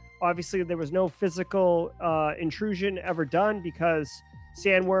well. Obviously, there was no physical intrusion ever done because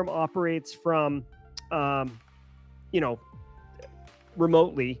SandWorm operates from,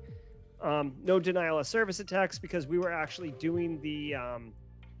 remotely. No denial of service attacks because we were actually doing the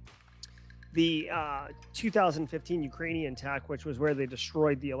 2015 Ukrainian attack, which was where they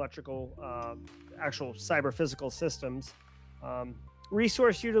destroyed the electrical, actual cyber physical systems.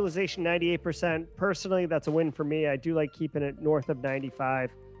 Resource utilization 98%. Personally, that's a win for me. I do like keeping it north of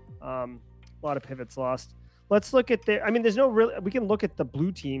 95. A lot of pivots lost. Let's look at the. I mean, there's no real. We can look at the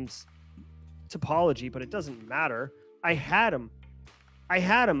blue team's topology, but it doesn't matter. I had him.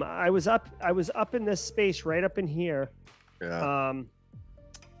 I was up in this space, right up in here. Yeah.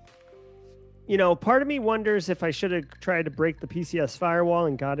 You know, part of me wonders if I should have tried to break the PCS firewall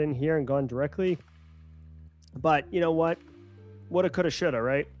and got in here and gone directly. But you know what? Woulda, coulda, shoulda,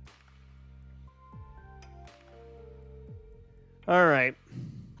 right? All right.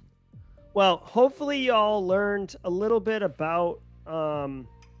 Well, hopefully y'all learned a little bit about,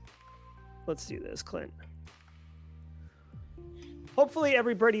 let's do this, Clint. Hopefully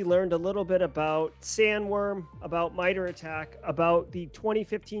everybody learned a little bit about SandWorm, about MITRE ATT&CK, about the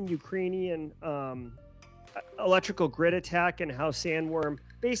 2015 Ukrainian electrical grid attack, and how SandWorm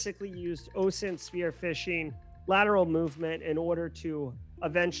basically used OSINT spear phishing, lateral movement in order to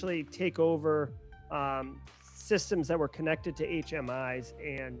eventually take over systems that were connected to HMIs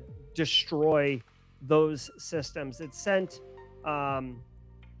and destroy those systems. It sent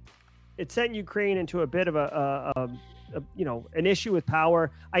Ukraine into a bit of an issue with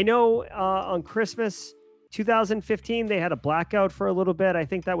power. I know on Christmas 2015 they had a blackout for a little bit. I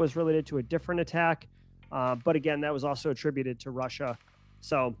think that was related to a different attack, but again, that was also attributed to Russia.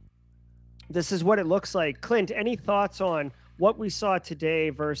 So this is what it looks like. Clint, any thoughts on what we saw today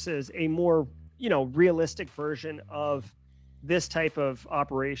versus a more, realistic version of this type of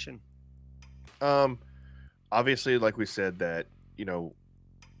operation? Obviously, like we said, that,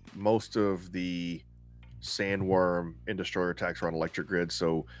 most of the SandWorm Industroyer attacks were on electric grid,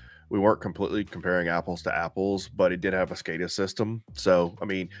 so we weren't completely comparing apples to apples, but it did have a SCADA system. So, I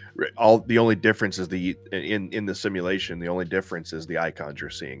mean, the only difference is in the simulation, the only difference is the icons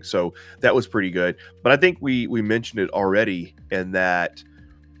you're seeing. So that was pretty good. But I think we mentioned it already, in that,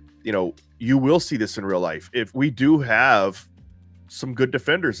 you will see this in real life. If we do have some good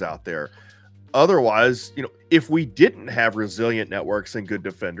defenders out there. Otherwise, if we didn't have resilient networks and good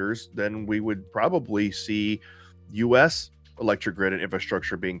defenders, then we would probably see U.S. electric grid and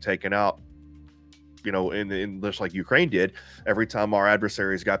infrastructure being taken out, in just like Ukraine did every time our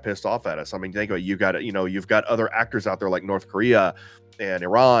adversaries got pissed off at us. I mean, think about it, you've got other actors out there like North Korea and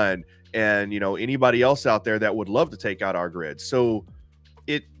Iran and, anybody else out there that would love to take out our grid. So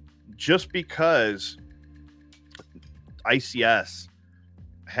just because ICS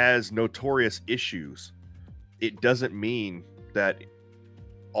has notorious issues, it doesn't mean that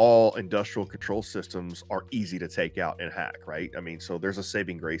all industrial control systems are easy to take out and hack, right? I mean, so there's a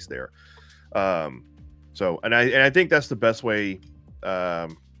saving grace there. I think that's the best way. I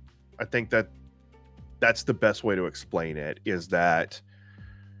think that's the best way to explain it, is that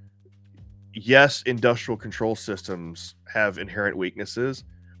yes, industrial control systems have inherent weaknesses,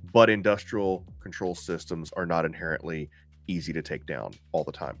 but industrial control systems are not inherently easy to take down all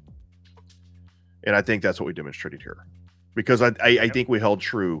the time. And I think that's what we demonstrated here, because I think we held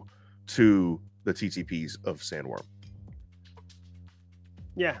true to the TTPs of SandWorm.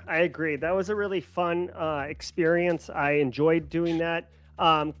 Yeah, I agree. That was a really fun experience. I enjoyed doing that.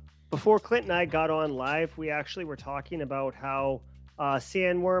 Before Clint and I got on live, we actually were talking about how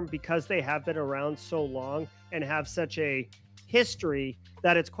SandWorm, because they have been around so long and have such a history,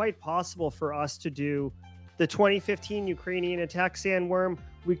 that it's quite possible for us to do the 2015 Ukrainian attack SandWorm.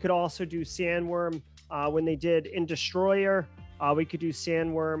 We could also do SandWorm when they did Industroyer. We could do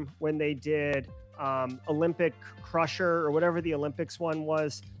SandWorm when they did Olympic Crusher, or whatever the Olympics one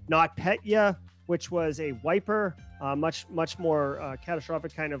was. NotPetya, which was a wiper, much more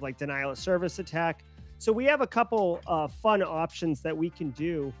catastrophic, kind of like denial of service attack. So we have a couple fun options that we can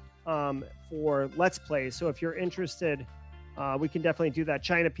do for Let's Play. So if you're interested, we can definitely do that.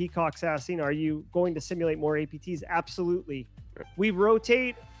 China Peacock's asking, are you going to simulate more APTs? Absolutely. We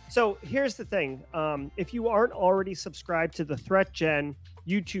rotate. So here's the thing. If you aren't already subscribed to the ThreatGEN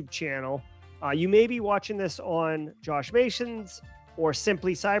YouTube channel, you may be watching this on Josh Mason's or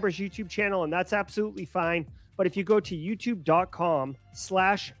Simply Cyber's YouTube channel, and that's absolutely fine. But if you go to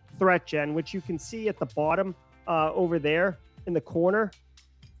youtube.com/ThreatGEN, which you can see at the bottom over there in the corner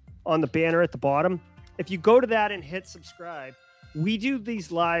on the banner at the bottom, if you go to that and hit subscribe, we do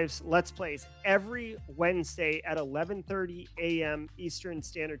these lives, Let's Plays, every Wednesday at 11:30 a.m. Eastern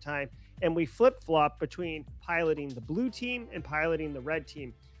Standard Time. And we flip-flop between piloting the blue team and piloting the red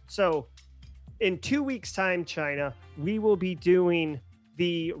team. So in 2 weeks' time, China, we will be doing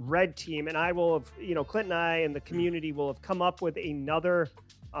the red team, and I will have, Clint and I and the community will have come up with another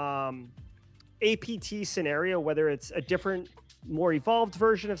APT scenario, whether it's a different, more evolved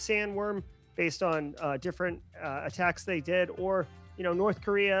version of SandWorm based on different attacks they did, or North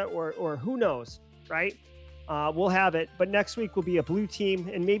Korea, or who knows, right? We'll have it, but next week will be a blue team,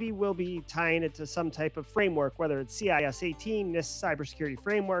 and maybe we'll be tying it to some type of framework, whether it's CIS 18, NIST cybersecurity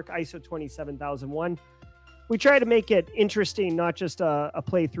framework, ISO 27001. We try to make it interesting, not just a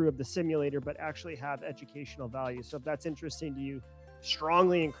playthrough of the simulator, but actually have educational value. So if that's interesting to you,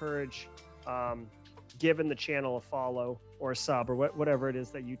 strongly encourage giving the channel a follow or a sub or whatever it is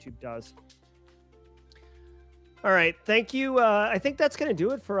that YouTube does. All right. Thank you. I think that's going to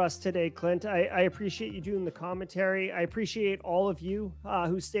do it for us today, Clint. I appreciate you doing the commentary. I appreciate all of you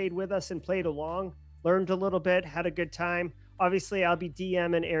who stayed with us and played along, learned a little bit, had a good time. Obviously, I'll be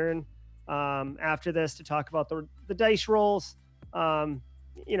DMing Aaron after this to talk about the dice rolls.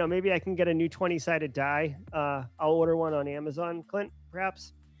 Maybe I can get a new 20-sided die. I'll order one on Amazon, Clint,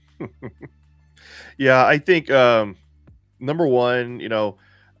 perhaps. Yeah, I think number one,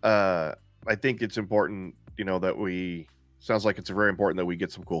 I think it's important, that sounds like it's very important that we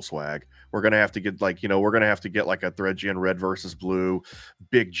get some cool swag. We're going to have to get like a ThreatGEN Red versus Blue,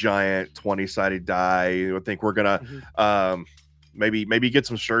 big giant 20-sided die. I think we're going to maybe get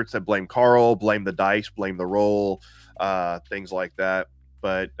some shirts that blame Carl, blame the dice, blame the roll, things like that.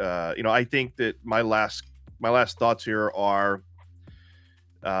 But I think that my last thoughts here are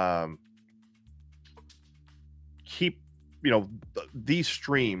keep these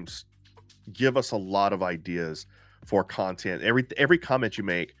streams give us a lot of ideas for content. Every comment you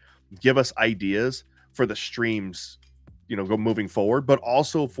make, give us ideas for the streams, go moving forward, but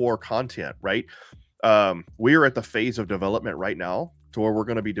also for content, right? We are at the phase of development right now to where we're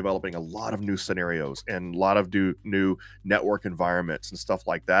going to be developing a lot of new scenarios and a lot of new network environments and stuff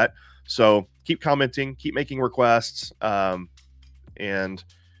like that. So keep commenting, keep making requests, and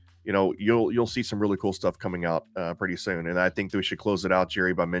you'll see some really cool stuff coming out pretty soon. And I think that we should close it out,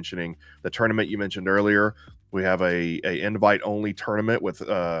 Jerry, by mentioning the tournament you mentioned earlier. We have a invite only tournament with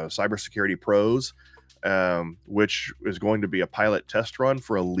cybersecurity pros, which is going to be a pilot test run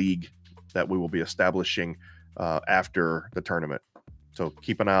for a league that we will be establishing after the tournament. So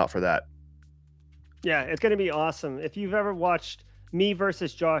keep an eye out for that. Yeah, it's going to be awesome. If you've ever watched me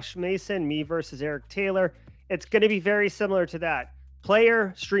versus Josh Mason, me versus Eric Taylor, it's going to be very similar to that.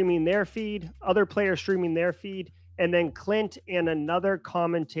 Player streaming their feed, other players streaming their feed, and then Clint and another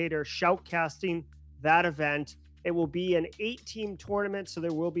commentator shoutcasting that event. It will be an 8-team tournament, so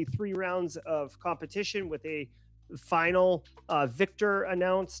there will be 3 rounds of competition with a final victor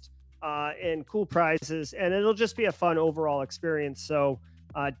announced and cool prizes, and it'll just be a fun overall experience. So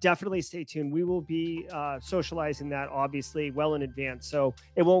definitely stay tuned. We will be socializing that obviously well in advance, so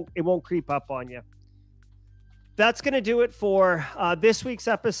it won't creep up on you. That's going to do it for this week's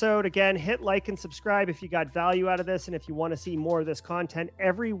episode. Again, hit like and subscribe if you got value out of this, and if you want to see more of this content.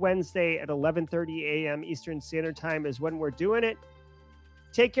 Every Wednesday at 11:30 a.m. Eastern Standard Time is when we're doing it.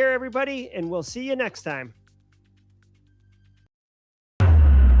 Take care, everybody, and we'll see you next time.